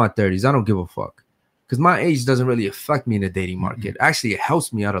because I'm in my 30s. I don't give a fuck. Because my age doesn't really affect me in the dating market. Actually, it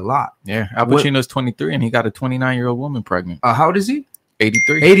helps me out a lot. Yeah. Al Pacino's 23 and he got a 29-year-old woman pregnant. How old is he?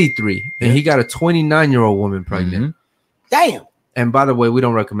 83. 83. And he got a 29-year-old woman pregnant. Damn. And by the way, we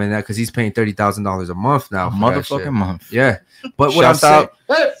don't recommend that because he's paying $30,000 a month now. Motherfucking month. Yeah. But what I'm saying,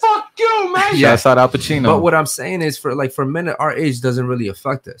 hey, fuck you, man. Yeah. Shouts out Al Pacino. But what I'm saying is for men at our age doesn't really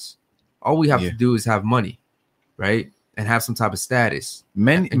affect us. All we have to do is have money, right? And have some type of status.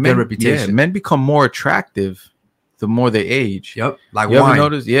 Men reputation. Yeah, men become more attractive the more they age. Yep. Like you wine. Ever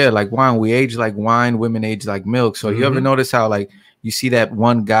notice? Yeah, like wine. We age like wine. Women age like milk. So you ever notice how you see that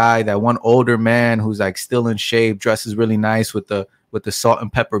one guy, that one older man who's still in shape, dresses really nice with the salt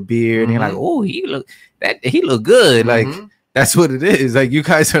and pepper beard, and you're like, oh, he look good. Like that's what it is. Like you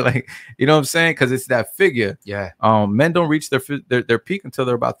guys are you know what I'm saying? Because it's that figure. Yeah. Men don't reach their peak until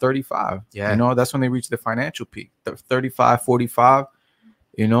they're about 35. Yeah. That's when they reach their financial peak. 35, 45.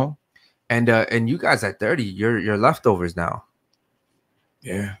 And you guys at 30, you're leftovers now.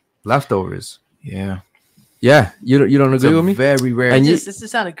 Yeah. Leftovers. Yeah. Yeah. You don't agree with me? Very rare. And this just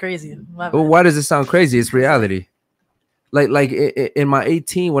sounded crazy. Well, why does it sound crazy? It's reality. Like in my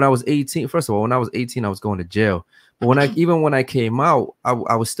 18, when I was 18, first of all, when I was 18, I was going to jail. But when I came out,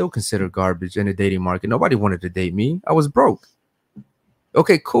 I was still considered garbage in the dating market. Nobody wanted to date me. I was broke.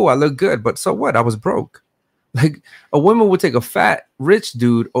 Okay, cool. I look good, but so what? I was broke. Like a woman would take a fat, rich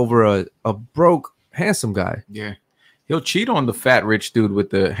dude over a broke, handsome guy. Yeah. He'll cheat on the fat, rich dude with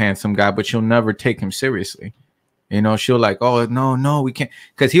the handsome guy, but she'll never take him seriously. You know, she'll like, oh, no, we can't.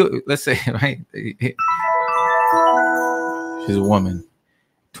 Because let's say, right? She's a woman,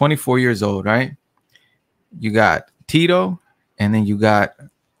 24 years old, right? You got Tito, and then you got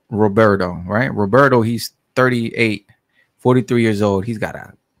Roberto, right? Roberto, he's 38, 43 years old. He's got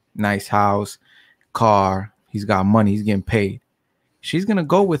a nice house, car. He's got money. He's getting paid. She's going to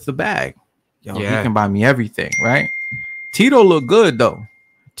go with the bag. Yo, he can buy me everything, right? Tito look good, though.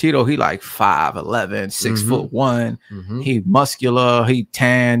 Tito, he like 5'11", 6'1". He muscular. He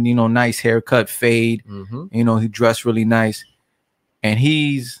tan, you know, nice haircut, fade. You know, he dressed really nice. And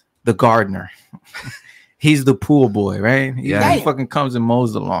he's the gardener. He's the pool boy, right? He fucking comes and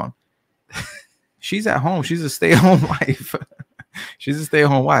mows the lawn. She's at home. She's a stay-at-home wife. She's a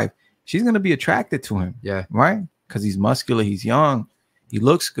stay-at-home wife. She's going to be attracted to him. Yeah. Right? Because he's muscular. He's young. He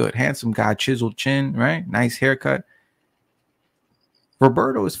looks good. Handsome guy, chiseled chin, right? Nice haircut.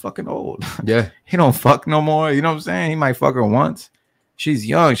 Roberto is fucking old. Yeah. He don't fuck no more. You know what I'm saying? He might fuck her once. She's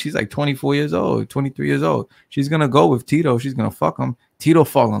young. She's like 24 years old, 23 years old. She's going to go with Tito. She's going to fuck him. Tito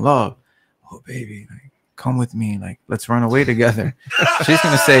fall in love. Oh, baby, like, come with me. Like, let's run away together. She's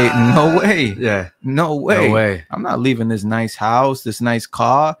going to say, no way. Yeah. No way. No way. I'm not leaving this nice house, this nice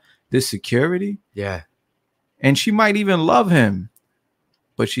car, this security. Yeah. And she might even love him,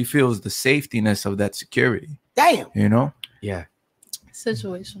 but she feels the safetyness of that security. Damn. You know? Yeah.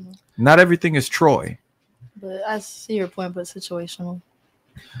 Situational. Not everything is Troy. But I see your point, but situational.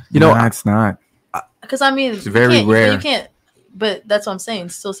 You know, it's not. Because I mean, it's very rare. You can't. But that's what I'm saying.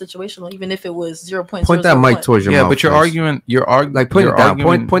 It's still situational, even if it was 0.0. Point that mic towards your mouth. Yeah, but you're arguing. You're arguing. Like point it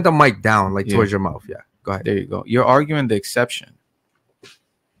down. Point the mic down, like towards your mouth. Yeah. Go ahead. There you go. You're arguing the exception.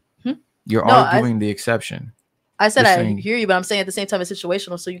 You're arguing the exception. I said I hear you, but I'm saying at the same time it's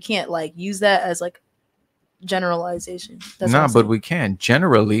situational, so you can't like use that as like generalization. No, but we can.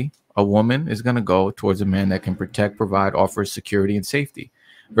 Generally, a woman is going to go towards a man that can protect, provide, offer security and safety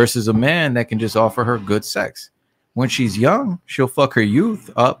versus a man that can just offer her good sex. When she's young, she'll fuck her youth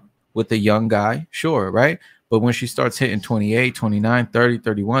up with a young guy, sure, right? But when she starts hitting 28, 29, 30,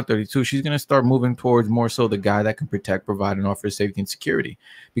 31, 32, she's going to start moving towards more so the guy that can protect, provide, and offer safety and security.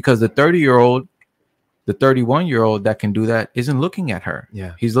 Because the 30-year-old, the 31-year-old that can do that isn't looking at her.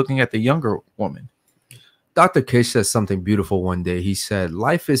 Yeah. He's looking at the younger woman. Dr. Kish said something beautiful one day. He said,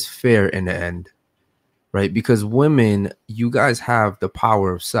 life is fair in the end, right? Because women, you guys have the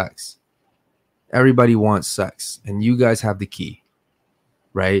power of sex. Everybody wants sex, and you guys have the key,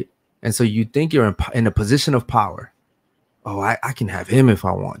 right? And so you think you're in a position of power. Oh, I can have him if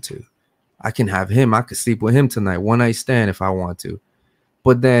I want to. I can have him. I could sleep with him tonight. One night stand if I want to.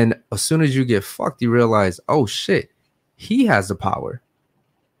 But then as soon as you get fucked, you realize, oh, shit, he has the power.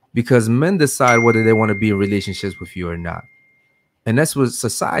 Because men decide whether they want to be in relationships with you or not. And that's what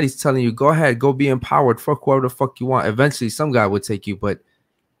society's telling you. Go ahead, go be empowered. Fuck whoever the fuck you want. Eventually, some guy would take you, but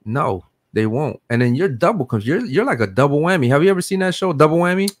no, they won't. And then you're double, because you're like a double whammy. Have you ever seen that show, Double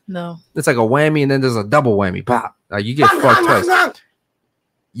Whammy? No. It's like a whammy, and then there's a double whammy. Pop. Like you get fucked twice.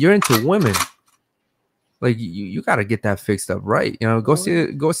 You're into women. Like you got to get that fixed up right. You know, go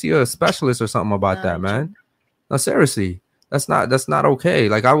see a specialist or something about that, man. No, seriously. That's not okay.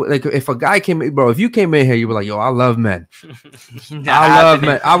 Like if a guy came in, bro, if you came in here, you were like, yo, I love men. I love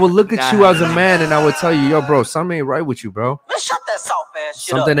men. I would look at you as a man and I would tell you, yo, bro, something ain't right with you, bro. Shut that soft ass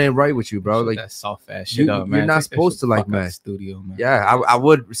shit Something up. aind right with you, bro. Like that soft ass shit up, man. You're not supposed to like men. Studio, man. Yeah, I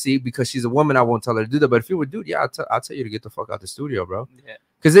would see, because she's a woman. I won't tell her to do that. But if you were a dude, yeah, I'll tell you to get the fuck out the studio, bro. Yeah.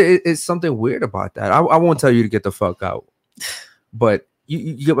 Because it's something weird about that. I won't tell you to get the fuck out. But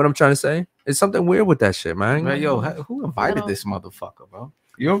you get what I'm trying to say? It's something weird with that shit, man. Right, yo, who invited this motherfucker, bro?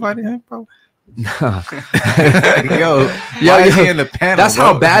 You invited him, bro? Nah. yo, in the panel, that's bro.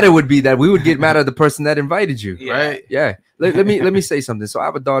 How bad it would be that we would get mad at the person that invited you, right? Yeah. Let me say something. So I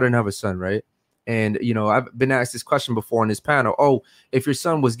have a daughter and I have a son, right? And you know, I've been asked this question before on this panel. Oh, if your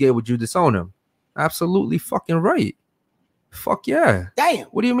son was gay, would you disown him? Absolutely fucking right. Fuck yeah. Damn.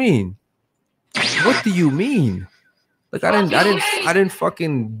 What do you mean? What do you mean? Like I didn't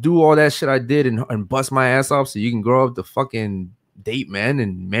fucking do all that shit I did and bust my ass off so you can grow up to fucking date men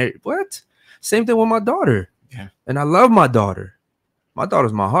and marry. What? Same thing with my daughter. Yeah. And I love my daughter. My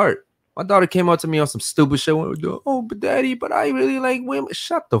daughter's my heart. My daughter came up to me on some stupid shit. Oh, but daddy, but I really like women.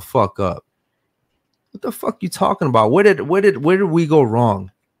 Shut the fuck up. What the fuck you talking about? Where did we go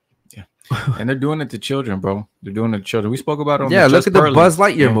wrong? Yeah. And they're doing it to children, bro. They're doing it to children. We spoke about it on look at the Buzz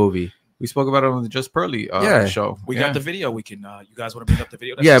Lightyear movie. We spoke about it on the Just Pearly show. We got the video. We can. You guys want to bring up the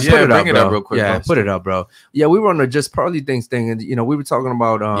video? Yeah, put it up, bring it bro. up real quick. Yeah, bro. put it up, bro. Yeah, we were on the Just Pearly thing, and we were talking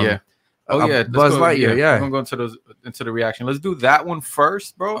about Buzz Lightyear. Yeah, we're gonna go into the reaction. Let's do that one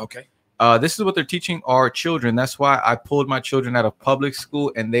first, bro. Okay. This is what they're teaching our children. That's why I pulled my children out of public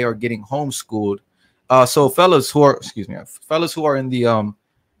school, and they are getting homeschooled. So fellas who are in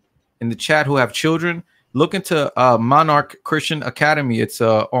the chat who have children, look into Monarch Christian Academy. It's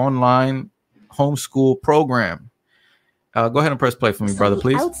a online homeschool program. Go ahead and press play for me, brother,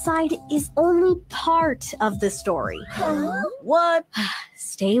 please. Outside is only part of the story. What?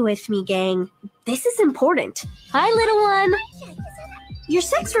 Stay with me, gang. This is important. Hi, little one. Your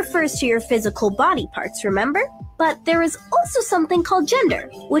sex refers to your physical body parts, remember? But there is also something called gender,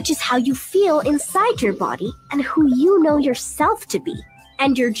 which is how you feel inside your body and who you know yourself to be.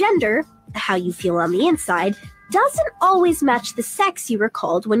 And your gender, how you feel on the inside, doesn't always match the sex you were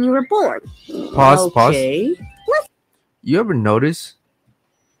called when you were born. Pause. Let's You ever notice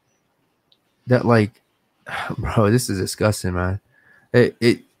that, like, bro, this is disgusting, man.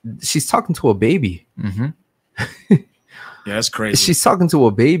 She's talking to a baby. Mm-hmm. Yeah, that's crazy. She's talking to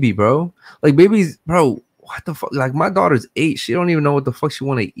a baby, bro. Like, babies, bro. What the fuck? Like, my daughter's 8. She don't even know what the fuck she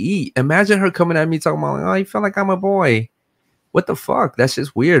want to eat. Imagine her coming at me talking about, like, oh, you feel like I'm a boy. What the fuck? That's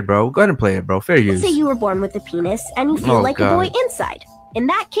just weird, bro. Go ahead and play it, bro. Fair use. say you were born with a penis and you feel like a boy inside. In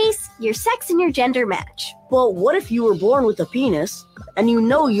that case, your sex and your gender match. Well, what if you were born with a penis and you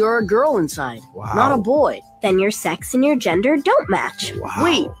know you're a girl inside, not a boy? Then your sex and your gender don't match.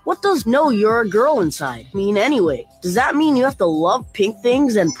 Wait, what does know you're a girl inside mean anyway? Does that mean you have to love pink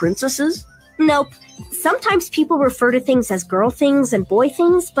things and princesses? Nope. Sometimes people refer to things as girl things and boy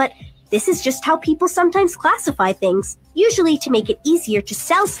things, but this is just how people sometimes classify things, usually to make it easier to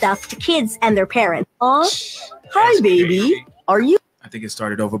sell stuff to kids and their parents. Hi, baby. Are you? I think it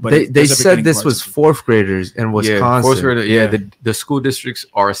started over, but they said this was 4th graders in Wisconsin. 4th grader, yeah. The school districts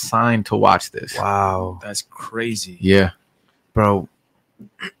are assigned to watch this. Wow, that's crazy. Yeah, bro.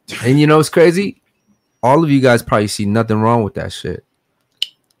 And you know what's crazy? All of you guys probably see nothing wrong with that shit.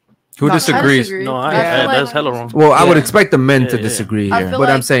 Who disagrees? No, that's hella wrong. Well, I would expect the men to disagree here, but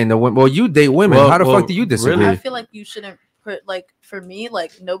I'm saying the women. Well, you date women. How the fuck do you disagree? Really? I feel like you shouldn't put, like, for me,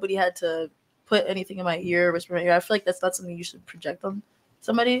 like, nobody had to put anything in my ear, whisper in my ear. I feel like that's not something you should project on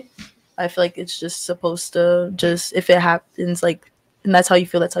somebody. I feel like it's just supposed to just, if it happens, like, and that's how you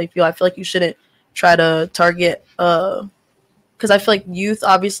feel, that's how you feel. I feel like you shouldn't try to target, because I feel like youth,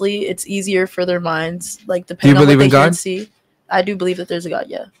 obviously, it's easier for their minds, like, depending on what they can see. I do believe that there's a God,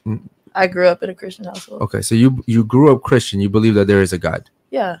 yeah. I grew up in a Christian household. Okay, so you grew up Christian. You believe that there is a God.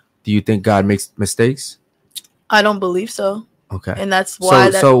 Yeah. Do you think God makes mistakes? I don't believe so. Okay. And that's why.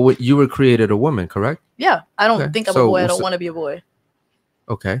 So you were created a woman, correct? Yeah. I don't think I'm a boy. I don't want to be a boy.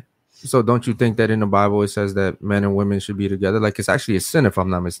 Okay. So don't you think that in the Bible it says that men and women should be together? Like, it's actually a sin if I'm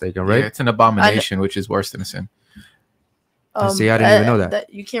not mistaken, right? Yeah, it's an abomination, which is worse than a sin. See, I didn't even know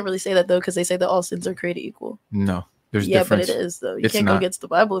that. You can't really say that, though, because they say that all sins are created equal. No. There's difference. But it is, though. You can't go against the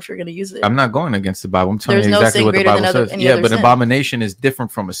Bible if you're going to use it. I'm not going against the Bible. I'm telling you exactly what the Bible says. Yeah, but abomination is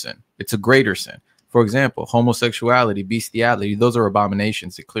different from a sin. It's a greater sin. For example, homosexuality, bestiality, those are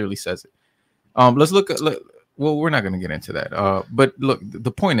abominations. It clearly says it. Let's look. Well, we're not going to get into that. But look,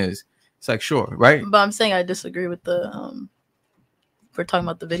 the point is, it's like, sure, right? But I'm saying I disagree with the. We're talking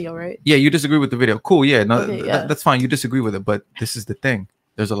about the video, right? Yeah, you disagree with the video. Cool. Yeah, no, okay, yeah. That's fine. You disagree with it, but this is the thing.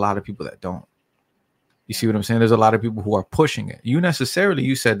 There's a lot of people that don't. You see what I'm saying? There's a lot of people who are pushing it. You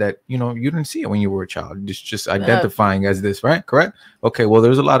said that, you didn't see it when you were a child. Just identifying as this, right? Correct? Okay, well,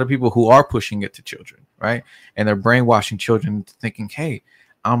 there's a lot of people who are pushing it to children, right? And they're brainwashing children into thinking, hey,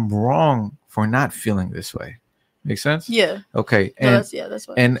 I'm wrong for not feeling this way. Make sense? Yeah. Okay. And that's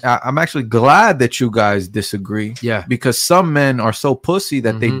why. And I'm actually glad that you guys disagree. Yeah. Because some men are so pussy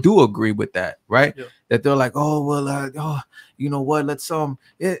that they do agree with that, right? Yeah. That they're like, oh, well, you know what? Let's I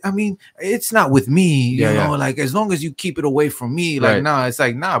mean, it's not with me, you know, like, as long as you keep it away from me, like, nah, it's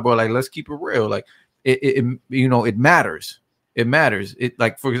like, nah, bro, like, let's keep it real. Like, it matters. It matters. It,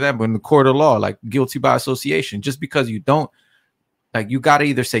 like, for example, in the court of law, like, guilty by association, just because you don't, like, you got to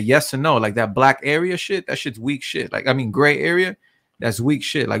either say yes or no. Like, that black area shit, that shit's weak shit. Like, I mean, gray area, that's weak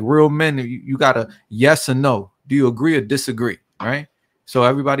shit. Like, real men, you got to yes or no. Do you agree or disagree? Right? So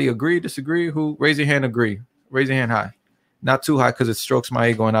everybody agree, disagree? Who raise your hand? Agree. Raise your hand high. Not too high because it strokes my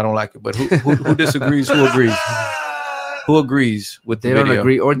ego and I don't like it. But who disagrees? Who agrees? Who agrees with the video? They don't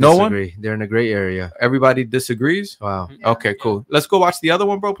agree or no disagree. One? They're in a gray area. Everybody disagrees? Wow. Okay, cool. Let's go watch the other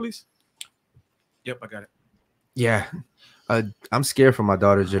one, bro, please. Yep, I got it. Yeah. I'm scared for my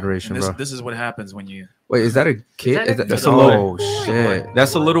daughter's generation, And bro. this is what happens when you. Wait, is that a kid? That's a little shit.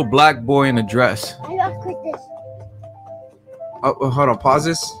 That's a little black boy in a dress. Oh, hold on, pause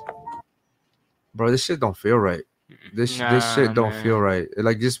this, bro. This shit don't feel right. This shit don't feel right.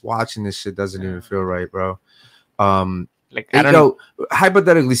 Like just watching this shit doesn't even feel right, bro. Like I don't know.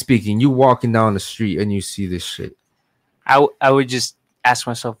 Hypothetically speaking, you walking down the street and you see this shit. I would just ask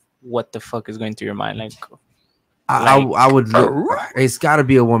myself, what the fuck is going through your mind? Like, I would look. It's got to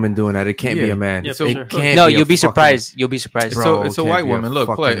be a woman doing that. It can't be a man. Yeah, it can't. No, be you'll be fucking, surprised. You'll be surprised. Bro, It's a it white can't be a woman. Look,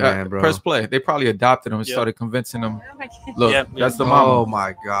 fucking play. man, bro. Press play. They probably adopted him and started convincing him. Look, that's the mama. Oh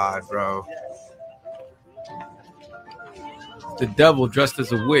my god, bro. The devil dressed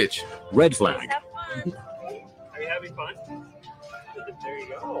as a witch. Red flag. Are you having fun? There you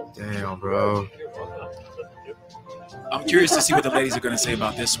go. Damn, bro. I'm curious to see what the ladies are going to say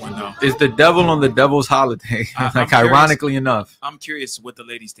about this one, though. Is the devil on the devil's holiday? Like, ironically enough. I'm curious what the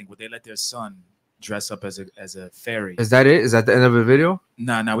ladies think. Would they let their son dress up as a fairy? Is that it? Is that the end of the video?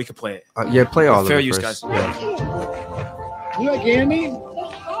 Nah, we can play it. Yeah, play all of fair it use, first. guys. Yeah. You like candy?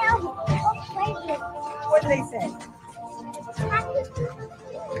 What did they say?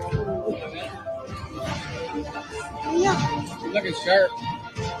 Looking sharp.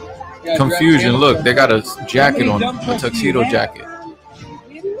 Confusion. Look, they got a jacket on, a tuxedo jacket.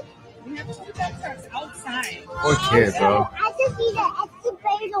 Poor kid, bro.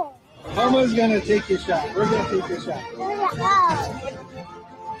 Mama's gonna take your shot. We're gonna take your shot.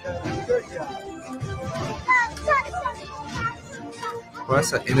 Bro,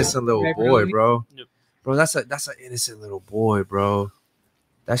 that's an innocent little boy, bro. Bro, that's an innocent little boy, bro.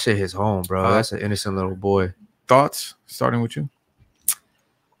 That shit hits home, bro. That's an innocent little boy. Thoughts? Starting with you.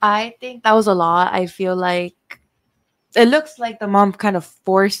 I think that was a lot. I feel like it looks like the mom kind of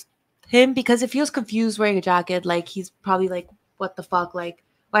forced him because if he was confused wearing a jacket, like he's probably like, what the fuck? Like,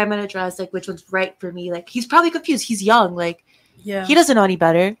 why am I in a dress? Like, which one's right for me? Like, he's probably confused. He's young. Like, yeah, he doesn't know any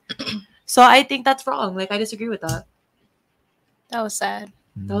better. So I think that's wrong. Like, I disagree with that. That was sad.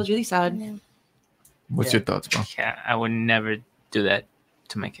 That was really sad. Yeah. What's your thoughts, bro? Yeah, I would never do that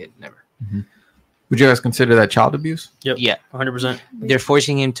to my kid. Never. Would you guys consider that child abuse? Yep. Yeah, 100%. They're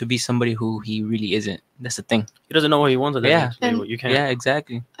forcing him to be somebody who he really isn't. That's the thing. He doesn't know what he wants. At that Yeah. age. Like, And- you can't. Yeah,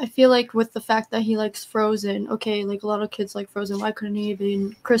 exactly. I feel like with the fact that he likes Frozen, okay, like a lot of kids like Frozen. Why couldn't he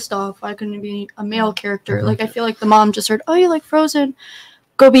be Kristoff? Why couldn't he be a male character? Like I feel like the mom just heard, oh, you like Frozen?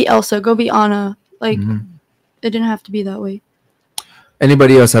 Go be Elsa. Go be Anna. Like it didn't have to be that way.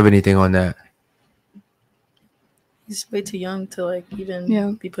 Anybody else have anything on that? He's way too young to like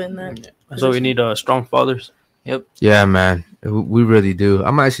even be put in that. So we need strong fathers. Yep. Yeah, man. We really do.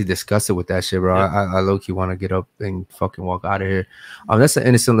 I'm actually disgusted with that shit, bro. I low-key want to get up and fucking walk out of here. That's an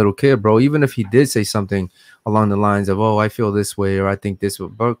innocent little kid, bro. Even if he did say something along the lines of, oh, I feel this way or I think this way.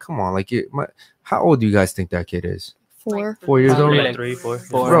 Bro, come on. Like, how old do you guys think that kid is? 4. 4 years old? Like 3, 4.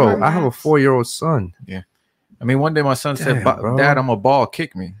 Bro, I have a 4-year-old son. Yeah. I mean, one day my son said, Damn, bro. Dad, I'm a ball,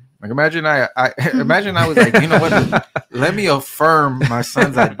 kick me. Like, imagine I imagine I was like, you know what? Let me affirm my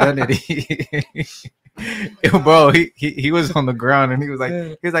son's identity. Bro, he was on the ground and he was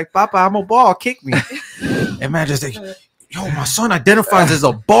like, Papa, I'm a ball, kick me. And man, just like, yo, my son identifies as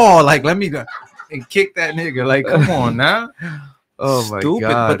a ball. Like, let me go and kick that nigga. Like, come on now. Oh my Stupid,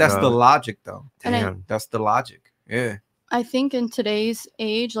 God, but that's bro. the logic, though. And I- Damn, that's the logic. Yeah. I think in today's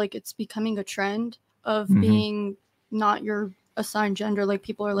age, like it's becoming a trend of being not your assigned gender. Like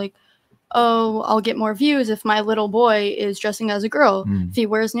people are like, oh, I'll get more views if my little boy is dressing as a girl, if he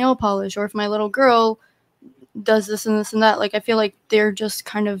wears nail polish, or if my little girl does this and this and that. Like I feel like they're just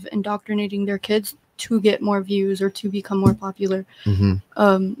kind of indoctrinating their kids to get more views or to become more popular,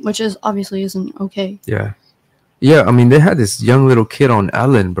 which is obviously isn't okay. Yeah. Yeah, I mean, they had this young little kid on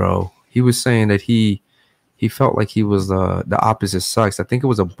Ellen, bro. He was saying that he felt like he was the opposite sex. I think it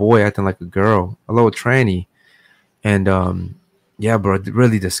was a boy acting like a girl, a little tranny. And yeah, bro,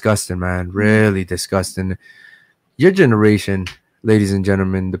 really disgusting, man. Really disgusting. Your generation, ladies and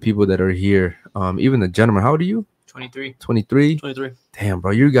gentlemen, the people that are here, even the gentlemen, how old are you? 23. 23? 23. Damn,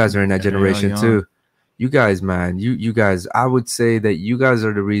 bro, you guys are in that Yeah, generation young. too. You guys, man, you guys, I would say that you guys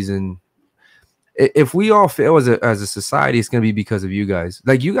are the reason. If we all fail as a society, it's gonna be because of you guys.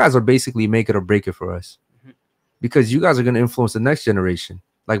 Like you guys are basically make it or break it for us, because you guys are gonna influence the next generation.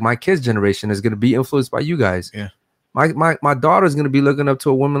 Like my kids' generation is gonna be influenced by you guys. Yeah. My daughter's gonna be looking up to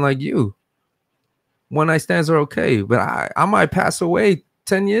a woman like you. One night stands are okay, but I might pass away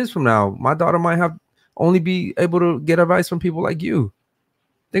 10 years from now. My daughter might have only be able to get advice from people like you.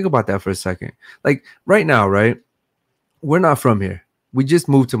 Think about that for a second. Like right now, right? We're not from here. We just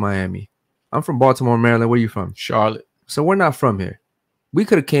moved to Miami. I'm from Baltimore, Maryland. Where you from? Charlotte. So we're not from here. We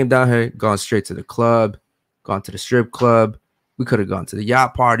could have came down here, gone straight to the club, gone to the strip club. We could have gone to the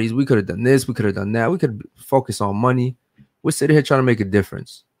yacht parties. We could have done this. We could have done that. We could focus on money. We're sitting here trying to make a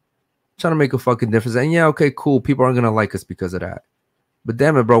difference. Trying to make a fucking difference. And yeah, okay, cool. People aren't going to like us because of that. But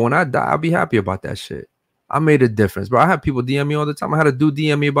damn it, bro, when I die, I'll be happy about that shit. I made a difference, bro. I have people DM me all the time. I had a dude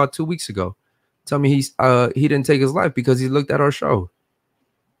DM me about 2 weeks ago. Tell me he didn't take his life because he looked at our show.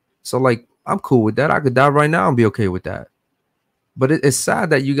 So, like, I'm cool with that. I could die right now and be okay with that. But it's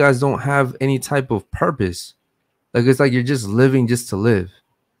sad that you guys don't have any type of purpose. Like, it's like you're just living just to live.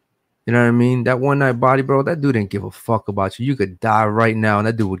 You know what I mean? That one night body, bro, that dude didn't give a fuck about you. You could die right now and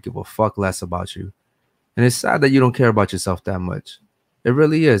that dude would give a fuck less about you. And it's sad that you don't care about yourself that much. It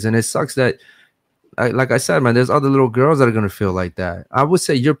really is. And it sucks that, like I said, man, there's other little girls that are going to feel like that. I would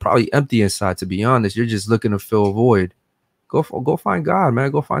say you're probably empty inside, to be honest. You're just looking to fill a void. Go find God,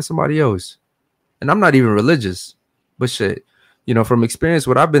 man. Go find somebody else. And I'm not even religious. But shit, you know, from experience,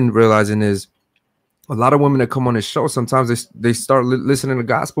 what I've been realizing is a lot of women that come on this show, sometimes they start listening to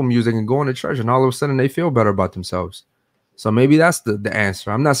gospel music and going to church, and all of a sudden they feel better about themselves. So maybe that's the answer.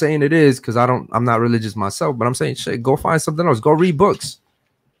 I'm not saying it is because I'm not religious myself, but I'm saying shit, go find something else. Go read books.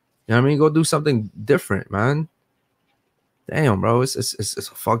 You know what I mean? Go do something different, man. Damn, bro. It's a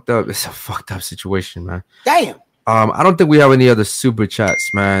fucked up situation, man. Damn. I don't think we have any other super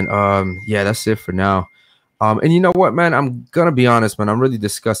chats, man. Yeah, that's it for now. And you know what, man? I'm gonna be honest, man. I'm really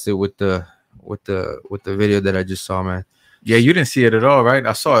disgusted with the video that I just saw, man. Yeah, you didn't see it at all, right?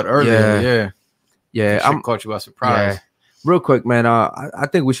 I saw it earlier. Yeah. I'm caught you by surprise. Yeah. Real quick, man. I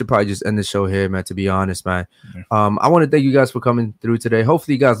think we should probably just end the show here, man. To be honest, man. I want to thank you guys for coming through today.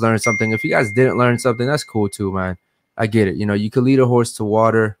 Hopefully, you guys learned something. If you guys didn't learn something, that's cool too, man. I get it. You know, you can lead a horse to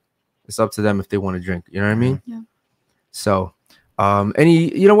water. It's up to them if they want to drink. You know what I mean? Yeah. So,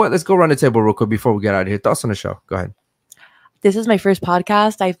 you know what? Let's go around the table real quick before we get out of here. Thoughts on the show? Go ahead. This is my first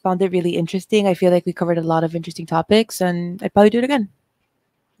podcast. I found it really interesting. I feel like we covered a lot of interesting topics, and I'd probably do it again.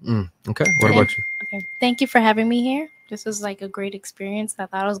 Okay. What about you? Okay. Thank you for having me here. This was like a great experience. I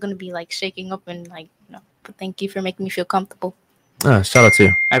thought I was going to be like shaking up and like, you know, but thank you for making me feel comfortable. Shout out to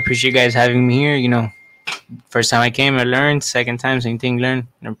you. I appreciate you guys having me here. You know, first time I came, I learned. Second time, same thing, learned.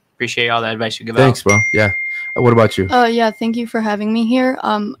 And I appreciate all the advice you give out. Thanks, bro. Yeah. What about you? Yeah, thank you for having me here.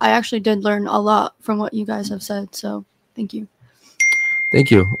 I actually did learn a lot from what you guys have said, so thank you. Thank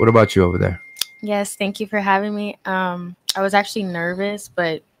you. What about you over there? Yes, thank you for having me. I was actually nervous,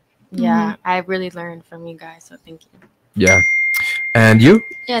 but yeah, I really learned from you guys, so thank you. Yeah. And you?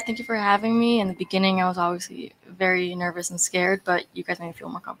 Yeah, thank you for having me. In the beginning, I was obviously very nervous and scared, but you guys made me feel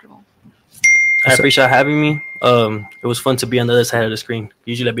more comfortable. I appreciate having me. It was fun to be on the other side of the screen.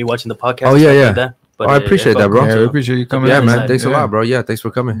 Usually I'd be watching the podcast. Oh, yeah, yeah. Like that, but I appreciate that, bro. Yeah, we appreciate you coming. Yeah, man. Thanks a lot, bro. Yeah, thanks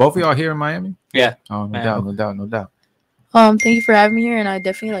for coming. Both of y'all here in Miami? Yeah. Oh, no doubt. Thank you for having me here, and I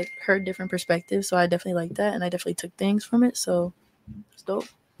definitely like heard different perspectives, so I definitely like that, and I definitely took things from it, so it's dope.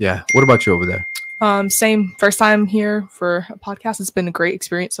 Yeah. What about you over there? Same. First time here for a podcast. It's been a great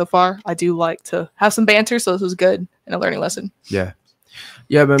experience so far. I do like to have some banter, so this was good and a learning lesson. Yeah,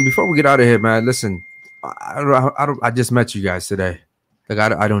 man. Before we get out of here, man, listen, I just met you guys today. Like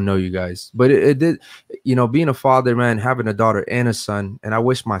I don't know you guys, but it did, you know, being a father, man, having a daughter and a son, and I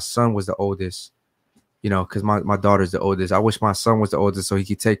wish my son was the oldest, you know, because my daughter's the oldest. I wish my son was the oldest so he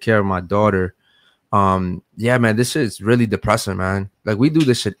could take care of my daughter. Yeah, man, this shit is really depressing, man. Like we do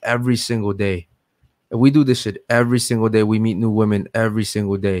this shit every single day. We do this shit every single day. We meet new women every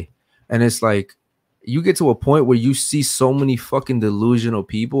single day. And it's like, you get to a point where you see so many fucking delusional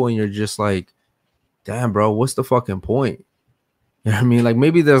people and you're just like, damn, bro, what's the fucking point? You know what I mean? Like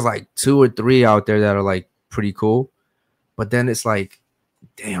maybe there's like 2 or 3 out there that are like pretty cool. But then it's like,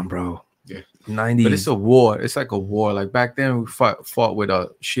 damn, bro. Yeah. 90. But it's a war. It's like a war. Like back then we fought with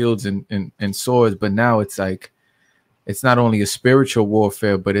shields and swords, but now it's like, it's not only a spiritual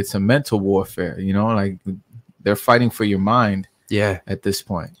warfare, but it's a mental warfare, you know, like they're fighting for your mind. Yeah. At this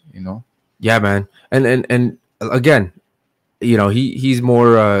point, you know? Yeah, man. And again, you know, he's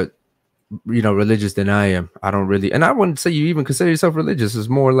more, you know, religious than I am. I don't really, and I wouldn't say you even consider yourself religious. It's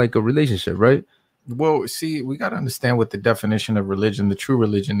more like a relationship, right? Well, see, we got to understand what the definition of religion, the true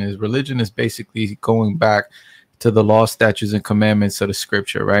religion is. Religion is basically going back to the law, statutes, and commandments of the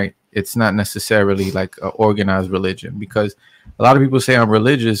scripture, right? It's not necessarily like an organized religion, because a lot of people say I'm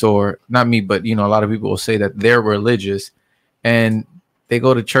religious, or not me, but, you know, a lot of people will say that they're religious and they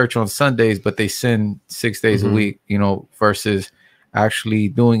go to church on Sundays, but they sin 6 days a week, you know, versus actually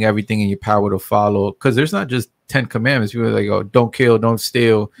doing everything in your power to follow. Because there's not just 10 commandments. People are like, oh, don't kill, don't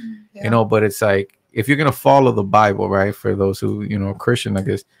steal, you know, but it's like, if you're going to follow the Bible, right, for those who, you know, Christian, I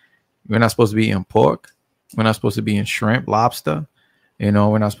guess, you're not supposed to be eating pork. We're not supposed to be in shrimp, lobster. You know,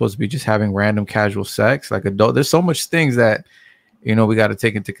 we're not supposed to be just having random casual sex like adult. There's so much things that, you know, we got to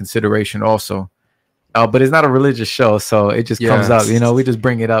take into consideration also. But it's not a religious show, so it just comes up. You know, we just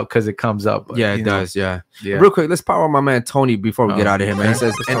bring it up because it comes up. But, it does. Yeah. Real quick, let's power on my man Tony before we get out of here, man. He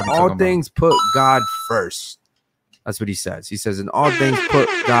says, "In all things, put God first." That's what he says. He says, "In all things, put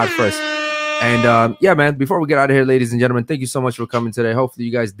God first." And yeah, man. Before we get out of here, ladies and gentlemen, thank you so much for coming today. Hopefully,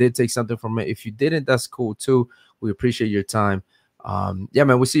 you guys did take something from it. If you didn't, that's cool too. We appreciate your time. Yeah,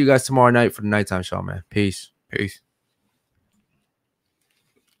 man. We'll see you guys tomorrow night for the nighttime show, man. Peace.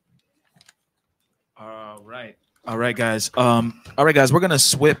 All right, guys. We're gonna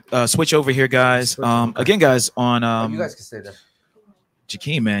switch over here, guys. Again, guys, on you guys can stay there.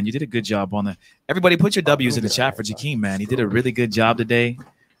 Jakeem, man, you did a good job on that. Everybody, put your W's in the chat for Jakeem, man. He did a really good job today.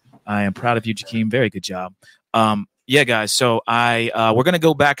 I am proud of you, Jakeem. Very good job. Yeah, guys. So we're gonna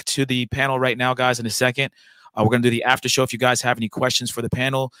go back to the panel right now, guys. In a second, we're gonna do the after show. If you guys have any questions for the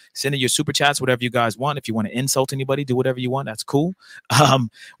panel, send in your super chats, whatever you guys want. If you want to insult anybody, do whatever you want. That's cool.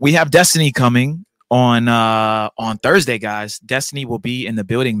 We have Destiny coming on Thursday, guys. Destiny will be in the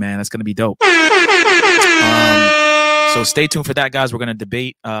building, man. That's gonna be dope. So stay tuned for that, guys. We're gonna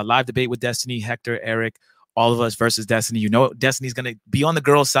debate, live debate with Destiny, Hector, Eric, all of us versus Destiny. You know, Destiny's gonna be on the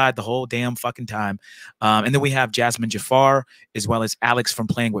girls' side the whole damn fucking time. And then we have Jasmine Jafar as well as Alex from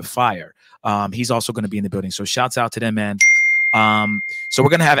Playing with Fire. He's also gonna be in the building. So shouts out to them, man. So we're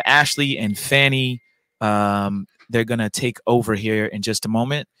gonna have Ashley and Fanny. They're gonna take over here in just a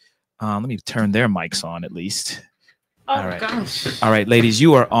moment. Let me turn their mics on at least. All right. Gosh. All right, ladies,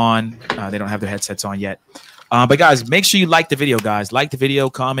 you are on. They don't have their headsets on yet. But guys, make sure you like the video, guys. Like the video,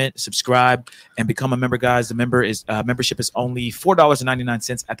 comment, subscribe, and become a member, guys. The membership is only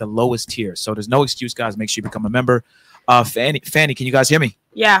 $4.99 at the lowest tier. So there's no excuse, guys. Make sure you become a member. Fanny, can you guys hear me?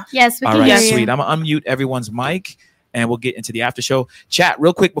 Yeah. Yes, we All can right, hear you. sweet. I'm gonna unmute everyone's mic and we'll get into the after show. Chat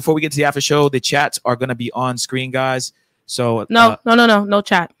real quick before we get to the after show. The chats are gonna be on screen, guys. So No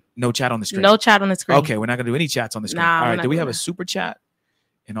chat. no chat on the screen. No chat on the screen. Okay, we're not gonna do any chats on the screen. Nah, All we're right, not do we doing have a that. super chat?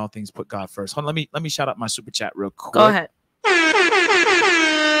 In all things, put God first. Hold on, let me shout out my super chat real quick. Go ahead.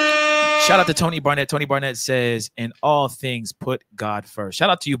 Shout out to Tony Barnett. Tony Barnett says, "In all things, put God first." Shout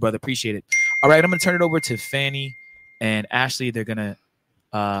out to you, brother. Appreciate it. All right, I'm gonna turn it over to Fanny and Ashley. They're gonna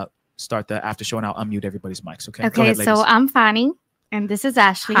start the after show, and I'll unmute everybody's mics. Okay. Go Okay, ahead, so ladies. I'm Fanny, and this is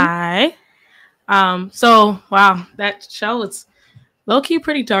Ashley. Hi. So wow, that show was low key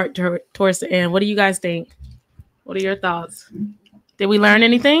pretty dark towards the end. What do you guys think? What are your thoughts? Did we learn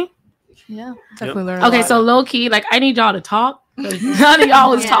anything? Yeah, definitely learned. Okay, so low key, like I need y'all to talk. None of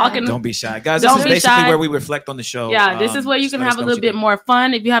y'all was talking. Don't be shy, guys. Don't This is be basically shy. where we reflect on the show. Yeah, this is where you just can let us have a know little what you bit more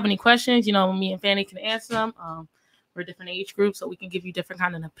fun. If you have any questions, you know, me and Fanny can answer them. We're different age groups, so we can give you different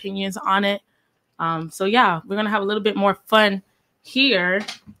kind of opinions on it. So yeah, we're gonna have a little bit more fun here.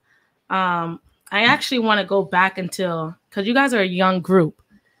 I actually want to go back until because you guys are a young group,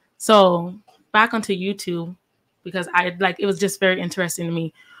 so back onto YouTube because it was just very interesting to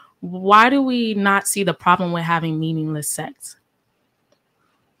me. Why do we not see the problem with having meaningless sex?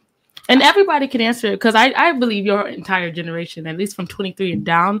 And everybody can answer it because I believe your entire generation, at least from 23 and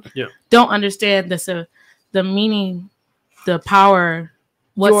down, don't understand the meaning, the power,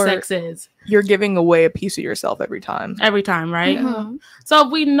 what sex is. You're giving away a piece of yourself every time. Every time, right? Mm-hmm. So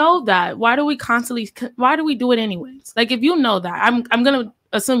if we know that, why do we do it anyways? Like if you know that, I'm gonna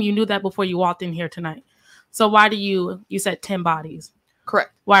assume you knew that before you walked in here tonight. So why do you said 10 bodies?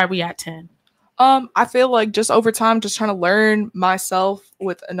 Correct. Why are we at 10? I feel like just over time, just trying to learn myself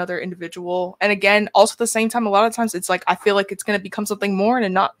with another individual. And again, also at the same time, a lot of times it's like, I feel like it's going to become something more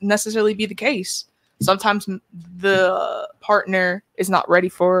and not necessarily be the case. Sometimes the partner is not ready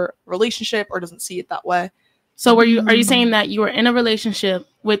for a relationship or doesn't see it that way. So are you saying that you were in a relationship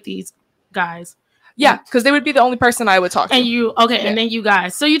with these guys? Yeah, because they would be the only person I would talk to. And then you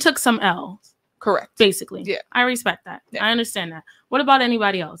guys. So you took some L's. Correct. Basically. Yeah. I respect that. Yeah. I understand that. What about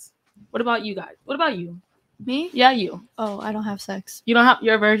anybody else? What about you guys? What about you? Me? Yeah, you. Oh, I don't have sex. You don't have.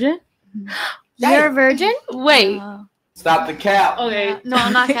 You're a virgin. You're a virgin? Wait. Stop the cap. Okay. No,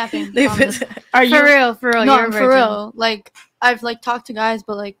 I'm not capping. Are you for real? No, You're a for virgin. real. Like I've talked to guys,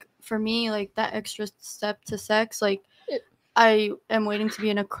 but like for me, like that extra step to sex, like I am waiting to be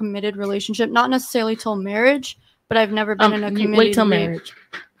in a committed relationship, not necessarily till marriage, but I've never been in a committed. Wait till marriage.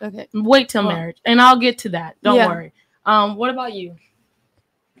 Okay. Wait till marriage, and I'll get to that. Don't worry. What about you?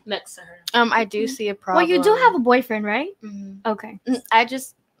 Next to her. I do see a problem. Well, you do have a boyfriend, right? Mm-hmm. Okay. I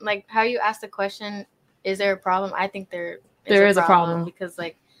just like how you asked the question. Is there a problem? I think there is a problem because,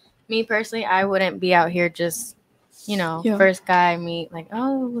 like, me personally, I wouldn't be out here just, Yeah. first guy meet like,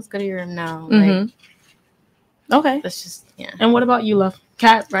 oh, what's good here now. Mm-hmm. Like, Okay. That's just, yeah. And what about you, love?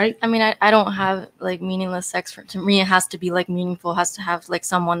 Cat, right? I mean, I don't have like meaningless sex. To me, it has to be like meaningful. It has to have like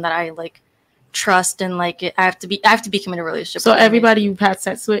someone that I like trust and like I have to be committed a relationship. So with everybody you've had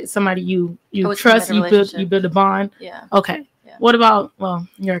sex with, somebody you trust, you build a bond. Yeah. Okay. Yeah. What about? Well,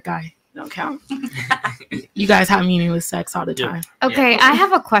 you're a guy. Don't count. You guys have meaningless sex all the time. Okay, I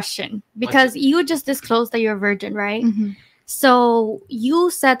have a question because you just disclosed that you're a virgin, right? So you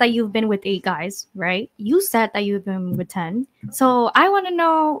said that you've been with 8 guys, right? You said that you've been with 10. So I want to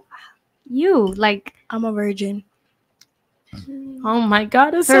know you, like, I'm a virgin. Oh my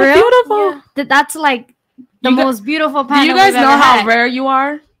God, it's For so real? beautiful. That's like the most beautiful panel. Do you guys we've know ever how had. rare you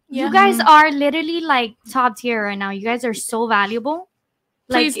are? You guys are literally like top tier right now. You guys are so valuable.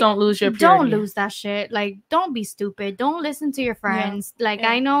 Please don't lose your Don't purity. lose that shit. Like, don't be stupid. Don't listen to your friends.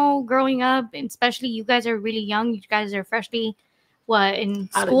 I know growing up, and especially you guys are really young. You guys are freshly in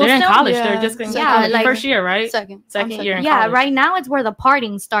school. They're in still? college. They're just getting like first year, right? Second year in yeah, college. right now it's where the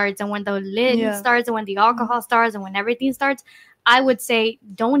partying starts and when the lit starts and when the alcohol starts and when everything starts. I would say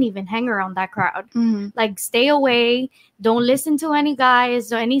don't even hang around that crowd. Like, stay away. Don't listen to any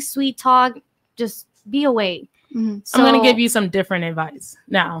guys or any sweet talk. Just be away. I'm going to give you some different advice.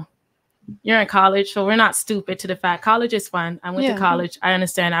 Now, you're in college, so we're not stupid to the fact college is fun. I went to college. I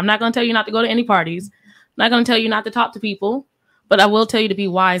understand. I'm not going to tell you not to go to any parties. I'm not going to tell you not to talk to people, but I will tell you to be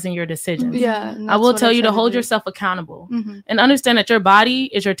wise in your decisions. Yeah. I will tell you to hold yourself accountable and understand that your body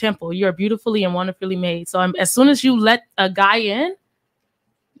is your temple. You're beautifully and wonderfully made. So as soon as you let a guy in,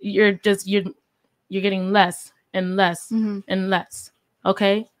 you're getting less and less and less.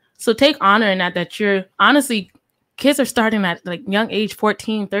 Okay. So take honor in that you're honestly, kids are starting at like young age,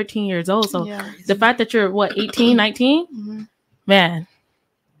 14, 13 years old. So the fact that you're 18, 19, man,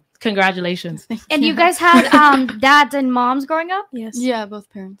 congratulations. And you guys had dads and moms growing up? Yes. Yeah, both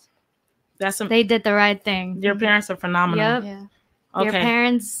parents. They did the right thing. Your parents are phenomenal. Yep. Yeah. Okay. Your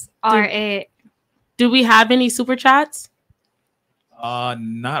parents are it. Do we have any super chats?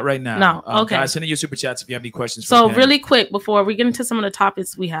 Not right now. No. Okay. Guys, send in your super chats if you have any questions. So for really quick before we get into some of the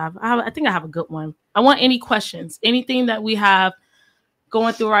topics we have, I think I have a good one. I want any questions, anything that we have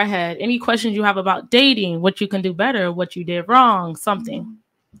going through our head, any questions you have about dating, what you can do better, what you did wrong, something.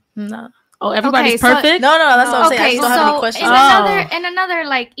 No. Oh, everybody's perfect? No, that's what I'm saying. I just don't have any questions. In another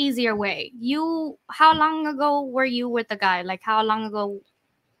like easier way, how long ago were you with the guy? Like, how long ago?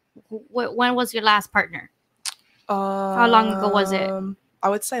 When was your last partner? How long ago was it? I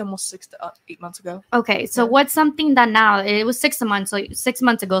would say almost 6 to 8 months ago. Okay, so what's something that now it was 6 months, so 6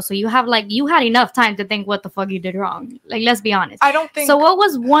 months ago. So you had enough time to think what the fuck you did wrong. Like, let's be honest. I don't think so. What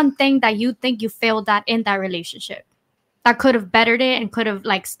was one thing that you think you failed at in that relationship that could have bettered it and could have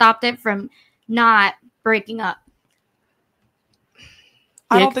like stopped it from not breaking up?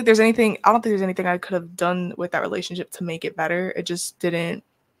 I don't think there's anything I could have done with that relationship to make it better. It just didn't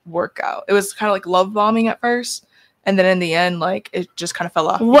work out. It was kind of like love bombing at first. And then in the end, like, it just kind of fell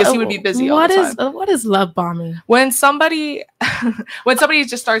off because he would be busy all the time. What is love bombing? When somebody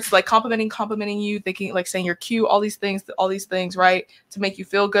just starts like complimenting you, thinking like saying you're cute, all these things, right, to make you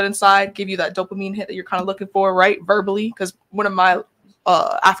feel good inside, give you that dopamine hit that you're kind of looking for, right, verbally. Because one of my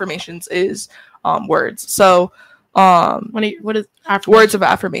affirmations is words. So what is words of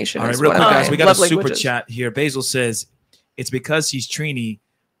affirmation? All right, real quick, guys, we got a super chat here. Basil says it's because he's Trini.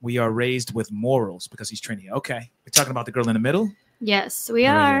 We are raised with morals because he's Trini. Okay. We're talking about the girl in the middle? Yes, we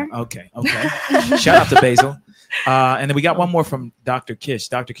are. Okay. Shout out to Basil. And then we got one more from Dr. Kish.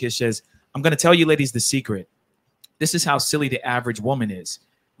 Dr. Kish says, I'm going to tell you ladies the secret. This is how silly the average woman is.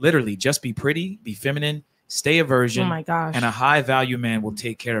 Literally, just be pretty, be feminine, stay a virgin. Oh my gosh. And a high value man will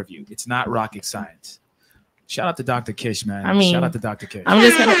take care of you. It's not rocket science. Shout out to Dr. Kish, man. Shout out to Dr. Kish. I'm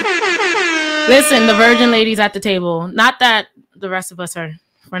just going to listen, the virgin ladies at the table. Not that the rest of us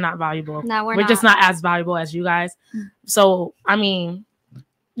we're not valuable. No, we're just not as valuable as you guys. So, I mean,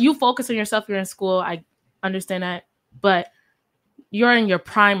 you focus on yourself. You're in school. I understand that. But you're in your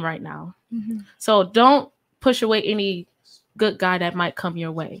prime right now. So don't push away any good guy that might come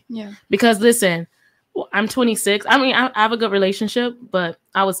your way. Yeah. Because, listen, I'm 26. I mean, I have a good relationship. But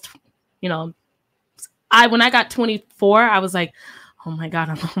I was, when I got 24, I was like, oh, my God,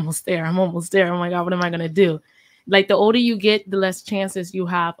 I'm almost there. Oh, my God, what am I going to do? Like, the older you get, the less chances you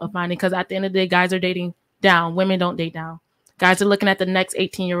have of finding. Because at the end of the day, guys are dating down. Women don't date down. Guys are looking at the next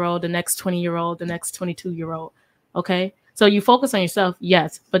 18-year-old, the next 20-year-old, the next 22-year-old. Okay? So you focus on yourself,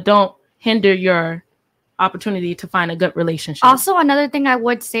 yes. But don't hinder your opportunity to find a good relationship. Also, another thing I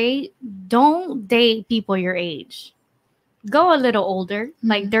would say, don't date people your age. Go a little older.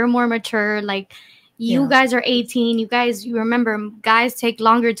 Like, they're more mature. Like, you guys are 18. You remember, guys take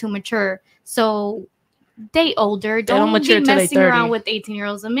longer to mature. So date older. Don't be messing around with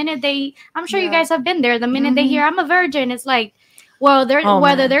 18-year-olds. The minute I'm sure you guys have been there. The minute they hear I'm a virgin, it's like, well,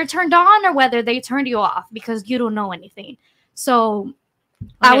 whether they're turned on or whether they turned you off because you don't know anything. So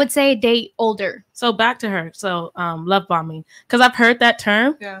I would say date older. So back to her. So love bombing, because I've heard that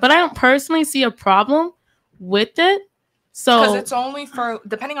term, but I don't personally see a problem with it. So because it's only for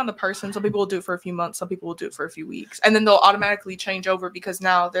depending on the person. Some people will do it for a few months. Some people will do it for a few weeks, and then they'll automatically change over because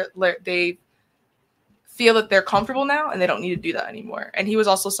now they feel that they're comfortable now and they don't need to do that anymore. And he was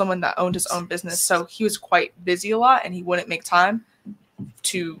also someone that owned his own business, so he was quite busy a lot, and he wouldn't make time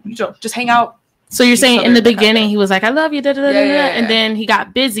to just hang out. So you're saying in the beginning he was like, "I love you," and then he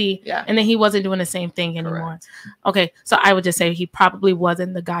got busy, and then he wasn't doing the same thing anymore. Correct. Okay, so I would just say he probably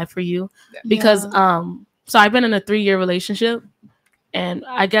wasn't the guy for you because So I've been in a 3-year relationship, and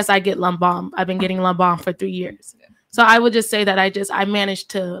I guess I get lump bomb. I've been getting lump bomb for 3 years. So I would just say that I managed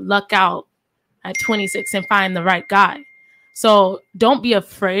to luck out at 26 and find the right guy. So don't be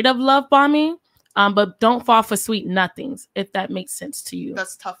afraid of love bombing, but don't fall for sweet nothings, if that makes sense to you.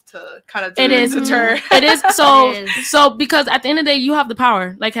 That's tough to kind of do. It is. It is. So because at the end of the day, you have the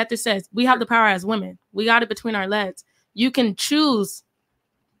power. Like Hector says, we have the power as women. We got it between our legs. You can choose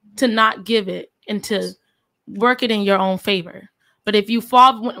to not give it and to work it in your own favor. But if you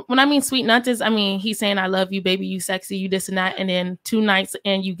fall, when I mean sweet nothings, I mean he's saying I love you, baby, you sexy, you this and that, and then 2 nights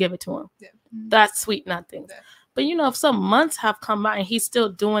and you give it to him. That's sweet nothings. But if some months have come by and he's still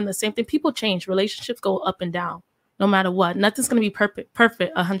doing the same thing, people change. Relationships go up and down, no matter what. Nothing's gonna be perfect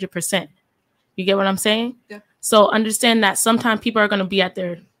 100%. You get what I'm saying? Yeah. So understand that sometimes people are gonna be at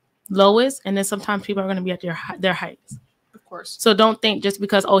their lowest, and then sometimes people are gonna be at their heights. Course. So don't think just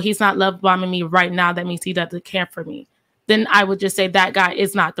because he's not love bombing me right now that means he doesn't care for me. Then I would just say that guy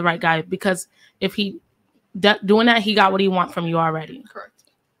is not the right guy, because if he doing that, he got what he wants from you already.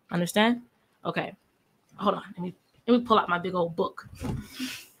 Correct. Understand? Okay. Hold on. Let me pull out my big old book.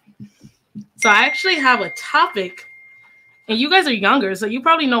 So I actually have a topic, and you guys are younger, so you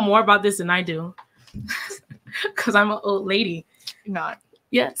probably know more about this than I do, because I'm an old lady. You're not.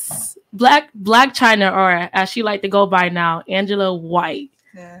 Yes, Black China, or as she like to go by now, Angela White.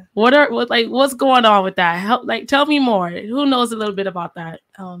 Yeah. What's going on with that? Tell me more. Who knows a little bit about that?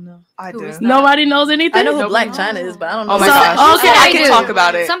 I don't know. I do. Nobody knows anything. I know who Black China is, but I don't know. Oh my gosh. Okay, I can talk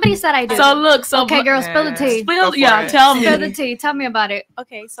about it. Somebody said I do. So look. Okay, girl, spill the tea. Tell me. Spill the tea. Tell me about it.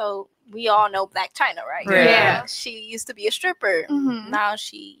 Okay, so we all know Black China, right? Yeah. She used to be a stripper. Mm-hmm. Now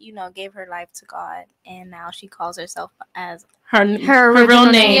she, gave her life to God, and now she calls herself as her real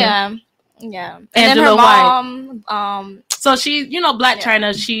name. Yeah. Yeah. And Angela then her mom, so she, Black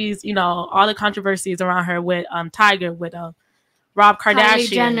China, she's, all the controversies around her with Tiger, with Rob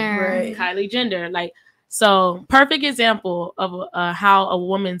Kardashian, Kylie Jenner. So perfect example of how a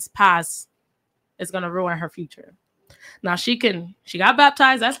woman's past is going to ruin her future. Now she got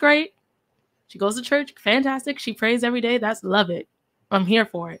baptized. That's great. She goes to church. Fantastic. She prays every day. Love it. I'm here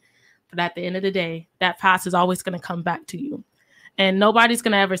for it. But at the end of the day, that past is always going to come back to you. And nobody's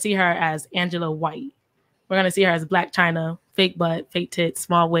going to ever see her as Angela White. We're going to see her as Black China, fake butt, fake tits,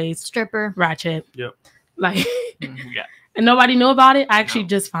 small waist, stripper, ratchet. Yep. Yeah. And nobody knew about it. I actually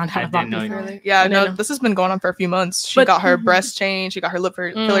just found out about this. Really? Yeah, this has been going on for a few months. She got her breast changed. She got her lip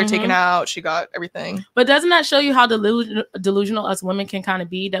filler taken out. She got everything. But doesn't that show you how delusional us women can kind of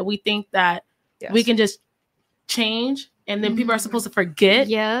be? That we think that we can just change, and then people are supposed to forget.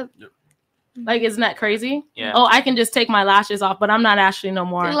 Yep. Isn't that crazy? Yeah. Oh, I can just take my lashes off, but I'm not Ashley no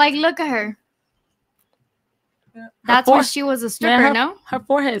more. Look at her. Yeah. That's why she was a stripper, no? Her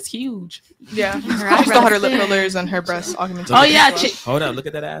forehead is huge. Yeah. She still had her lip fillers and her breasts augmented. Oh, yeah. Hold on. Look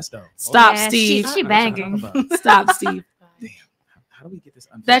at that ass, though. Stop, Steve. She banging. Stop, Steve. Damn. How do we get this?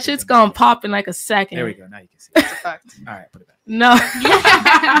 That shit's going to pop in a second. There we go. Now you can see it. That's a fact. All right. Put it back. No.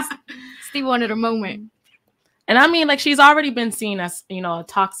 Steve wanted a moment. And I mean, she's already been seen as, a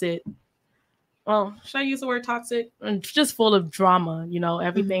toxic. Well, should I use the word toxic? And just full of drama,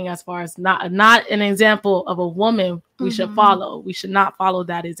 everything as far as not an example of a woman we should follow. We should not follow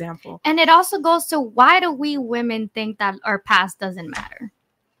that example. And it also goes to, why do we women think that our past doesn't matter?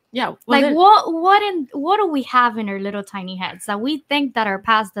 Yeah. What do we have in our little tiny heads that we think that our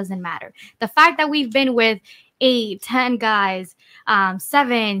past doesn't matter? The fact that we've been with 8, 10 guys,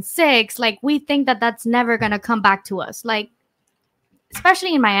 7, 6, we think that that's never going to come back to us.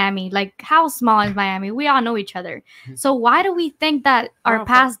 Especially in Miami, how small is Miami? We all know each other. So why do we think that our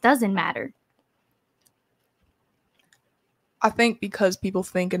past doesn't matter? I think because people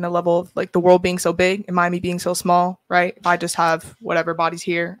think in the level of the world being so big and Miami being so small, right? If I just have whatever bodies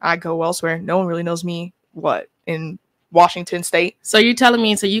here, I go elsewhere. No one really knows me. In Washington State? So you're telling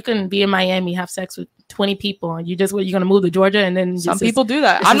me, so you can be in Miami, have sex with 20 people, and you're gonna move to Georgia, and then some people do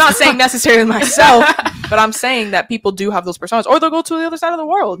that. I'm not saying necessarily myself, but I'm saying that people do have those personas, or they'll go to the other side of the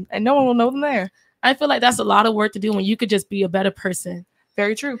world, and no one will know them there. I feel like that's a lot of work to do when you could just be a better person.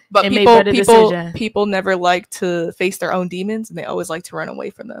 Very true. But people never like to face their own demons, and they always like to run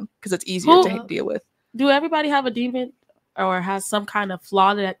away from them because it's easier to deal with. Do everybody have a demon or has some kind of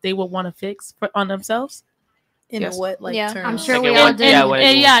flaw that they would want to fix on themselves? In what terms? I'm sure we all do.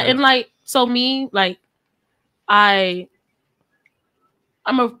 And like, so me, like, I'm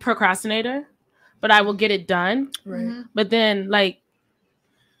a procrastinator, but I will get it done. Right. Mm-hmm. But then, like,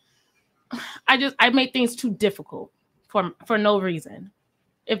 I make things too difficult for no reason,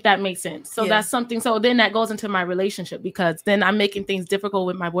 if that makes sense. So that's something. So then that goes into my relationship, because then I'm making things difficult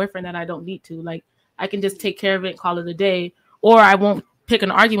with my boyfriend that I don't need to. Like, I can just take care of it and call it a day, or I won't pick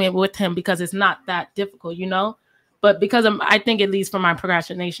an argument with him because it's not that difficult, you know? But because I think, at least for my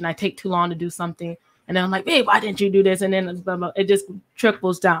procrastination, I take too long to do something. And then I'm like, babe, why didn't you do this? And then it just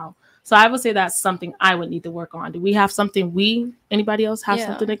trickles down. So I would say that's something I would need to work on. Do we have something anybody else have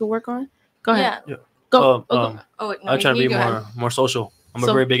something they could work on? Go ahead. Yeah. Go. I try to be more social. I'm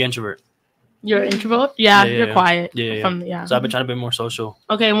a very big introvert. You're an introvert? Yeah, you're quiet. Yeah. So I've been trying to be more social.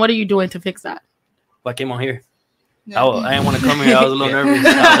 Okay, and what are you doing to fix that? Well, I came on here. I didn't want to come here. I was a little nervous.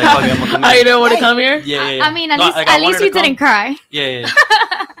 I was like, fuck it, I'm gonna come here. You didn't want to come here? Yeah. I mean, at least you didn't cry. Yeah.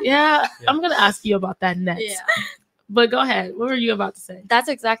 I'm gonna ask you about that next. Yeah. But go ahead. What were you about to say? That's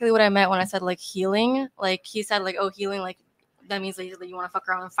exactly what I meant when I said like healing. Like he said, like, oh, healing, like that means like you want to fuck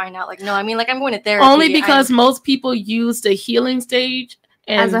around and find out. Like, no, I mean, like, I'm going to therapy. Only because most people use the healing stage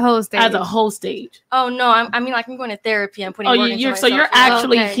as a whole stage. Oh no, I mean, like, I'm going to therapy. I'm putting. So you're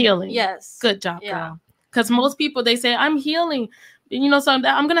actually healing. Yes. Good job, girl. Because most people, they say, I'm healing. You know, so I'm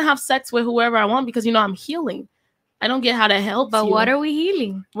going to have sex with whoever I want because, you know, I'm healing. I don't get how that helps. But what are we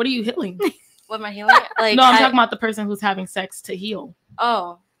healing? What are you healing? What am I healing? Like, no, I'm talking about the person who's having sex to heal.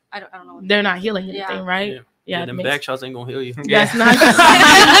 Oh, I don't know. They're not healing anything, right? Yeah, them back shots ain't gonna heal you. That's not.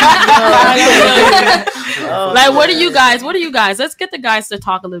 Like, what do you guys? Let's get the guys to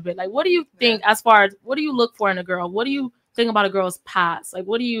talk a little bit. Like, what do you think as far as what do you look for in a girl? What do you think about a girl's past? Like,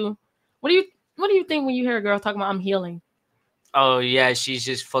 what do you think when you hear a girl talking about I'm healing? Oh yeah, she's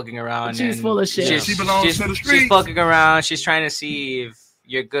just fucking around. She's full of shit. She belongs to the streets. She's fucking around. She's trying to see if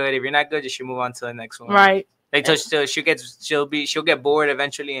you're good. If you're not good, you should move on to the next one. Right. Like, she'll get bored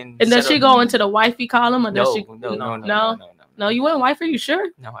eventually, and does she go into the wifey column, or does she? No, you wouldn't wife her? You sure?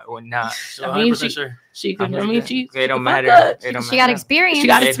 No, I would not. I mean, she could. I mean, she. It don't matter. She got experience. She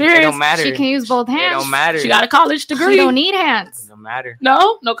got experience. It don't matter. She can use both hands. It don't matter. She got a college degree. She don't need hands. It don't matter.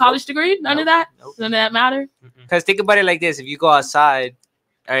 No college degree. None of that. None of that matter. Because think about it like this: if you go outside,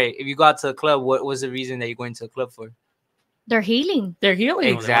 all right, if you go out to a club, what was the reason that you're going to a club for? They're healing.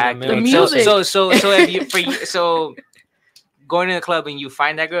 Exactly. The music. So if you going to the club and you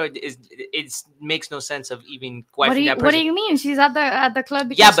find that girl, it makes no sense of even wifing that person. What do you mean? She's at the club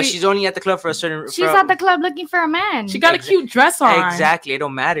because yeah, but she's only at the club for a certain. She's at the club looking for a man. She got a cute dress on. Exactly. It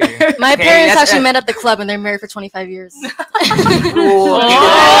don't matter. My parents actually met at the club and they're married for 25 years. That's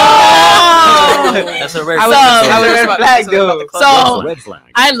a red flag, though. So red flag.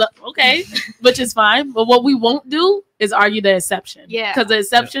 Okay, which is fine. But what we won't do is argue the exception. Yeah. Because the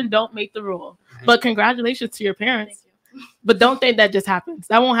exception don't make the rule. But congratulations to your parents. But don't think that just happens.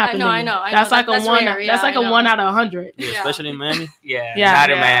 That won't happen. I know. That's like a 1. That's like a 1 out of 100. Yeah, especially in Miami. Yeah. Not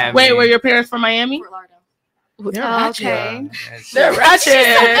in Miami. Wait, were your parents from Miami? Fort Lauderdale. Ooh, they're ratchet. Okay. They're ratchet.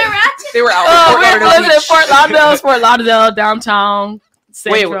 They were out. Fort Lauderdale, downtown.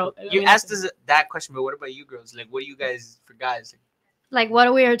 Central. Wait, you asked us that question, but what about you girls? Like, what do you guys for guys? Like, what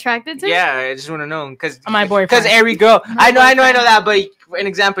are we attracted to? Yeah, I just want to know because my boyfriend. Because every girl, I know that. But an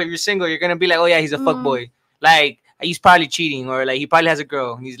example, if you're single, you're gonna be like, oh yeah, he's a fuck boy. Like, he's probably cheating, or like he probably has a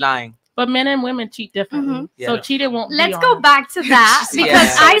girl and he's lying. But men and women cheat differently. So cheating won't. Let's go back to that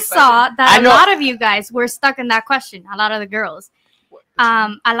because I saw that a lot of you guys were stuck in that question. A lot of the girls.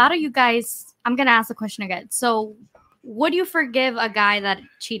 A lot of you guys. I'm gonna ask the question again. So, would you forgive a guy that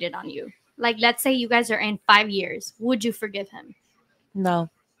cheated on you? Like, let's say you guys are in 5 years. Would you forgive him?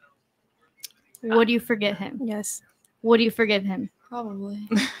 No. Would you forgive him? Yes. Would you forgive him? Probably.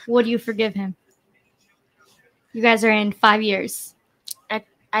 Would you forgive him? You guys are in 5 years.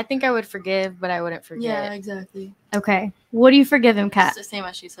 I think I would forgive, but I wouldn't forget. Yeah, exactly. Okay. Would you forgive him, Kat? It's the same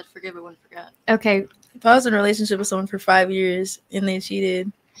as she said, forgive but wouldn't forget. Okay. If I was in a relationship with someone for 5 years and they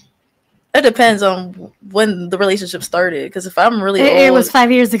cheated, I it depends on when the relationship started. Because if I'm really old, it was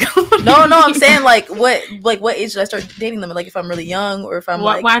 5 years ago. no, I'm saying like what age did I start dating them? Like if I'm really young or if I'm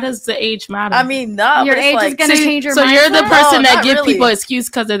like. Why does the age matter? I mean, no. Your age is gonna change your. So mindset? you're the person that give really. people excuse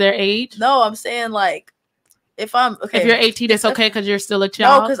because of their age. No, I'm saying like if I'm okay. If you're 18, it's okay because you're still a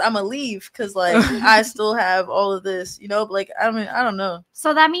child. No, because I'm gonna leave because like I still have all of this, you know. But, like I mean, I don't know.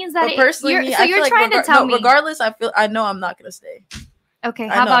 So that means that personally, you're trying to tell me. Regardless, I know I'm not gonna stay. Okay,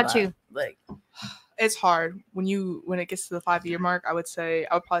 how about you? Like, it's hard when it gets to the 5-year mark. I would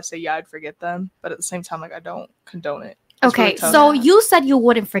probably say yeah, I'd forget them, but at the same time, like I don't condone it. It's Okay, really tough. so you said you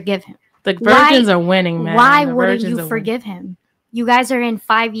wouldn't forgive him. The virgins are winning, man. Why The wouldn't virgins you are forgive him? You guys are in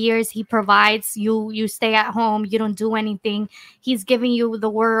 5 years. He provides. You stay at home. You don't do anything. He's giving you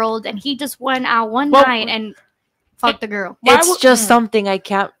the world, and he just went out one night and fucked the girl. It's just something I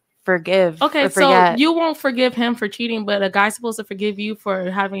can't forgive. Okay, or so forget. you won't forgive him for cheating, but a guy's supposed to forgive you for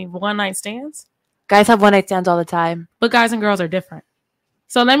having one-night stands? Guys have one-night stands all the time. But guys and girls are different.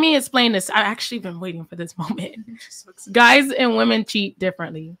 So let me explain this. I've actually been waiting for this moment. Guys and women cheat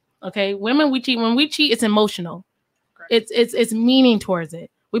differently. Okay, women, we cheat. When we cheat, it's emotional. It's meaning towards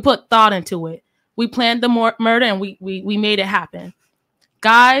it. We put thought into it. We planned the murder and we made it happen.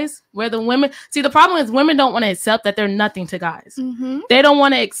 Guys, where the women see, the problem is women don't want to accept that they're nothing to guys. Mm-hmm. They don't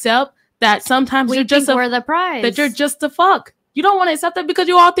want to accept that sometimes you're just we're the prize. That you're just a fuck. You don't want to accept that because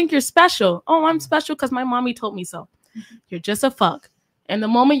you all think you're special. Oh, I'm special because my mommy told me so. You're just a fuck. And the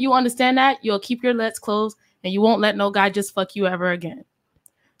moment you understand that, you'll keep your lips closed and you won't let no guy just fuck you ever again.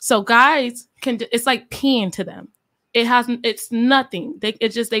 So guys it's like peeing to them. It's nothing.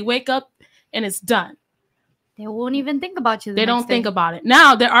 They wake up and it's done. They won't even think about you. They don't think about it.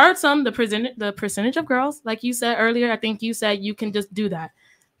 Now, there are the percentage of girls, like you said earlier, I think you said you can just do that.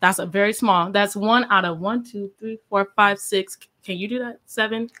 That's a very small. That's 1 out of 1, 2, 3, 4, 5, 6. Can you do that?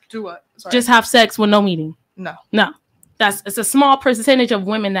 7? Do what? Sorry. Just have sex with no meeting. No. It's a small percentage of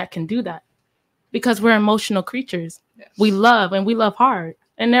women that can do that because we're emotional creatures. Yes. We love and we love hard.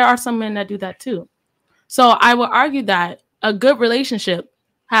 And there are some men that do that too. So I would argue that a good relationship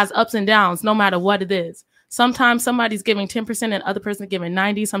has ups and downs no matter what it is. Sometimes somebody's giving 10% and the other person giving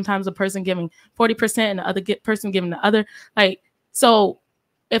 90%. Sometimes a person giving 40% and the other person giving the other. Like, so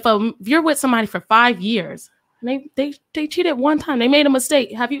if you're with somebody for 5 years, and they cheated one time, they made a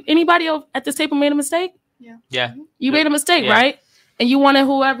mistake. Have you anybody at this table made a mistake? Yeah. You made a mistake, right? And you wanted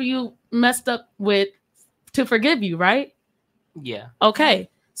whoever you messed up with to forgive you, right? Yeah. Okay.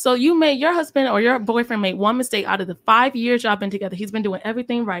 So your husband or your boyfriend made one mistake out of the 5 years y'all been together. He's been doing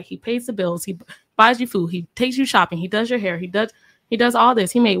everything right. He pays the bills. He buys you food. He takes you shopping. He does your hair. He does all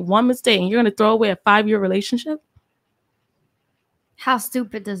this. He made one mistake and you're going to throw away a 5-year relationship? How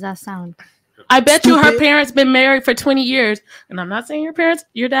stupid does that sound? I bet you her parents been married for 20 years. And I'm not saying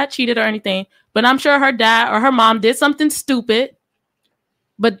your dad cheated or anything, but I'm sure her dad or her mom did something stupid,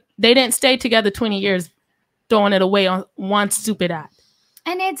 but they didn't stay together 20 years throwing it away on one stupid act.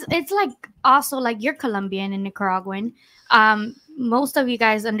 And it's like also like you're Colombian and Nicaraguan. Most of you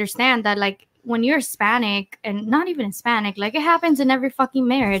guys understand that like when you're Hispanic and not even Hispanic, like it happens in every fucking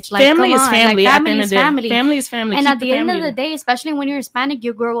marriage. Like family is family. Like, family is family. Family is family. And Keep at the end of the day, especially when you're Hispanic,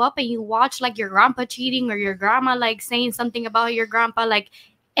 you grow up and you watch like your grandpa cheating or your grandma like saying something about your grandpa, like,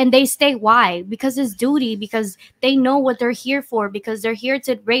 and they stay. Why? Because it's duty, because they know what they're here for, because they're here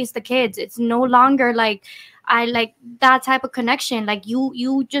to raise the kids. It's no longer like I like that type of connection. Like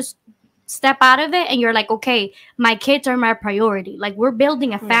you just step out of it and you're like, okay, my kids are my priority. Like we're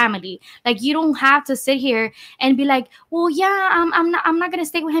building a family. Like you don't have to sit here and be like, well, yeah, I'm not gonna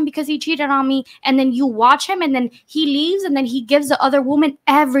stay with him because he cheated on me. And then you watch him and then he leaves and then he gives the other woman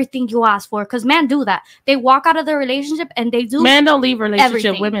everything you asked for. Because men do that. They walk out of the relationship and they do. Men don't leave relationship.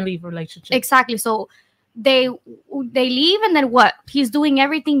 Everything. Women leave relationship. Exactly. So they leave and then what? He's doing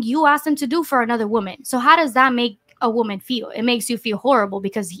everything you asked him to do for another woman. So how does that make a woman feel? It makes you feel horrible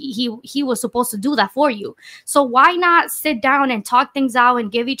because he was supposed to do that for you. So why not sit down and talk things out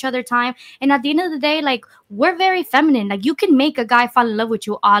and give each other time? And at the end of the day, like we're very feminine. Like you can make a guy fall in love with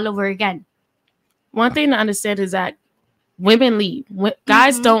you all over again. One thing to understand is that women leave.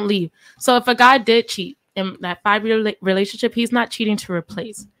 Guys don't leave. So if a guy did cheat in that 5-year relationship, he's not cheating to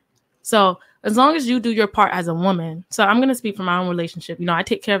replace. So as long as you do your part as a woman. So I'm going to speak from my own relationship. You know, I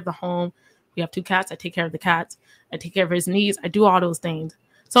take care of the home. We have 2 cats. I take care of the cats. I take care of his needs. I do all those things.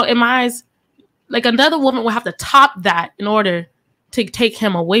 So in my eyes, like another woman will have to top that in order to take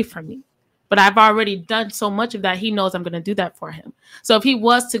him away from me. But I've already done so much of that. He knows I'm going to do that for him. So if he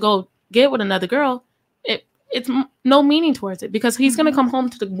was to go get with another girl, it's no meaning towards it because he's going to come home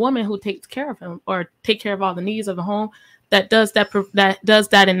to the woman who takes care of him or take care of all the needs of the home that does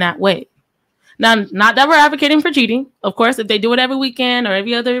that in that way. Now, not that we're advocating for cheating. Of course, if they do it every weekend or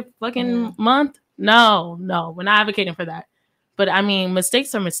every other fucking month, no, we're not advocating for that. But I mean,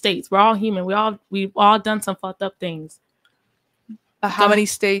 mistakes are mistakes. We're all human. We've all done some fucked up things. How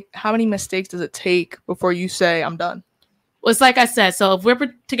many mistakes does it take before you say I'm done? Well, it's like I said. So if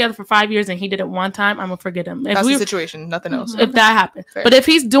we're together for 5 years and he did it one time, I'm gonna forget him. That's the situation. Nothing else. If that happens, but if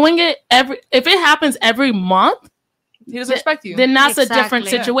he's doing it if it happens every month, he doesn't respect you. Then that's a different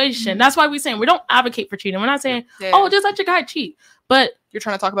situation. That's why we're saying we don't advocate for cheating. We're not saying, oh, just let your guy cheat. But you're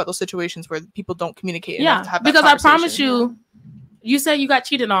trying to talk about those situations where people don't communicate. Yeah, to have that because I promise you, you said you got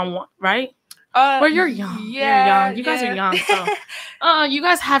cheated on one, right? Well, you're young. Yeah, you're young. You guys are young. So, you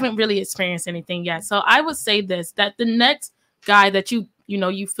guys haven't really experienced anything yet. So I would say this: that the next guy that you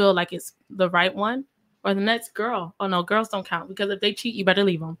feel like is the right one, or the next girl. Oh no, girls don't count because if they cheat, you better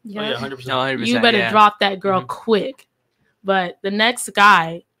leave them. Yeah, 100%. 100%, You better drop that girl quick. But the next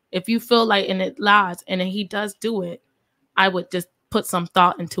guy, if you feel like and it lies and then he does do it, I would just put some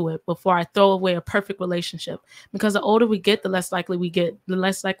thought into it before I throw away a perfect relationship. Because the older we get, the less likely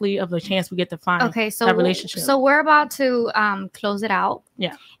of the chance we get to find that relationship. So we're about to close it out.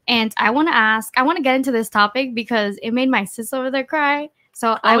 Yeah. And I want to get into this topic because it made my sis over there cry.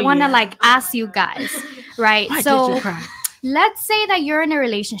 So I want to ask you guys, right? Why so did you cry? Let's say that you're in a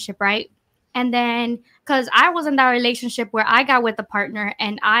relationship, right? And then, because I was in that relationship where I got with a partner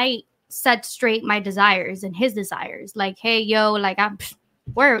and I set straight my desires and his desires. Like, hey, yo, like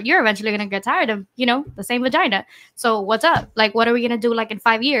you're eventually gonna get tired of, the same vagina. So what's up? Like, what are we gonna do like in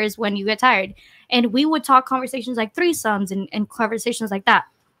 5 years when you get tired? And we would talk conversations like threesomes and conversations like that.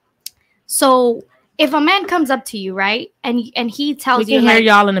 So if a man comes up to you, right, and he tells you, we can hear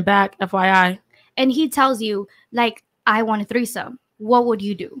y'all in the back, FYI, and he tells you like, I want a threesome, what would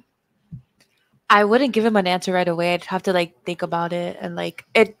you do? I wouldn't give him an answer right away. I'd have to think about it, and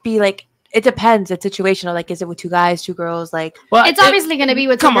it'd be it depends. It's situational. Like, is it with 2 guys, 2 girls? Like, well, it's obviously gonna be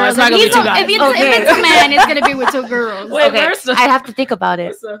with 2 girls. It's not gonna be 2 guys. If it's a man, it's gonna be with 2 girls. Wait, okay. I'd have to think about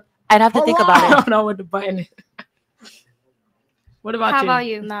it. I don't know what the button is. What about you? How about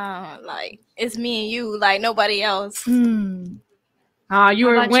you? No, it's me and you, nobody else. You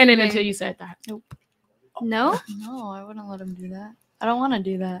were winning until you said that. Nope. No, I wouldn't let him do that. I don't want to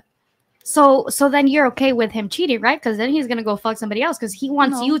do that. So then you're okay with him cheating, right? Because then he's gonna go fuck somebody else because he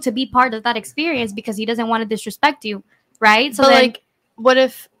wants you to be part of that experience because he doesn't want to disrespect you, right? So what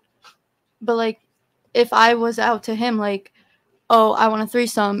if? But if I was out to him oh, I want a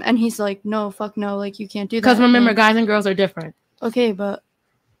threesome, and he's like, no, fuck no, you can't do that. Because remember, guys and girls are different. Okay, but.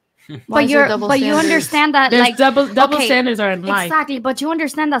 But you understand that there's double standards are in life. Exactly, but you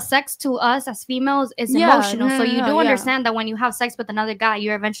understand that sex to us as females is emotional. So you do understand that when you have sex with another guy,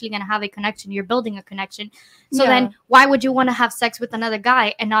 you're eventually going to have a connection. You're building a connection. So then why would you want to have sex with another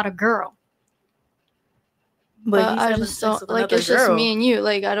guy and not a girl? But I just don't it's just me and you.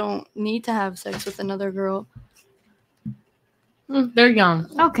 I don't need to have sex with another girl. They're young.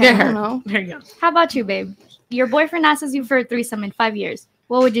 Okay. I don't know. They're young. How about you, babe? Your boyfriend asks you for a threesome in 5 years.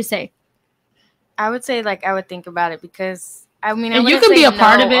 What would you say? I would say I would think about it because and you can be a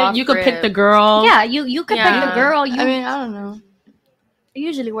part of it. You could pick the girl. Yeah, you could pick the girl. I don't know. It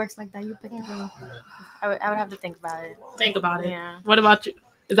usually works like that. You pick the girl. I would have to think about it. Think about it. Yeah. What about you?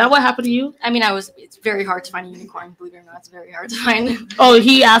 Is that what happened to you? It's very hard to find a unicorn. Believe it or not, it's very hard to find. Oh,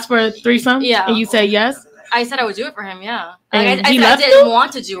 he asked for a threesome? Yeah. And you said yes? I said I would do it for him, yeah. And I didn't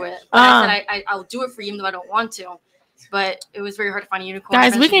want to do it. But I said I'll do it for you even though I don't want to. But it was very hard to find a unicorn.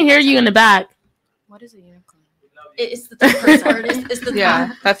 Guys, we can hear you in the back. What is a unicorn? It's the third person. It's the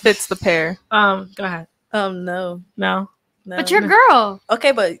that fits the pair. Go ahead. No. But you're a girl.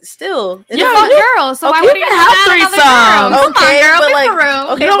 Okay, but still, you're a girl. So why would you have threesome? Okay, girl,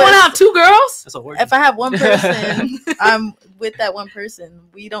 but you don't want to have 2 girls? If I have one person, I'm with that one person.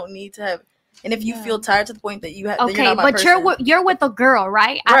 We don't need to have. And if you feel tired to the point that you have, okay, then you're not my but you're with a girl,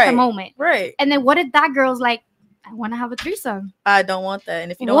 right? At the moment, right? And then what if that girl's like, I want to have a threesome? I don't want that.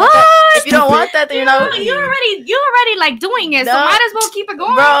 And if you don't want that, then you're not. You're already doing it. So might as well keep it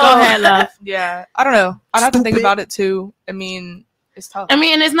going. Bro. Go ahead, love. Yeah, I don't know. I'd have to think about it too. It's tough.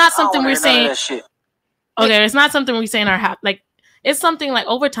 It's not something we're saying. Okay, it's not something we're saying it's something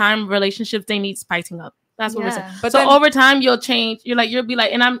over time relationships they need spicing up. That's what we're saying. But over time you'll change. You'll be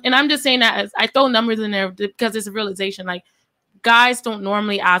like, and I'm just saying that as I throw numbers in there because it's a realization. Guys don't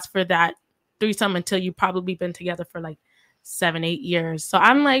normally ask for that threesome until you've probably been together for 7-8 years. So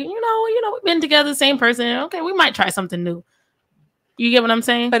I'm like, we've been together, the same person. Okay, we might try something new. You get what I'm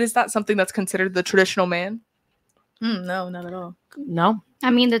saying? But is that something that's considered the traditional man? No, not at all. No.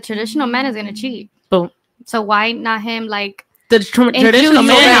 The traditional man is gonna cheat. Boom. So why not him? The traditional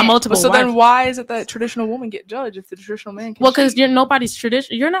man got multiple So wives. then why is it that traditional woman get judged if the traditional man can Well, because you're nobody's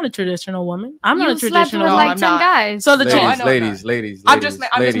tradition. You're not a traditional woman. I'm not a traditional with woman. like 10 guys. So the ladies. I'm just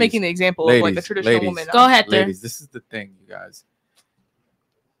making the example of like the traditional woman. Go ahead, there. Ladies, this is the thing, you guys.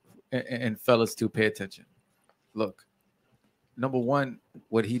 And fellas too, pay attention. Look, number one,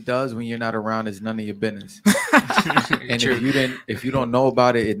 what he does when you're not around is none of your business. And if you don't know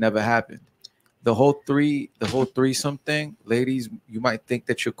about it, it never happened. The whole threesome thing, ladies, you might think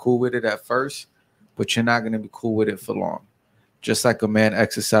that you're cool with it at first, but you're not going to be cool with it for long. Just like a man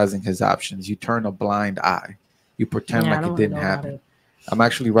exercising his options, you turn a blind eye. You pretend like it didn't happen. I'm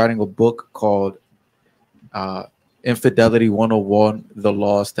actually writing a book called Infidelity 101: The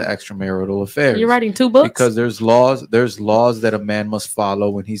Laws to Extramarital Affairs. You're writing 2 books? Because there's laws that a man must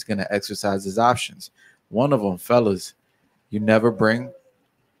follow when he's going to exercise his options. One of them, fellas, you never bring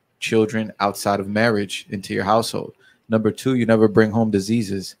children outside of marriage into your household. Number 2, you never bring home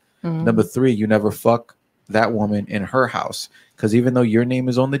diseases. Number 3, you never fuck that woman in her house, because even though your name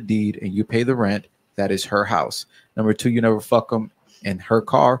is on the deed and you pay the rent, that is her house. Number 2, you never fuck them in her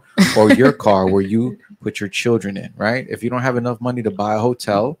car or your car where you put your children in, right? If you don't have enough money to buy a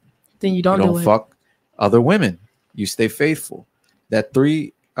hotel, then you don't do it. Fuck other women. You stay faithful. That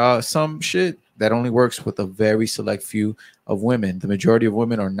some shit that only works with a very select few of women. The majority of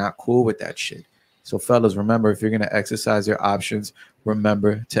women are not cool with that shit. So fellas, remember, if you're going to exercise your options,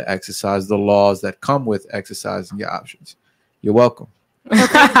 remember to exercise the laws that come with exercising your options. You're welcome.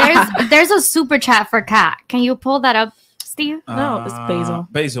 There's a super chat for Kat. Can you pull that up, Steve? No, it's Basil.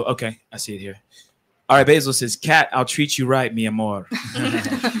 Basil, okay. I see it here. All right, Basil says, Kat, I'll treat you right, mi amor.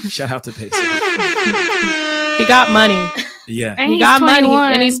 Shout out to Basil. He got money. Yeah. And he got 21.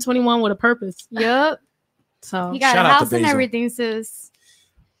 money, and he's 21 with a purpose. Yep. So he got Shout a out to house and Basil. everything, sis.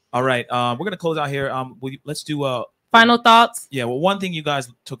 All right, we're going to close out here. Let's do final thoughts. Yeah, well, one thing you guys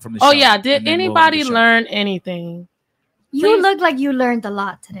took from the show. Oh yeah, did and then we'll anybody end the show. learn anything? You look like you learned a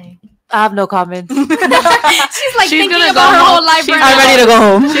lot today. I have no comments. She's like thinking gonna about go her home. whole life. She's right now. ready to go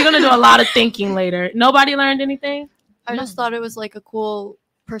home. She's gonna do a lot of thinking later. Nobody learned anything. I just thought it was like a cool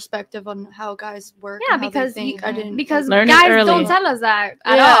perspective on how guys work. Yeah, and how they because think. I didn't because Learn it guys early. don't tell us that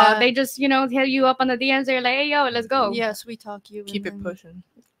at Yeah. all. They just hit you up on the DMs. They're like, hey yo, let's go. Yes, we talk you. Keep it pushing.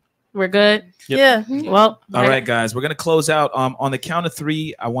 We're good. Yep. Yeah. Well, All right, guys, we're going to close out. On the count of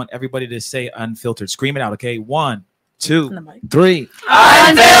 3, I want everybody to say unfiltered. Scream it out, okay? 1, 2, 3.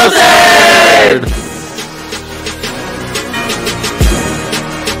 Unfiltered!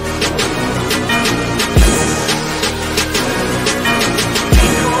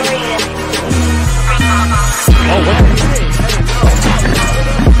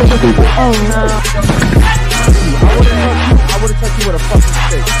 Oh no. I would have touched you with a fucking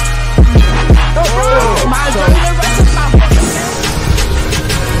stick. Oh, my